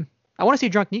great time. I want to see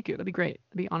drunk Niku. That'd be great.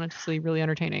 It'd be honestly really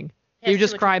entertaining. Has You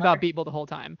just too much cry about water. Beeble the whole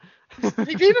time.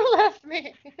 People left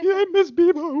me. Yeah, I miss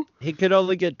Beebo. He could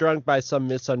only get drunk by some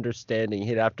misunderstanding.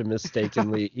 He'd have to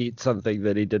mistakenly eat something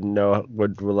that he didn't know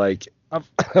would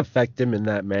affect him in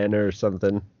that manner or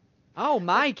something. Oh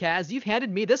my, Kaz, you've handed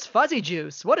me this fuzzy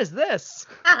juice. What is this?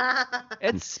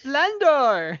 It's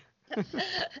Splendor.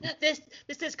 This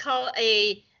is called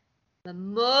a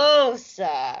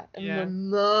mimosa. Yeah.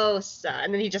 Mimosa.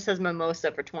 And then he just says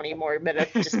mimosa for 20 more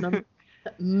minutes. Just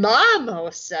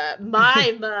Mimosa.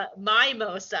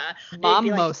 Mimosa.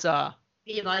 Mimosa.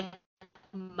 Be like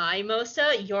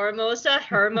Mimosa, your Mosa,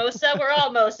 her Mosa. We're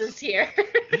all Mosas here.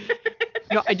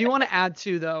 I do want to add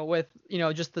too, though, with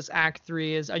just this Act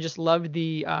 3 is I just love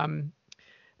the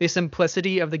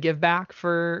simplicity of the give back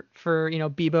for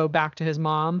Bebo back to his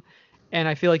mom, and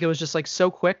I feel like it was just like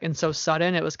so quick and so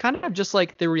sudden. It was kind of just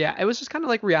like it was just kind of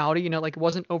like reality, like it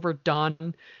wasn't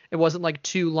overdone. It wasn't like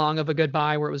too long of a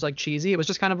goodbye where it was like cheesy. It was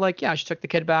just kind of like, yeah, she took the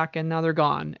kid back and now they're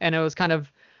gone, and it was kind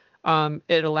of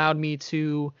it allowed me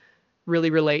to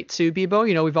really relate to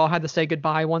Bebo. We've all had to say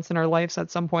goodbye once in our lives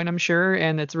at some point, I'm sure,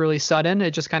 and it's really sudden.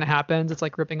 It just kind of happens. It's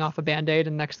like ripping off a Band-Aid,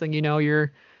 and next thing you know,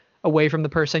 you're away from the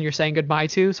person you're saying goodbye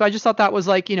to. So I just thought that was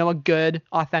like, a good,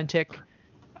 authentic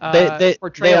they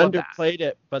portrayal of that. underplayed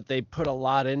it, but they put a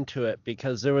lot into it,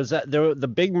 because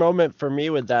the big moment for me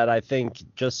with that, I think,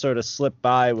 just sort of slipped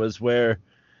by, was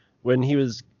when he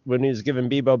was giving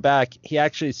Bebo back, he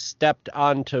actually stepped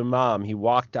onto Mom. He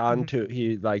walked onto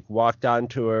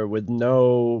her with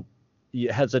no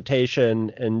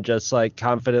hesitation, and just like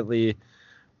confidently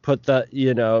put the,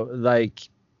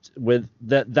 with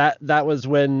that was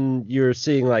when you're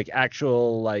seeing like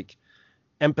actual like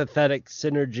empathetic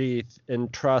synergy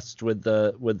and trust with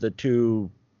the two,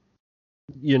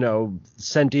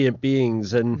 sentient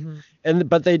beings,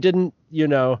 but they didn't,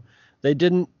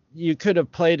 you could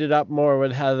have played it up more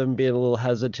with have them being a little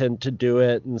hesitant to do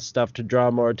it and stuff to draw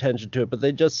more attention to it, but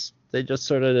they just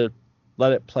sort of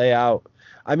let it play out.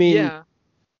 I mean, yeah.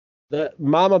 The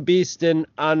Mama Beast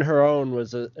on her own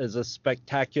is a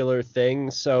spectacular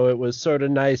thing, so it was sort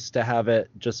of nice to have it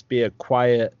just be a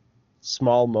quiet,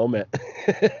 small moment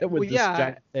with this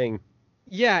giant thing.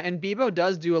 Yeah, and Bebo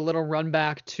does do a little run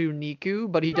back to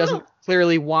Niku, but he doesn't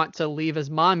clearly want to leave his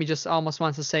mom. He just almost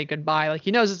wants to say goodbye. Like,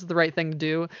 he knows this is the right thing to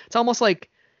do. It's almost like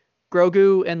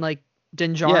Grogu and like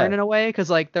Din Djarin in a way, because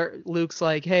like Luke's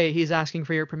like, hey, he's asking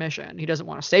for your permission. He doesn't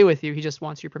want to stay with you. He just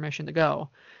wants your permission to go.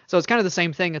 So it's kind of the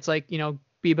same thing. It's like,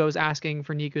 Bebo's asking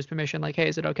for Niku's permission. Like, hey,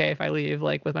 is it okay if I leave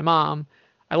like with my mom?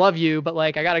 I love you, but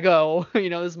like I gotta go.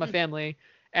 This is my family.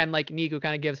 And like Niku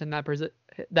kind of gives him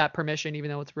that permission, even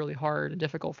though it's really hard and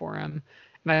difficult for him.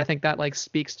 And I think that like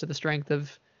speaks to the strength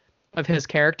of his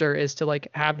character, is to like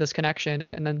have this connection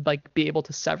and then like be able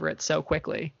to sever it so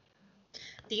quickly.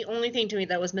 The only thing to me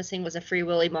that was missing was a Free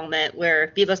Willy moment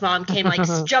where Bebo's mom came like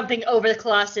jumping over the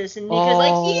Colossus, and Niku's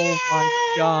like, yeah!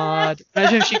 Oh my god.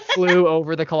 Imagine if she flew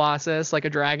over the Colossus like a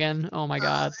dragon. Oh my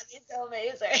god. That'd be so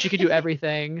amazing. She could do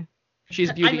everything.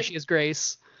 She's beauty, she is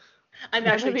grace. I'm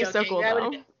actually joking. So cool, that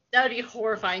would be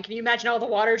horrifying. Can you imagine all the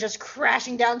water just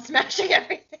crashing down, smashing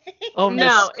everything? Oh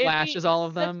no, it splashes all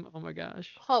of them. Oh my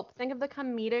gosh. Hope, think of the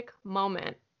comedic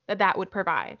moment that would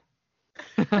provide.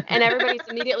 And everybody's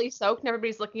immediately soaked, and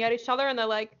everybody's looking at each other, and they're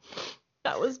like,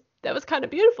 that was kind of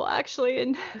beautiful, actually,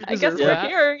 and I guess we're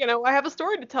here. I have a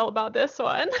story to tell about this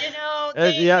one.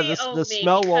 The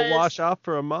smell won't wash off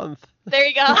for a month. There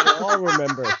you go. We'll all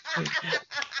remember.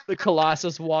 The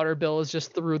Colossus water bill is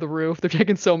just through the roof. They're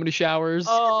taking so many showers.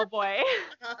 Oh boy.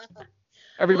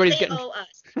 Everybody's getting. Owe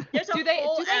us. Do they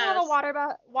have a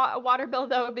water bill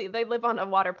though? They live on a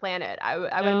water planet. I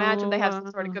would imagine they have some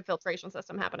sort of good filtration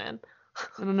system happening.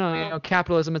 I don't know.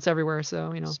 Capitalism, it's everywhere.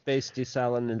 So Space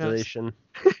desalinization.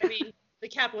 I mean, the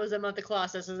capitalism of the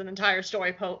Colossus is an entire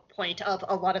story point of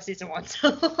a lot of season 1.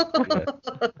 So.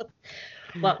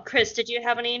 Well, Chris, did you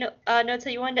have any notes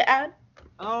that you wanted to add?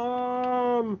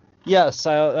 Yes,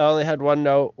 I only had one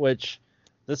note, which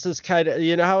this is kind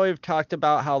of, how we've talked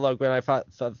about how like when I thought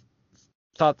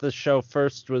the show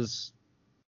first was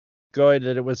going,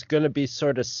 that it was going to be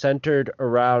sort of centered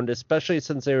around, especially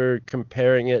since they were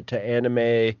comparing it to anime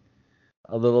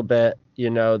a little bit,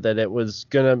 that it was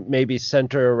going to maybe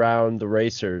center around the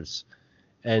racers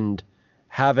and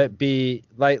have it be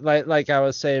like I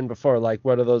was saying before, like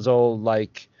one of those old,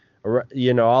 like,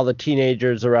 all the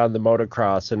teenagers around the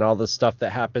motocross and all the stuff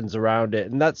that happens around it.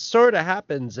 And that sort of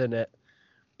happens in it,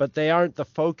 but they aren't the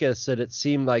focus that it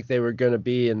seemed like they were going to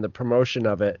be in the promotion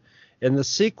of it. And the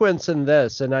sequence in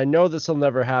this, and I know this will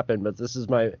never happen, but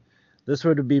this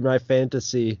would be my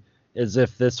fantasy, as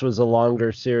if this was a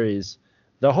longer series.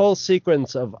 The whole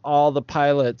sequence of all the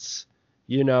pilots,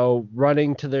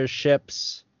 running to their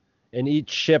ships, and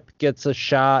each ship gets a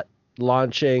shot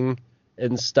launching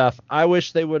and stuff. I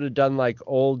wish they would have done like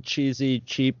old cheesy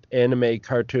cheap anime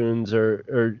cartoons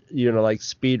or like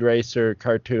Speed Racer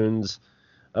cartoons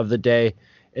of the day,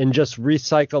 and just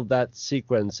recycled that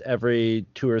sequence every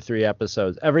 2 or 3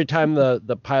 episodes. Every time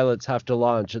the pilots have to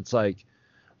launch, it's like,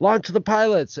 launch the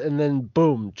pilots, and then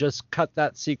boom, just cut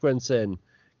that sequence in,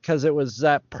 because it was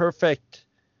that perfect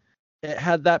it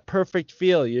had that perfect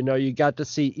feel. You know, you got to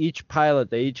see each pilot.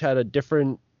 They each had a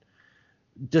different,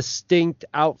 distinct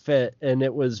outfit, and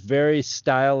it was very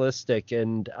stylistic.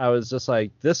 And I was just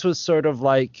like, this was sort of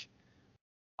like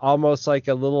almost like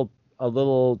a little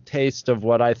taste of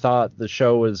what I thought the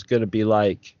show was going to be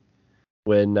like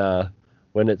when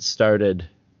it started.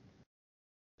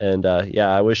 And yeah,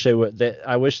 I wish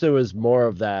I wish there was more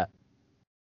of that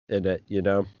in it, you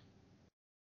know.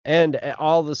 And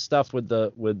all the stuff with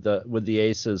the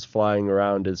aces flying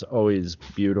around is always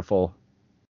beautiful.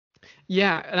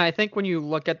 Yeah, and I think when you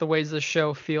look at the ways the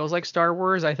show feels like Star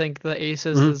Wars, I think the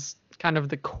aces is kind of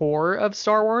the core of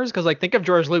Star Wars, because like think of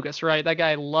George Lucas, right? That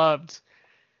guy loved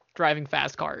driving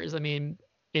fast cars. I mean,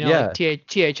 you know, Yeah. like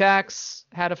THX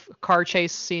had a car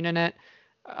chase scene in it.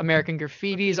 American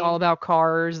Graffiti is all about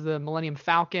cars. The Millennium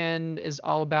Falcon is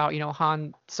all about, you know,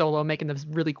 Han Solo making this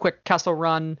really quick Kessel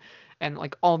Run, and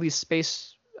like all these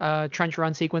space trench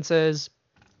run sequences.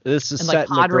 This is And, set like,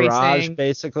 in the pod garage, racing.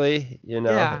 basically. You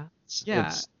know, Yeah, yeah.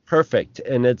 it's perfect,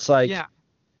 and it's like Yeah.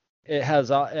 it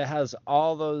has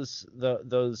all those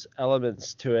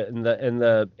elements to it, and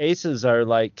the aces are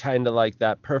like kind of like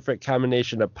that perfect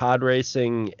combination of pod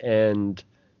racing and,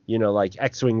 you know, like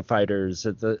X-wing fighters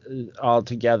all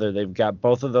together. They've got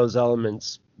both of those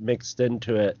elements mixed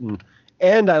into it,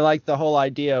 and I like the whole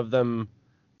idea of them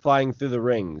flying through the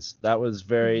rings. That was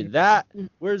very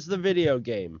where's the video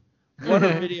game? What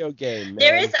a video game,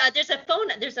 man. There's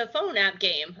a phone app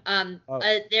game.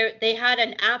 They had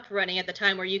an app running at the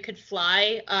time where you could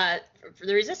fly for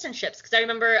the Resistance ships, because I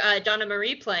remember Donna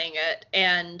Marie playing it,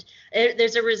 and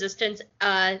there's a Resistance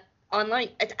online.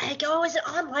 Is it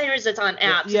online or is it on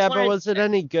apps? Yeah, but was it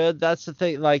any good? That's the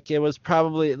thing. Like, it was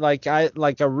probably like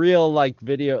a real like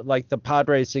video, like the pod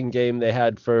racing game they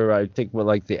had for, I think,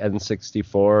 like the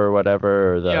N64 or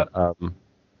whatever, or the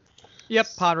Yep,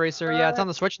 Pod Racer. Yeah, it's on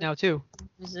the Switch now too.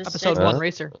 Episode 1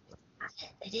 Racer.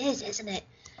 It is, isn't it?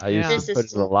 I used to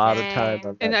put in a lot of time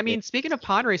on that. And I game. mean, speaking of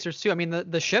pod racers too, I mean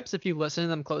the ships, if you listen to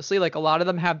them closely, like a lot of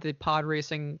them have the pod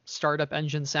racing startup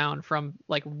engine sound from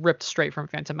like ripped straight from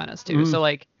Phantom Menace too. So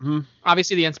like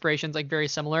obviously the inspiration's like very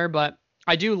similar, but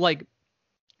I do like,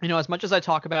 you know, as much as I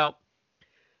talk about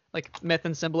like myth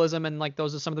and symbolism and like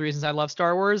those are some of the reasons I love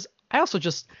Star Wars, I also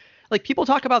just like, people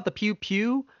talk about the pew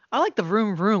pew. I like the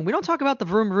vroom vroom. We don't talk about the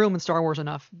vroom vroom in Star Wars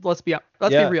enough. Let's be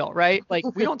real, right? Like,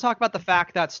 we don't talk about the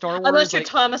fact that Star Wars, unless you're like,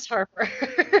 Thomas Harper.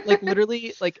 like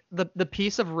literally, like the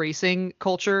piece of racing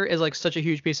culture is like such a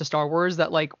huge piece of Star Wars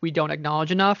that like we don't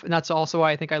acknowledge enough, and that's also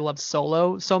why I think I love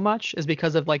Solo so much, is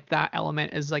because of like that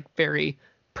element is like very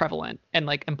prevalent and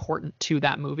like important to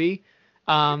that movie.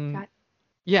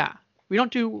 Yeah, we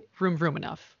don't do vroom vroom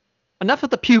enough. Enough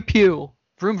with the pew pew,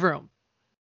 vroom vroom.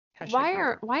 Why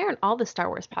aren't all the Star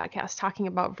Wars podcasts talking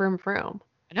about vroom vroom?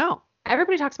 I know.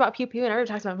 Everybody talks about pew pew and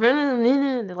everybody talks about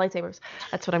the lightsabers.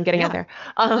 That's what I'm getting at there.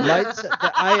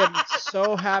 I am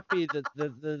so happy that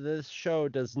this show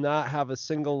does not have a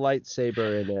single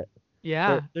lightsaber in it.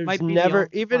 Yeah. There's never,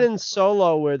 even in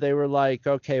Solo, where they were like,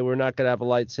 okay, we're not going to have a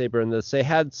lightsaber in this, they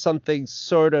had something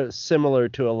sort of similar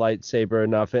to a lightsaber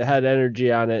enough. It had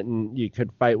energy on it and you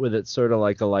could fight with it sort of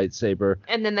like a lightsaber.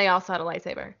 And then they also had a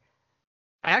lightsaber.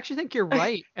 I actually think you're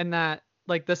right in that,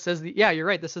 like, you're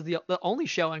right. This is the only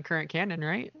show in current canon,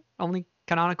 right? Only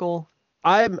canonical.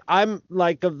 I'm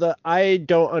like I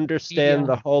don't understand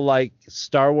the whole like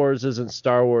Star Wars isn't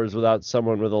Star Wars without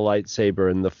someone with a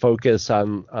lightsaber, and the focus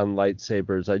on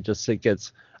lightsabers. I just think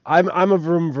I'm a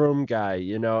vroom vroom guy,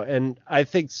 you know, and I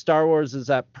think Star Wars is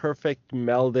that perfect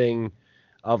melding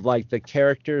of like the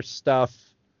character stuff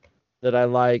that I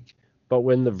like, but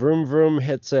when the vroom vroom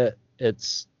hits it,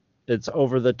 it's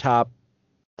over the top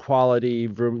quality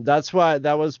vroom. That's why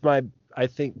that was I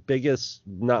think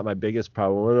not my biggest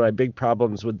problem. One of my big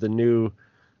problems with the new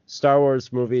Star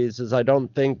Wars movies is I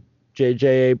don't think J.J.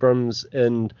 Abrams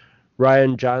and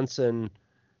Rian Johnson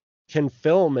can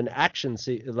film an action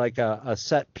scene, like a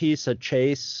set piece, a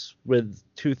chase with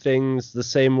two things the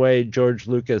same way George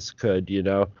Lucas could, you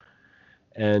know.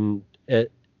 And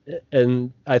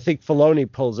I think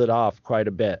Filoni pulls it off quite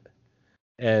a bit.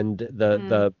 And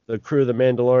the crew, the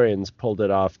Mandalorians, pulled it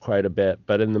off quite a bit.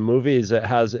 But in the movies, it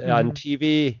has on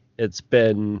TV, it's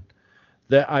been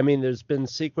there's been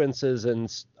sequences in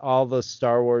all the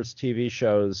Star Wars TV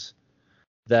shows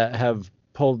that have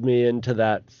pulled me into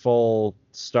that full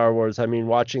Star Wars. I mean,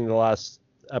 watching the last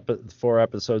 4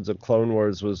 episodes of Clone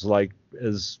Wars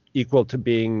is equal to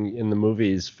being in the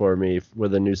movies for me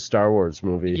with a new Star Wars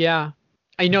movie. Yeah.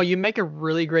 I know you make a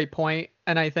really great point,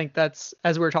 and I think that's,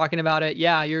 as we're talking about it,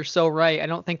 yeah, you're so right. I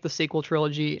don't think the sequel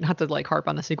trilogy, not to like harp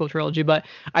on the sequel trilogy, but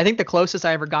I think the closest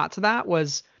I ever got to that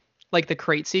was like the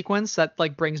crate sequence that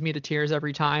like brings me to tears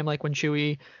every time, like when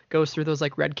Chewie goes through those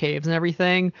like red caves and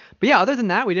everything. But yeah, other than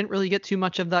that, we didn't really get too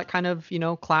much of that kind of,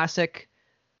 classic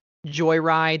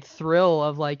joyride thrill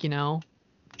of like,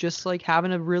 just like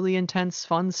having a really intense,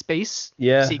 fun space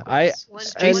sequence. One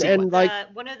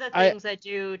of the things I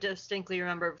do distinctly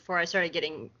remember before I started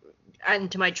getting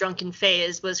into my drunken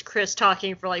phase was Chris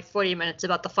talking for like 40 minutes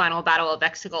about the final battle of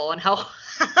Exegol and how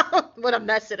what a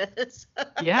mess it is.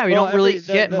 Yeah, we don't really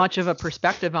get much of a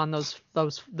perspective on those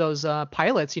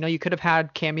pilots. You could have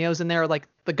had cameos in there like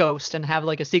the Ghost and have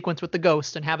like a sequence with the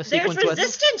Ghost and have a sequence with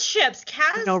resistance ships.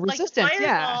 Resistance.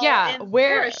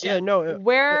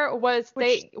 Where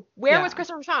was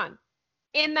Christopher Sean?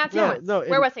 In that sequence.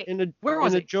 Where was he? In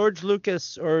a George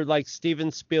Lucas or like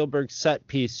Steven Spielberg set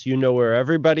piece, where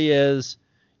everybody is,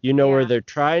 where they're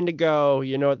trying to go,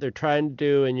 what they're trying to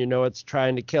do, and what's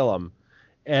trying to kill them.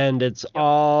 And it's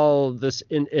all this,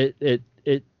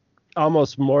 it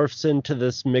almost morphs into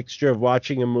this mixture of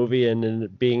watching a movie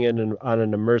and being on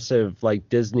an immersive like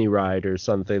Disney ride or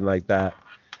something like that.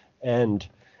 And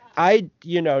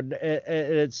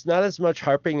it's not as much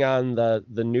harping on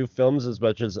the new films as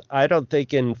much as I don't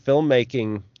think in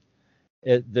filmmaking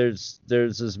there's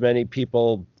as many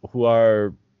people who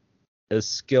are as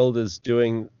skilled as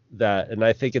doing that. And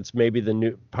I think it's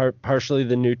maybe partially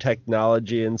the new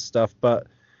technology and stuff. But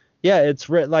yeah, it's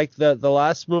like the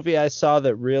last movie I saw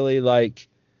that really like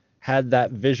had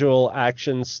that visual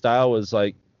action style was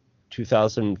like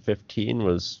 2015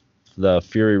 was the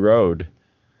Fury Road.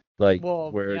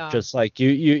 Just like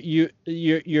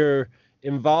you're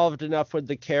involved enough with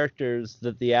the characters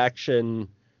that the action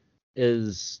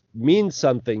means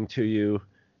something to you,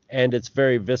 and it's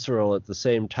very visceral at the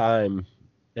same time.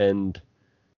 And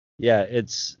yeah,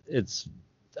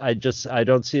 I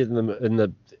don't see it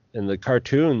in the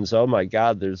cartoons. Oh my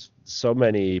God, there's so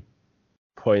many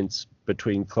points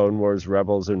between Clone Wars,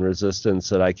 Rebels, and Resistance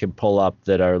that I can pull up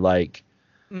that are like.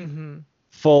 Mm-hmm.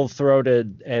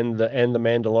 Full-throated and the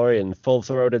Mandalorian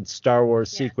full-throated Star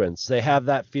Wars sequence. They have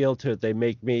that feel to it. They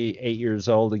make me 8 years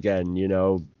old again,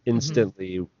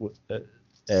 instantly.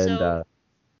 And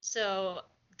so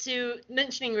to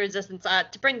mentioning Resistance,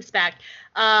 to bring this back,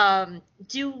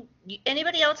 do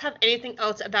anybody else have anything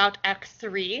else about Act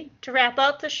 3 to wrap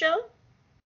up the show?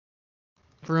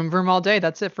 Vroom vroom all day.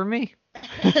 That's it for me.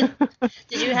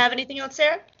 Did you have anything else,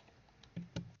 Sarah?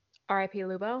 R.I.P.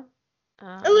 Lubo.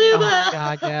 Lubo. Oh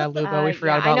God, yeah, Lubo. We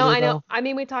forgot about Lubo. I know. I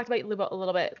mean, we talked about Lubo a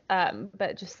little bit,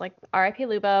 but just like R.I.P.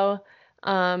 Lubo.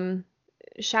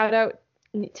 Shout out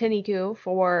to Niku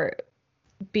for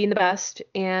being the best,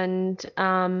 and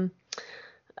hope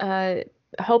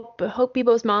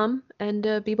Bebo's mom and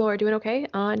Bebo are doing okay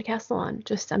on Castellan.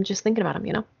 I'm just thinking about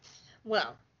him,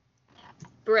 Well,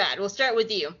 Brad, we'll start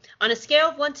with you. On a scale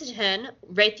of 1 to 10,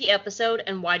 rate the episode,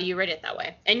 and why do you rate it that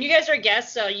way? And you guys are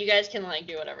guests, so you guys can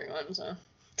do whatever you want. So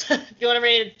if you want to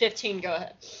rate it 15, go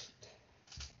ahead.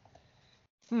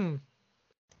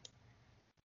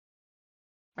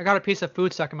 I got a piece of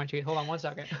food stuck in my teeth. Hold on 1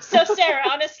 second. So Sarah,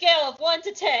 on a scale of 1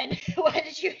 to 10, why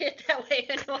did you rate it that way,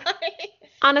 and why?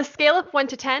 On a scale of 1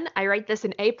 to 10, I rate this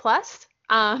an A+.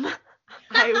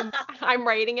 I'm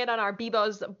rating it on our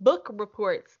Bebo's book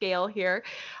report scale here,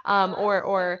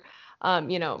 or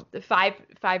 5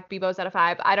 Bebos out of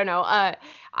 5. I don't know.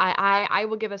 I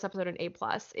will give this episode an A+.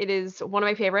 It is one of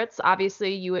my favorites.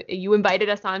 Obviously, you invited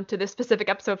us on to this specific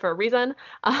episode for a reason.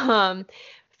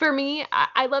 For me,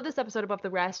 I love this episode above the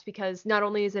rest because not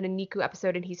only is it a Niku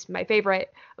episode and he's my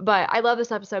favorite, but I love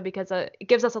this episode because it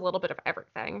gives us a little bit of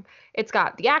everything. It's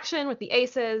got the action with the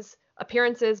aces,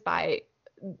 appearances by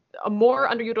more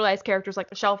underutilized characters like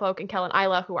the Shellfolk and Kellen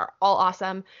Isla, who are all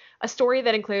awesome. A story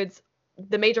that includes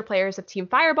the major players of Team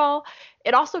Fireball.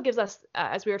 It also gives us,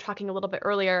 as we were talking a little bit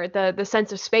earlier, the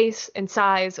sense of space and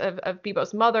size of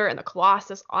Bebo's mother and the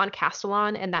Colossus on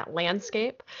Castellan and that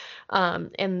landscape,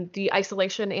 and the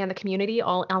isolation and the community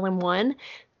all in one.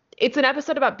 It's an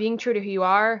episode about being true to who you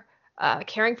are,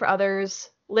 caring for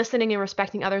others, listening and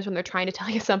respecting others when they're trying to tell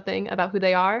you something about who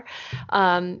they are.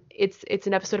 It's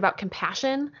an episode about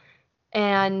compassion,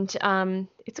 and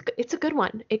it's a good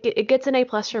one. It gets an A+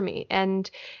 for me,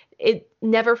 and it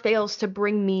never fails to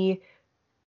bring me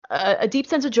a deep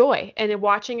sense of joy. And in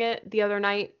watching it the other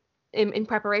night in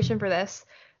preparation for this,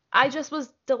 I just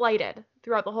was delighted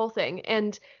throughout the whole thing.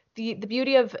 And the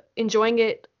beauty of enjoying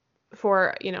it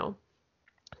for,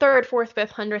 third, fourth,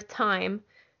 fifth, 100th time,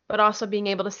 but also being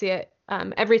able to see it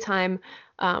every time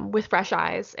with fresh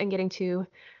eyes and getting to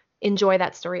enjoy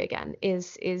that story again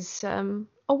is a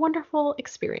wonderful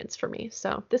experience for me.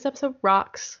 So this episode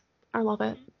rocks. I love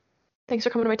it. Thanks for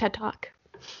coming to my TED Talk.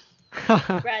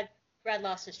 Brad. Brad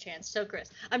lost his chance. So Chris,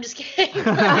 I'm just kidding.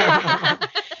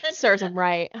 Serves him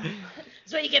right.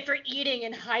 That's what you get for eating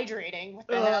and hydrating. What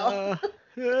the hell?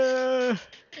 Food.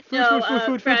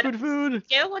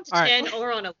 Scale 1 to All 10,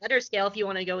 or on a letter scale, if you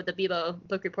want to go with the Bebo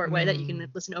book report way that you can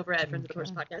listen over at Friends of the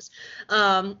Horse podcast.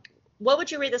 What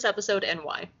would you rate this episode and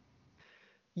why?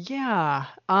 Yeah.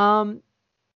 I'm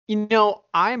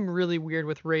really weird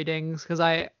with ratings because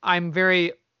I'm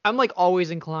like always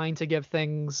inclined to give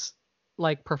things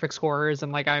like perfect scores,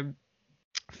 and like I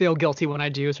feel guilty when I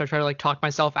do, so I try to like talk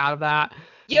myself out of that.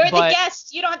 You're the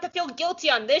guest. You don't have to feel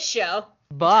guilty on this show.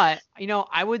 But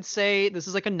I would say this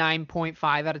is like a 9.5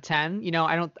 out of 10.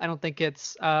 I don't think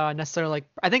it's necessarily like,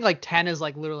 I think like 10 is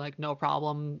like literally like no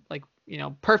problem, like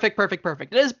perfect.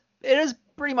 It is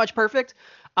pretty much perfect.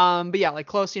 But yeah, like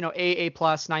close, A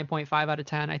plus, 9.5 out of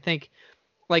 10. I think,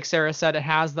 like Sarah said, it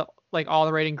has all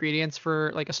the right ingredients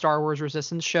for like a Star Wars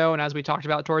Resistance show. And as we talked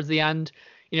about towards the end,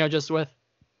 just with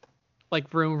like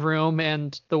vroom vroom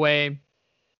and the way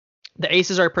the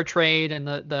aces are portrayed, and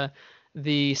the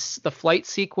flight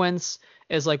sequence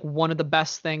is like one of the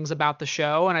best things about the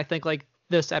show. And I think like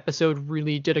this episode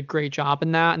really did a great job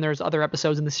in that. And there's other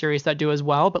episodes in the series that do as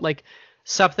well, but like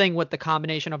something with the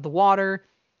combination of the water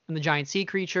and the giant sea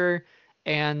creature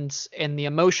and the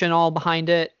emotion all behind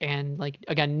it. And like,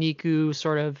 again, Niku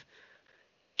sort of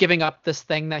giving up this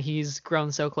thing that he's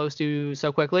grown so close to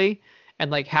so quickly, and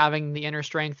like having the inner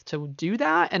strength to do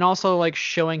that, and also like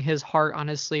showing his heart on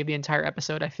his sleeve the entire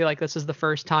episode. I feel like this is the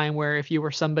first time where if you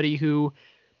were somebody who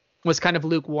was kind of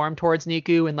lukewarm towards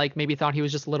Niku and like maybe thought he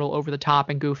was just a little over the top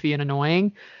and goofy and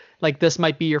annoying, like this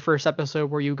might be your first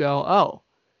episode where you go, oh,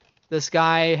 this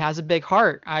guy has a big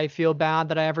heart. I feel bad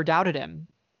that I ever doubted him.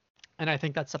 And I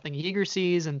think that's something Yeager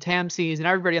sees and Tam sees and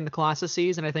everybody in the Colossus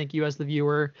sees. And I think you as the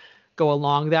viewer go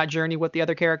along that journey with the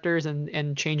other characters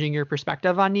and changing your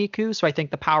perspective on Niku. So I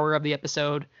think the power of the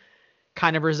episode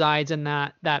kind of resides in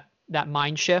that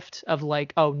mind shift of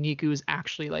like, oh, Niku's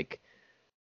actually like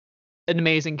an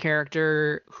amazing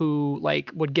character who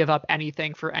like would give up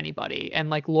anything for anybody, and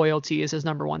like loyalty is his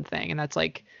number one thing. And that's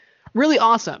like really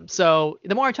awesome. So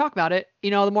the more I talk about it,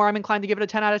 the more I'm inclined to give it a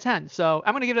 10 out of 10. So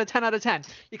I'm going to give it a 10 out of 10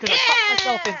 because I talked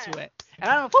myself into it. And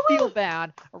I don't feel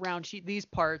bad around these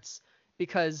parts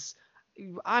because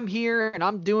I'm here and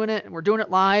I'm doing it and we're doing it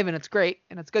live and it's great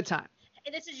and it's a good time.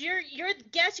 And this is you're the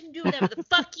guest. You can do whatever the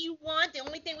fuck you want. The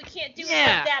only thing we can't do is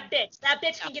have that bitch. That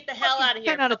bitch can get the hell out of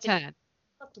here. 10 out of 10.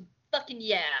 Fucking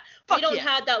yeah. Fuck we don't yeah.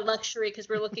 have that luxury because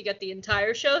we're looking at the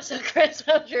entire show. So Chris,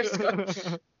 what's your score?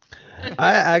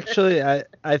 I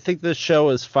think this show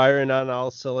is firing on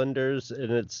all cylinders,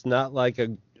 and it's not like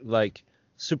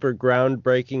super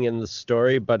groundbreaking in the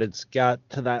story, but it's got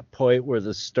to that point where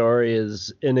the story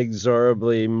is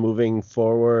inexorably moving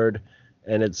forward,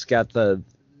 and it's got the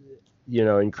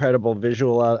incredible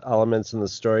visual elements in the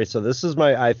story. So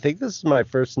I think this is my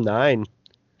first 9.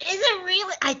 Is it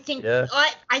really? I think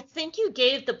I think you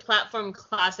gave the platform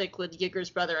classic with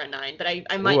Yeager's brother a 9, but I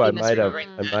might be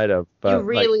misremembering that. I might have. But you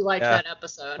really liked that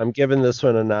episode. I'm giving this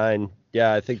one a 9.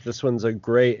 Yeah, I think this one's a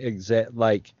great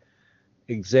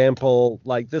example.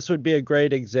 Like this would be a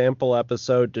great example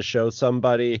episode to show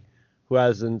somebody who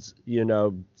hasn't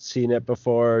seen it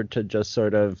before, to just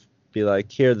sort of be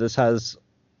like, here, this has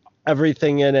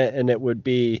everything in it, and it would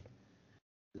be.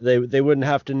 They wouldn't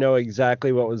have to know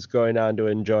exactly what was going on to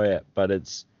enjoy it, but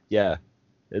it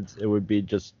would be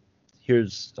just,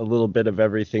 here's a little bit of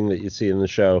everything that you see in the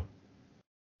show.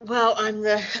 Well, I'm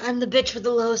the bitch with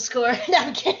the low score. No,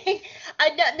 I'm kidding.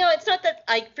 No, it's not that.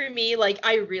 For me,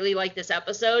 I really like this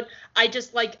episode. I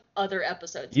just like other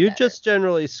episodes. You better. Just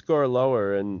generally score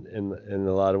lower in a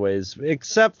lot of ways,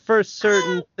 except for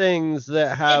certain things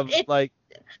that have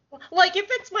if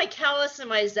it's my Callus and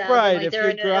my Zeb, right? They're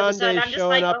in an episode, I'm just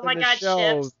like, oh my god,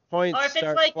 ships. Points or if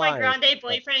it's like flying. My Grande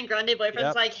boyfriend and Grande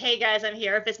boyfriend's like, hey guys, I'm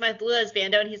here. If it's my Blue as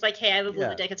Vando and he's like, hey, I have a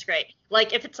Blue dick, it's great.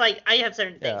 Like if it's like, I have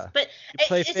certain things, but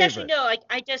it's actually no.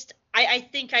 I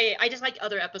think I just like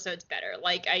other episodes better.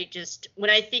 When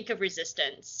I think of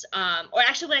Resistance, or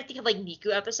actually when I think of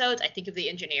Niku episodes, I think of The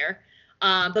Engineer.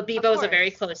 But Bebo is a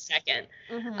very close second.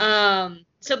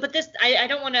 Mm-hmm. But this, I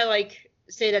don't want to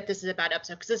say that this is a bad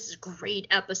episode because this is a great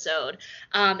episode.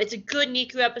 It's a good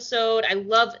Niku episode. I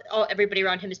love everybody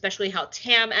around him, especially how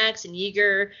Tam acts and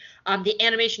Yeager. The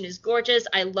animation is gorgeous.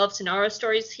 I love Sonara's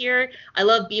stories here. I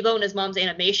love Bebo and his mom's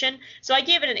animation. So I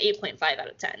gave it an 8.5 out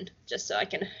of 10, just so I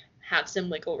can have some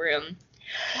wiggle room.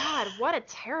 God, what a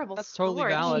terrible score. Totally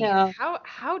valid. How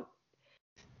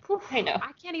I know.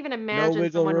 I can't even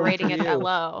imagine someone rating it that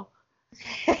low.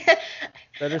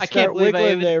 Better I can't believe I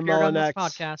even there, appeared on this Molinax.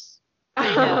 podcast.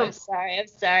 I know, I'm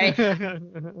sorry.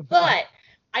 But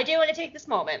I do want to take this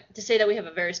moment to say that we have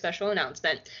a very special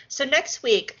announcement. So next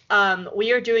week,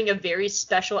 we are doing a very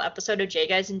special episode of J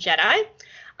Guys and Jedi.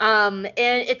 And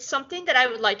it's something that I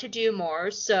would like to do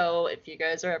more. So if you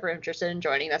guys are ever interested in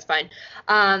joining, that's fine.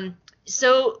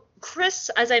 So Chris,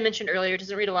 as I mentioned earlier,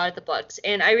 doesn't read a lot of the books,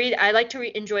 and I like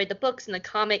to enjoy the books and the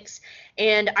comics.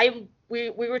 And we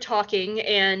were talking,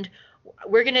 and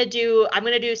I'm gonna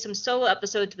do some solo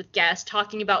episodes with guests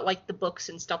talking about like the books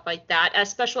and stuff like that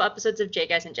as special episodes of J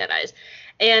Guys and Jedis.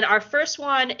 And our first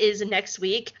one is next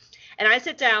week, and I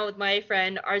sit down with my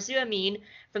friend Arzu Amin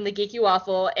from the Geeky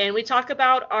Waffle, and we talk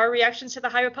about our reactions to the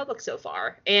High Republic so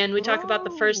far. And we talk about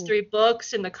the first 3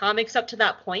 books and the comics up to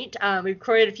that point. We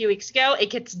recorded a few weeks ago. It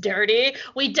gets dirty.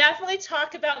 We definitely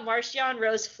talk about Marcion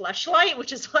Rose Fleshlight,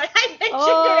 which is why I mentioned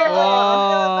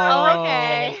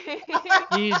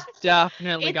it. Okay. He's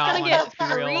definitely It's got gonna one. get Let's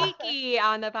be real. freaky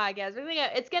on the podcast.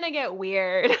 It's gonna get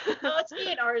weird. No, it's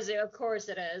me and Arzu. Of course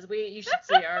it is. You should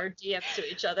see our DMs to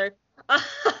each other.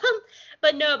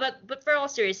 But for all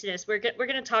seriousness, we're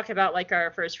gonna talk about like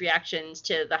our first reactions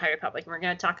to the High Republic. We're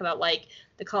gonna talk about like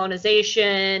the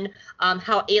colonization,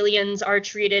 how aliens are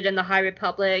treated in the High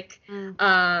Republic,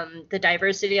 the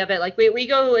diversity of it. Like we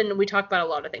go and we talk about a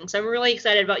lot of things. So I'm really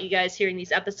excited about you guys hearing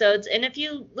these episodes. And if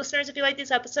you listeners, if you like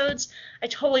these episodes, I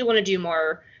totally want to do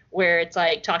more where it's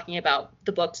like talking about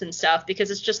the books and stuff, because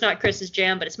it's just not Chris's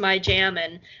jam, but it's my jam,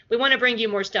 and we want to bring you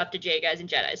more stuff to J Guys and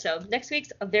Jedi. So next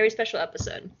week's a very special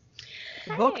episode.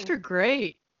 The books are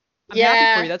great. I'm Yeah.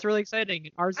 happy for you. That's really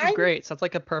exciting. Ours is great. Sounds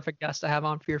like a perfect guest to have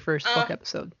on for your first book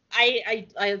episode.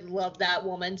 I love that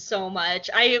woman so much.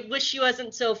 I wish she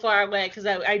wasn't so far away, because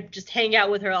I just hang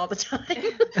out with her all the time.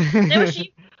 Well, I think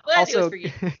it was for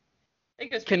you.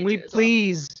 Can we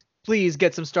please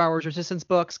get some Star Wars Resistance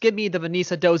books? Give me the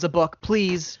Vanessa Doza book,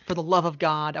 please, for the love of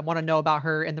God. I want to know about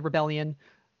her and the rebellion.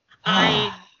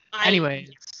 Anyways.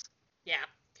 Yeah.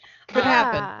 Could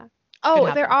happen. Oh,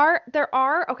 Could there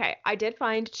are. Okay, I did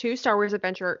find 2 Star Wars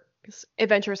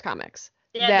Adventures comics.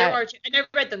 Yeah, there are 2. And I've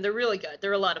read them. They're really good.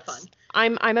 They're a lot of fun.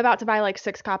 I'm about to buy like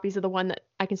 6 copies of the one that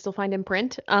I can still find in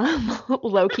print,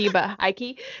 low key but high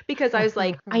key, because I was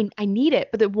like, I need it.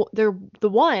 But the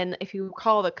one, if you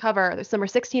recall the cover, there's number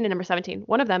 16 and number 17.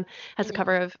 One of them has a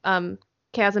cover of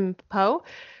Chasm Poe.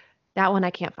 That one I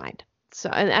can't find. So,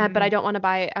 but I don't want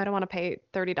to pay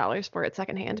 $30 for it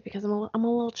secondhand, because I'm a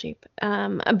little cheap.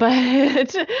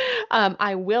 But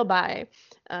I will buy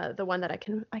the one that I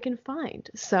can find.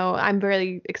 So I'm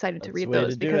very excited to read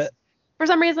those, because for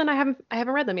some reason I haven't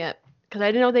read them yet, because I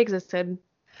didn't know they existed,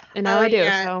 and now I do.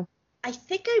 Yeah. So I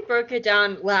think I broke it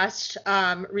down last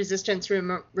Resistance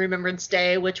Remembrance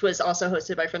Day, which was also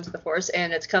hosted by Friends of the Force,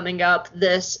 and it's coming up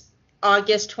this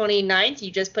August 29th. You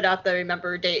just put out the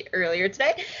Remember date earlier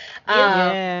today.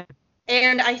 Yeah.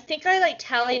 And I think I like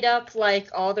tallied up like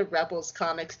all the Rebels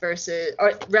comics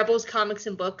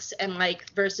and books, and like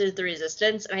versus the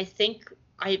Resistance. And I think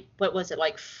what was it,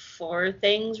 like 4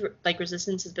 things? Like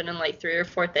Resistance has been in like 3 or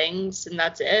 4 things, and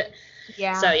that's it.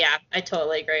 Yeah. So yeah, I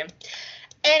totally agree.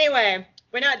 Anyway,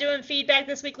 we're not doing feedback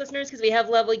this week, listeners, because we have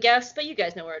lovely guests, but you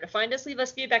guys know where to find us. Leave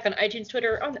us feedback on iTunes,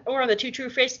 Twitter, or on the Two True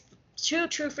Freaks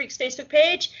Facebook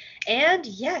page. And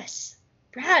yes,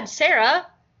 Brad, Sarah,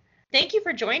 thank you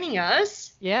for joining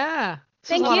us. Yeah.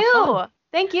 Thank you.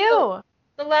 Thank you.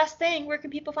 The last thing, where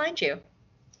can people find you?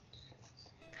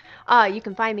 You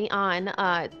can find me on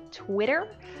Twitter,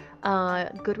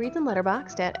 Goodreads and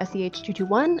Letterboxd at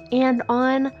SEH221, and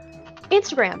on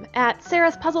Instagram at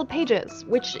Sarah's Puzzled Pages,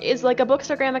 which is like a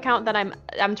Bookstagram account that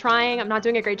I'm trying. I'm not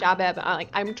doing a great job at, but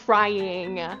I'm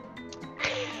trying.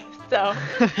 So.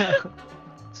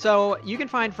 So you can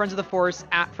find Friends of the Force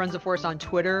at Friends of Force on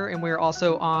Twitter, and we're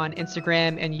also on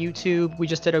Instagram and YouTube. We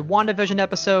just did a WandaVision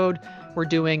episode. We're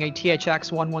doing a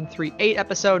THX 1138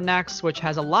 episode next, which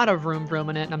has a lot of room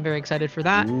in it, and I'm very excited for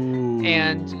that. Ooh.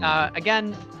 And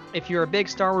again, if you're a big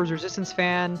Star Wars Resistance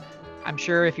fan, I'm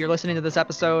sure if you're listening to this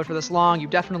episode for this long, you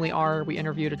definitely are. We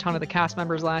interviewed a ton of the cast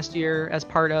members last year as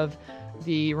part of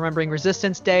the Remembering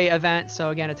Resistance Day event. So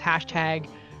again, it's hashtag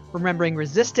Remembering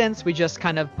Resistance. We just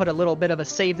kind of put a little bit of a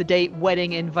save the date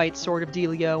wedding invite sort of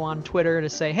dealio on Twitter to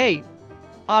say, hey,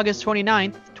 August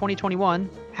 29th, 2021,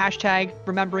 hashtag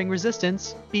Remembering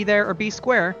Resistance, be there or be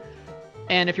square.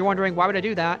 And if you're wondering why would I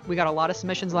do that, we got a lot of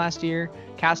submissions last year.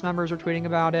 Cast members were tweeting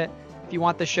about it. If you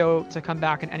want the show to come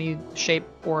back in any shape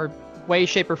or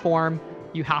form,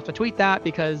 you have to tweet that,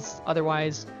 because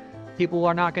otherwise people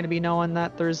are not going to be knowing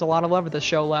that there's a lot of love of the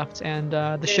show left. And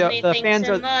the fans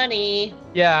are money.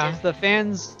 Yeah, the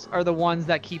fans are the ones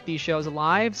that keep these shows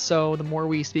alive. So the more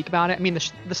we speak about it, I mean,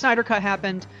 the Snyder Cut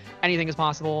happened. Anything is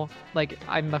possible. Like,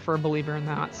 I'm a firm believer in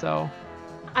that. So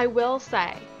I will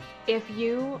say, if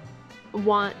you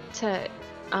want to,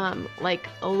 like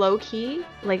low key,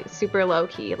 like super low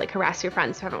key, like harass your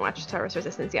friends who haven't watched Star Wars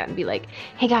Resistance yet and be like,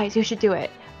 hey guys, you should do it.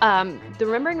 The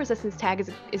Remembering Resistance tag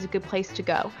is a good place to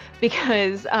go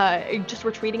because just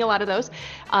retweeting a lot of those.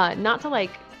 Not to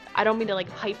like, I don't mean to like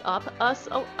hype us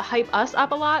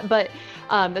up a lot, but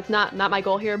that's not my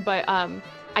goal here. But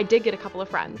I did get a couple of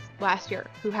friends last year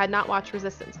who had not watched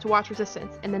Resistance to watch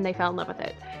Resistance, and then they fell in love with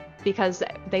it because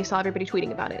they saw everybody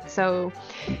tweeting about it. So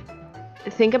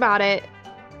think about it.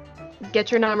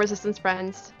 Get your non-Resistance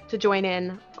friends to join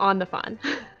in on the fun.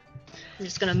 I'm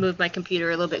just going to move my computer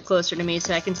a little bit closer to me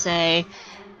so I can say,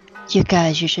 you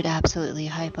guys, you should absolutely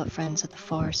hype up Friends of the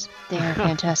Force. They're a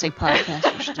fantastic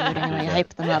podcast. You should do it anyway.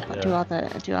 Hype them up. Do all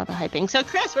the hyping. So,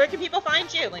 Chris, where can people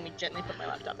find you? Let me gently put my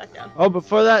laptop back down. Oh,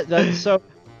 before that,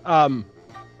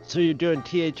 so you're doing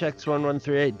THX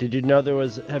 1138. Did you know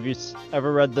have you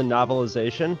ever read the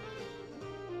novelization?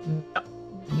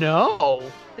 No.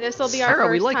 This will be Sarah,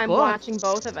 our we first like time books. watching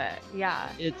both of it. Yeah.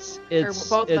 Or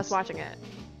both of us watching it.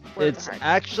 Words It's are hard.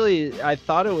 actually, I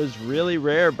thought it was really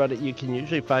rare, but you can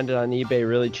usually find it on eBay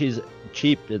really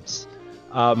cheap. It's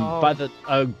by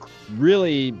a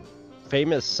really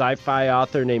famous sci-fi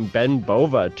author named Ben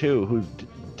Bova too, who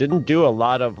didn't do a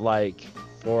lot of like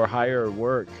for hire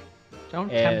work. Don't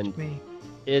tempt me.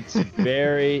 It's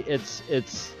very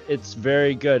it's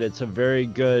very good. It's a very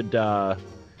good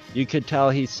you could tell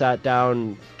he sat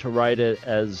down to write it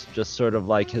as just sort of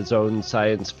like his own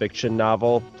science fiction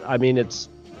novel. I mean, it's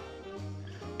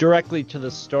directly to the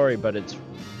story, but it's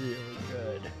really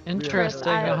good. Interesting.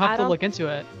 Really good. I'll have to look into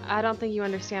it. I don't think you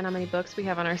understand how many books we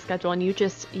have on our schedule, and you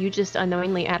just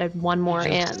unknowingly added one more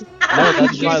in. No,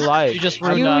 that's my life. You just You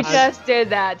ruined us. just did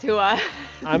that to us.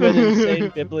 I'm an insane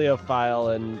bibliophile,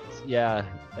 and yeah,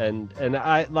 and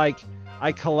I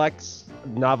collect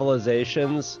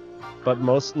novelizations, but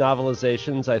most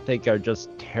novelizations I think are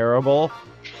just terrible.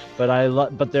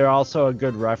 But they're also a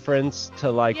good reference to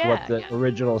like what the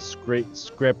original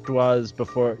script was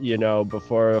before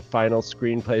a final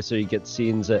screenplay, so you get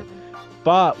scenes that.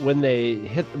 But when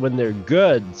they're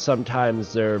good,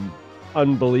 sometimes they're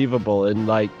unbelievable. And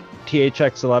like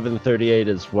THX 1138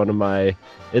 is one of my.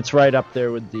 It's right up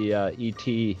there with the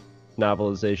E.T.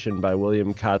 novelization by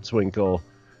William Kotzwinkle,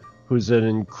 who's an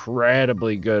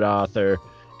incredibly good author.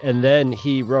 And then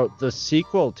he wrote the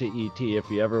sequel to E.T.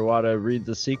 If you ever want to read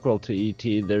the sequel to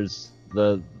E.T., there's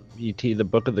the E.T. The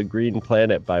Book of the Green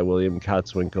Planet by William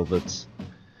Kotzwinkle. That's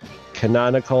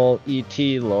canonical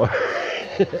E.T. lore,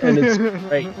 and it's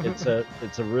great. It's a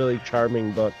really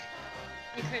charming book.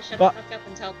 Hey, Chris, shut the fuck up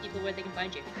and tell people where they can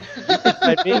find you. You can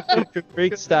find me at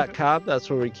TrueFreaks.com. That's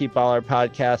where we keep all our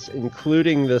podcasts,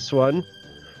 including this one.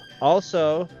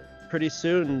 Also, pretty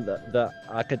soon, the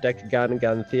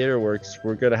Akadekagan Theater Works,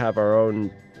 we're going to have our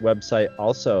own website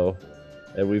also.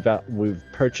 And we've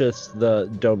purchased the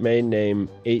domain name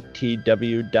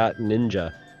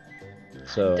 8tw.ninja.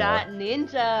 So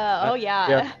 .ninja. Oh yeah.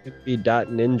 Yeah, it'll be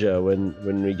 .ninja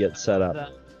when we get set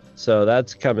up. So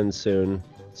that's coming soon.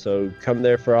 So come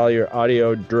there for all your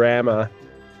audio drama.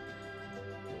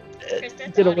 Chris,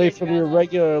 that's Get away audio from drama. your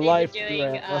regular They've life been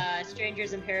doing drama.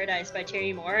 Strangers in Paradise by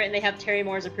Terry Moore, and they have Terry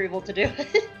Moore's approval to do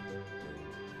it.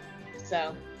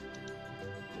 So.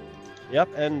 Yep,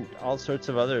 and all sorts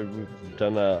of other. We've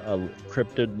done a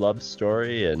cryptid love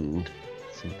story and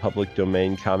some public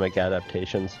domain comic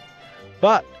adaptations.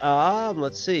 But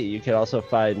let's see. You can also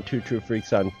find Two True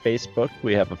Freaks on Facebook.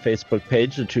 We have a Facebook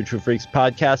page, the Two True Freaks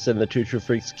Podcast, and the Two True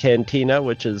Freaks Cantina,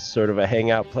 which is sort of a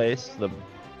hangout place.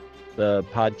 The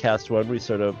podcast one, we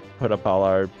sort of put up all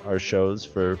our shows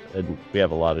and we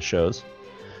have a lot of shows.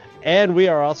 And we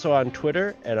are also on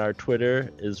Twitter, and our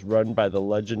Twitter is run by the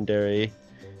legendary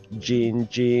Gene,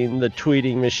 the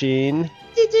tweeting machine.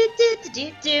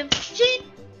 Gene.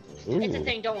 Ooh. It's a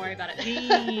thing, don't worry about it.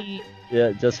 Yeah,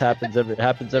 it just happens every time.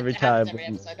 Happens every episode,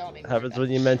 don't even Happens worry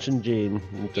when you mention Gene.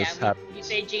 It just about it. happens. You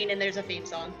say Gene and there's a theme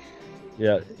song.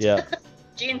 Yeah.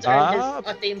 Gene's earned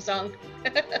a theme song.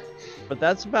 But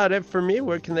that's about it for me.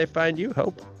 Where can they find you,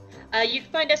 Hope? You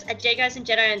can find us at Guys and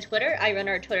Jedi on Twitter. I run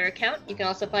our Twitter account. You can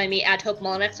also find me at Hope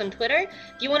Molnex on Twitter.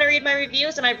 If you want to read my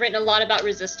reviews, and I've written a lot about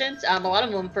Resistance, a lot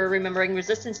of them for Remembering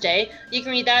Resistance Day, you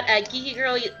can read that at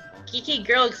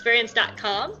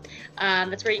geekygirlexperience.com.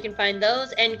 That's where you can find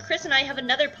those. And Chris and I have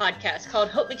another podcast called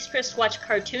Hope Makes Chris Watch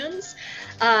Cartoons.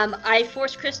 I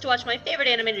forced Chris to watch my favorite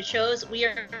animated shows. We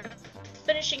are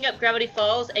finishing up Gravity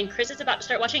Falls, and Chris is about to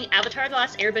start watching Avatar: The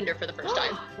Last Airbender for the first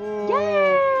time.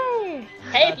 Yay!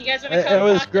 Hey, if you guys want to come It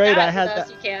was talk great. to that I had with us,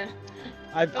 that. you can.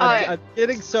 I'm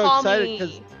getting so Call excited me.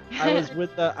 because I was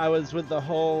with the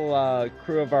whole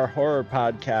crew of our horror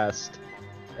podcast,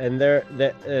 and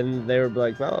they were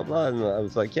like blah blah blah, and I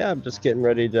was like, yeah, I'm just getting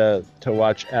ready to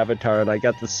watch Avatar, and I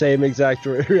got the same exact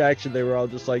reaction. They were all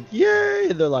just like, yay!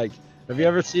 And they're like, have you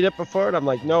ever seen it before? And I'm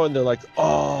like, no, and they're like,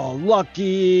 oh,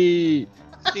 lucky.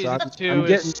 Season I'm 2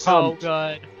 getting is so pumped.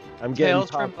 good. I'm getting Tales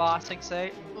from pumped. Bossing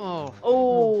Say. Oh.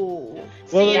 Oh.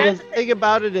 Well, See, the that's thing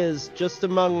about it is, just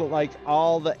among like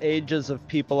all the ages of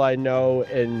people I know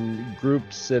and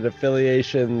groups and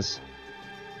affiliations,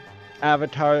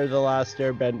 Avatar: The Last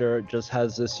Airbender just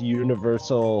has this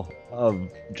universal of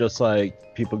just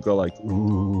like people go like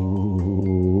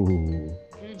ooh.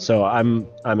 So I'm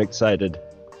excited.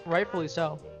 Rightfully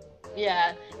so.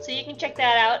 Yeah, so you can check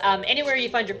that out anywhere you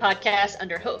find your podcast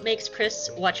under Hope Makes Chris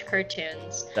Watch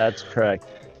Cartoons. That's correct.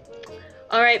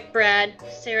 All right, Brad,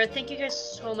 Sarah, thank you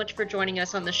guys so much for joining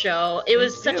us on the show. It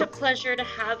was such a pleasure to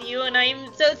have you, and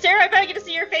Sarah, I finally get to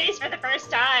see your face for the first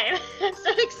time. I'm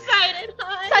so excited.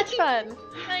 Hi. Such fun.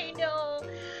 I know.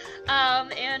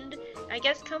 And I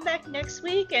guess come back next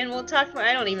week and we'll talk about,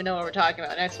 I don't even know what we're talking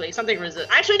about next week.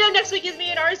 Actually, no, next week is me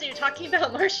and Arzu talking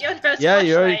about Marcio and Rose. Yeah,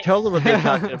 you already Flashlight. told them what they're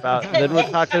talking about. Then we're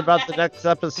talking about the next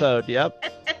episode. Yep.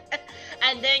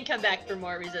 And then come back for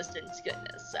more Resistance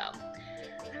goodness. So,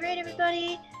 all right,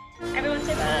 everybody. Everyone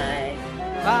say bye.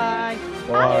 Bye.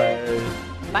 Bye.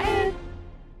 Bye.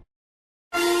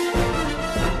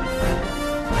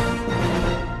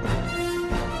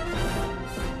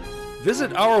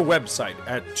 Visit our website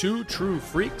at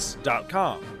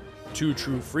twotruefreaks.com. Two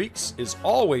True Freaks is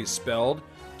always spelled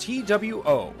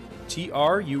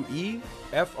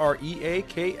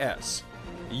TWOTRUEFREAKS.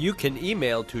 You can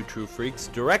email Two True Freaks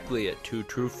directly at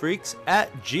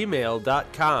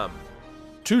twotruefreaks@gmail.com.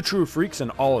 Two True Freaks and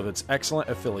all of its excellent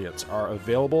affiliates are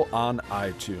available on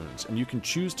iTunes, and you can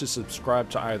choose to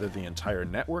subscribe to either the entire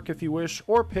network if you wish,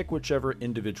 or pick whichever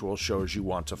individual shows you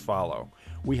want to follow.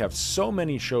 We have so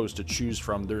many shows to choose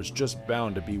from, there's just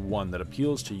bound to be one that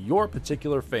appeals to your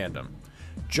particular fandom.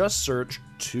 Just search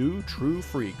Two True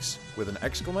Freaks with an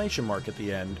exclamation mark at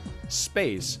the end,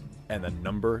 space, and the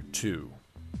number 2.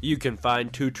 You can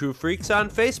find Two True Freaks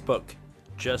on Facebook.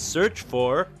 Just search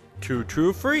for Two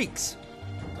True Freaks.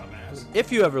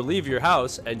 If you ever leave your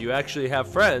house and you actually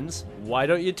have friends, why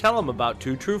don't you tell them about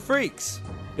Two True Freaks?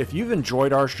 If you've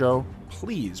enjoyed our show,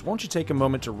 please won't you take a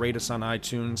moment to rate us on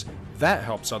iTunes? That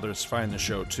helps others find the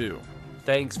show too.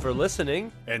 Thanks for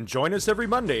listening. And join us every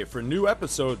Monday for new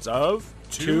episodes of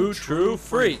Two True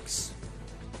Freaks.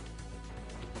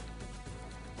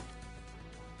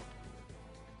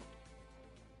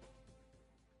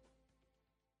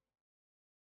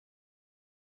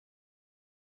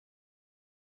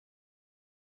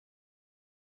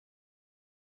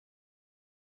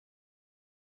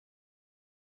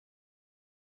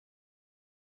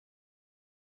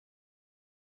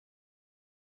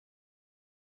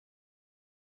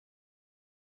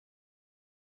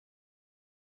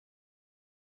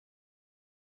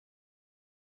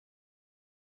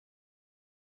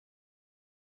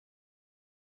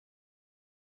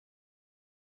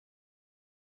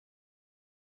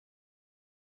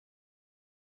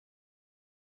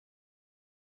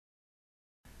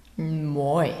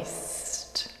 Moist.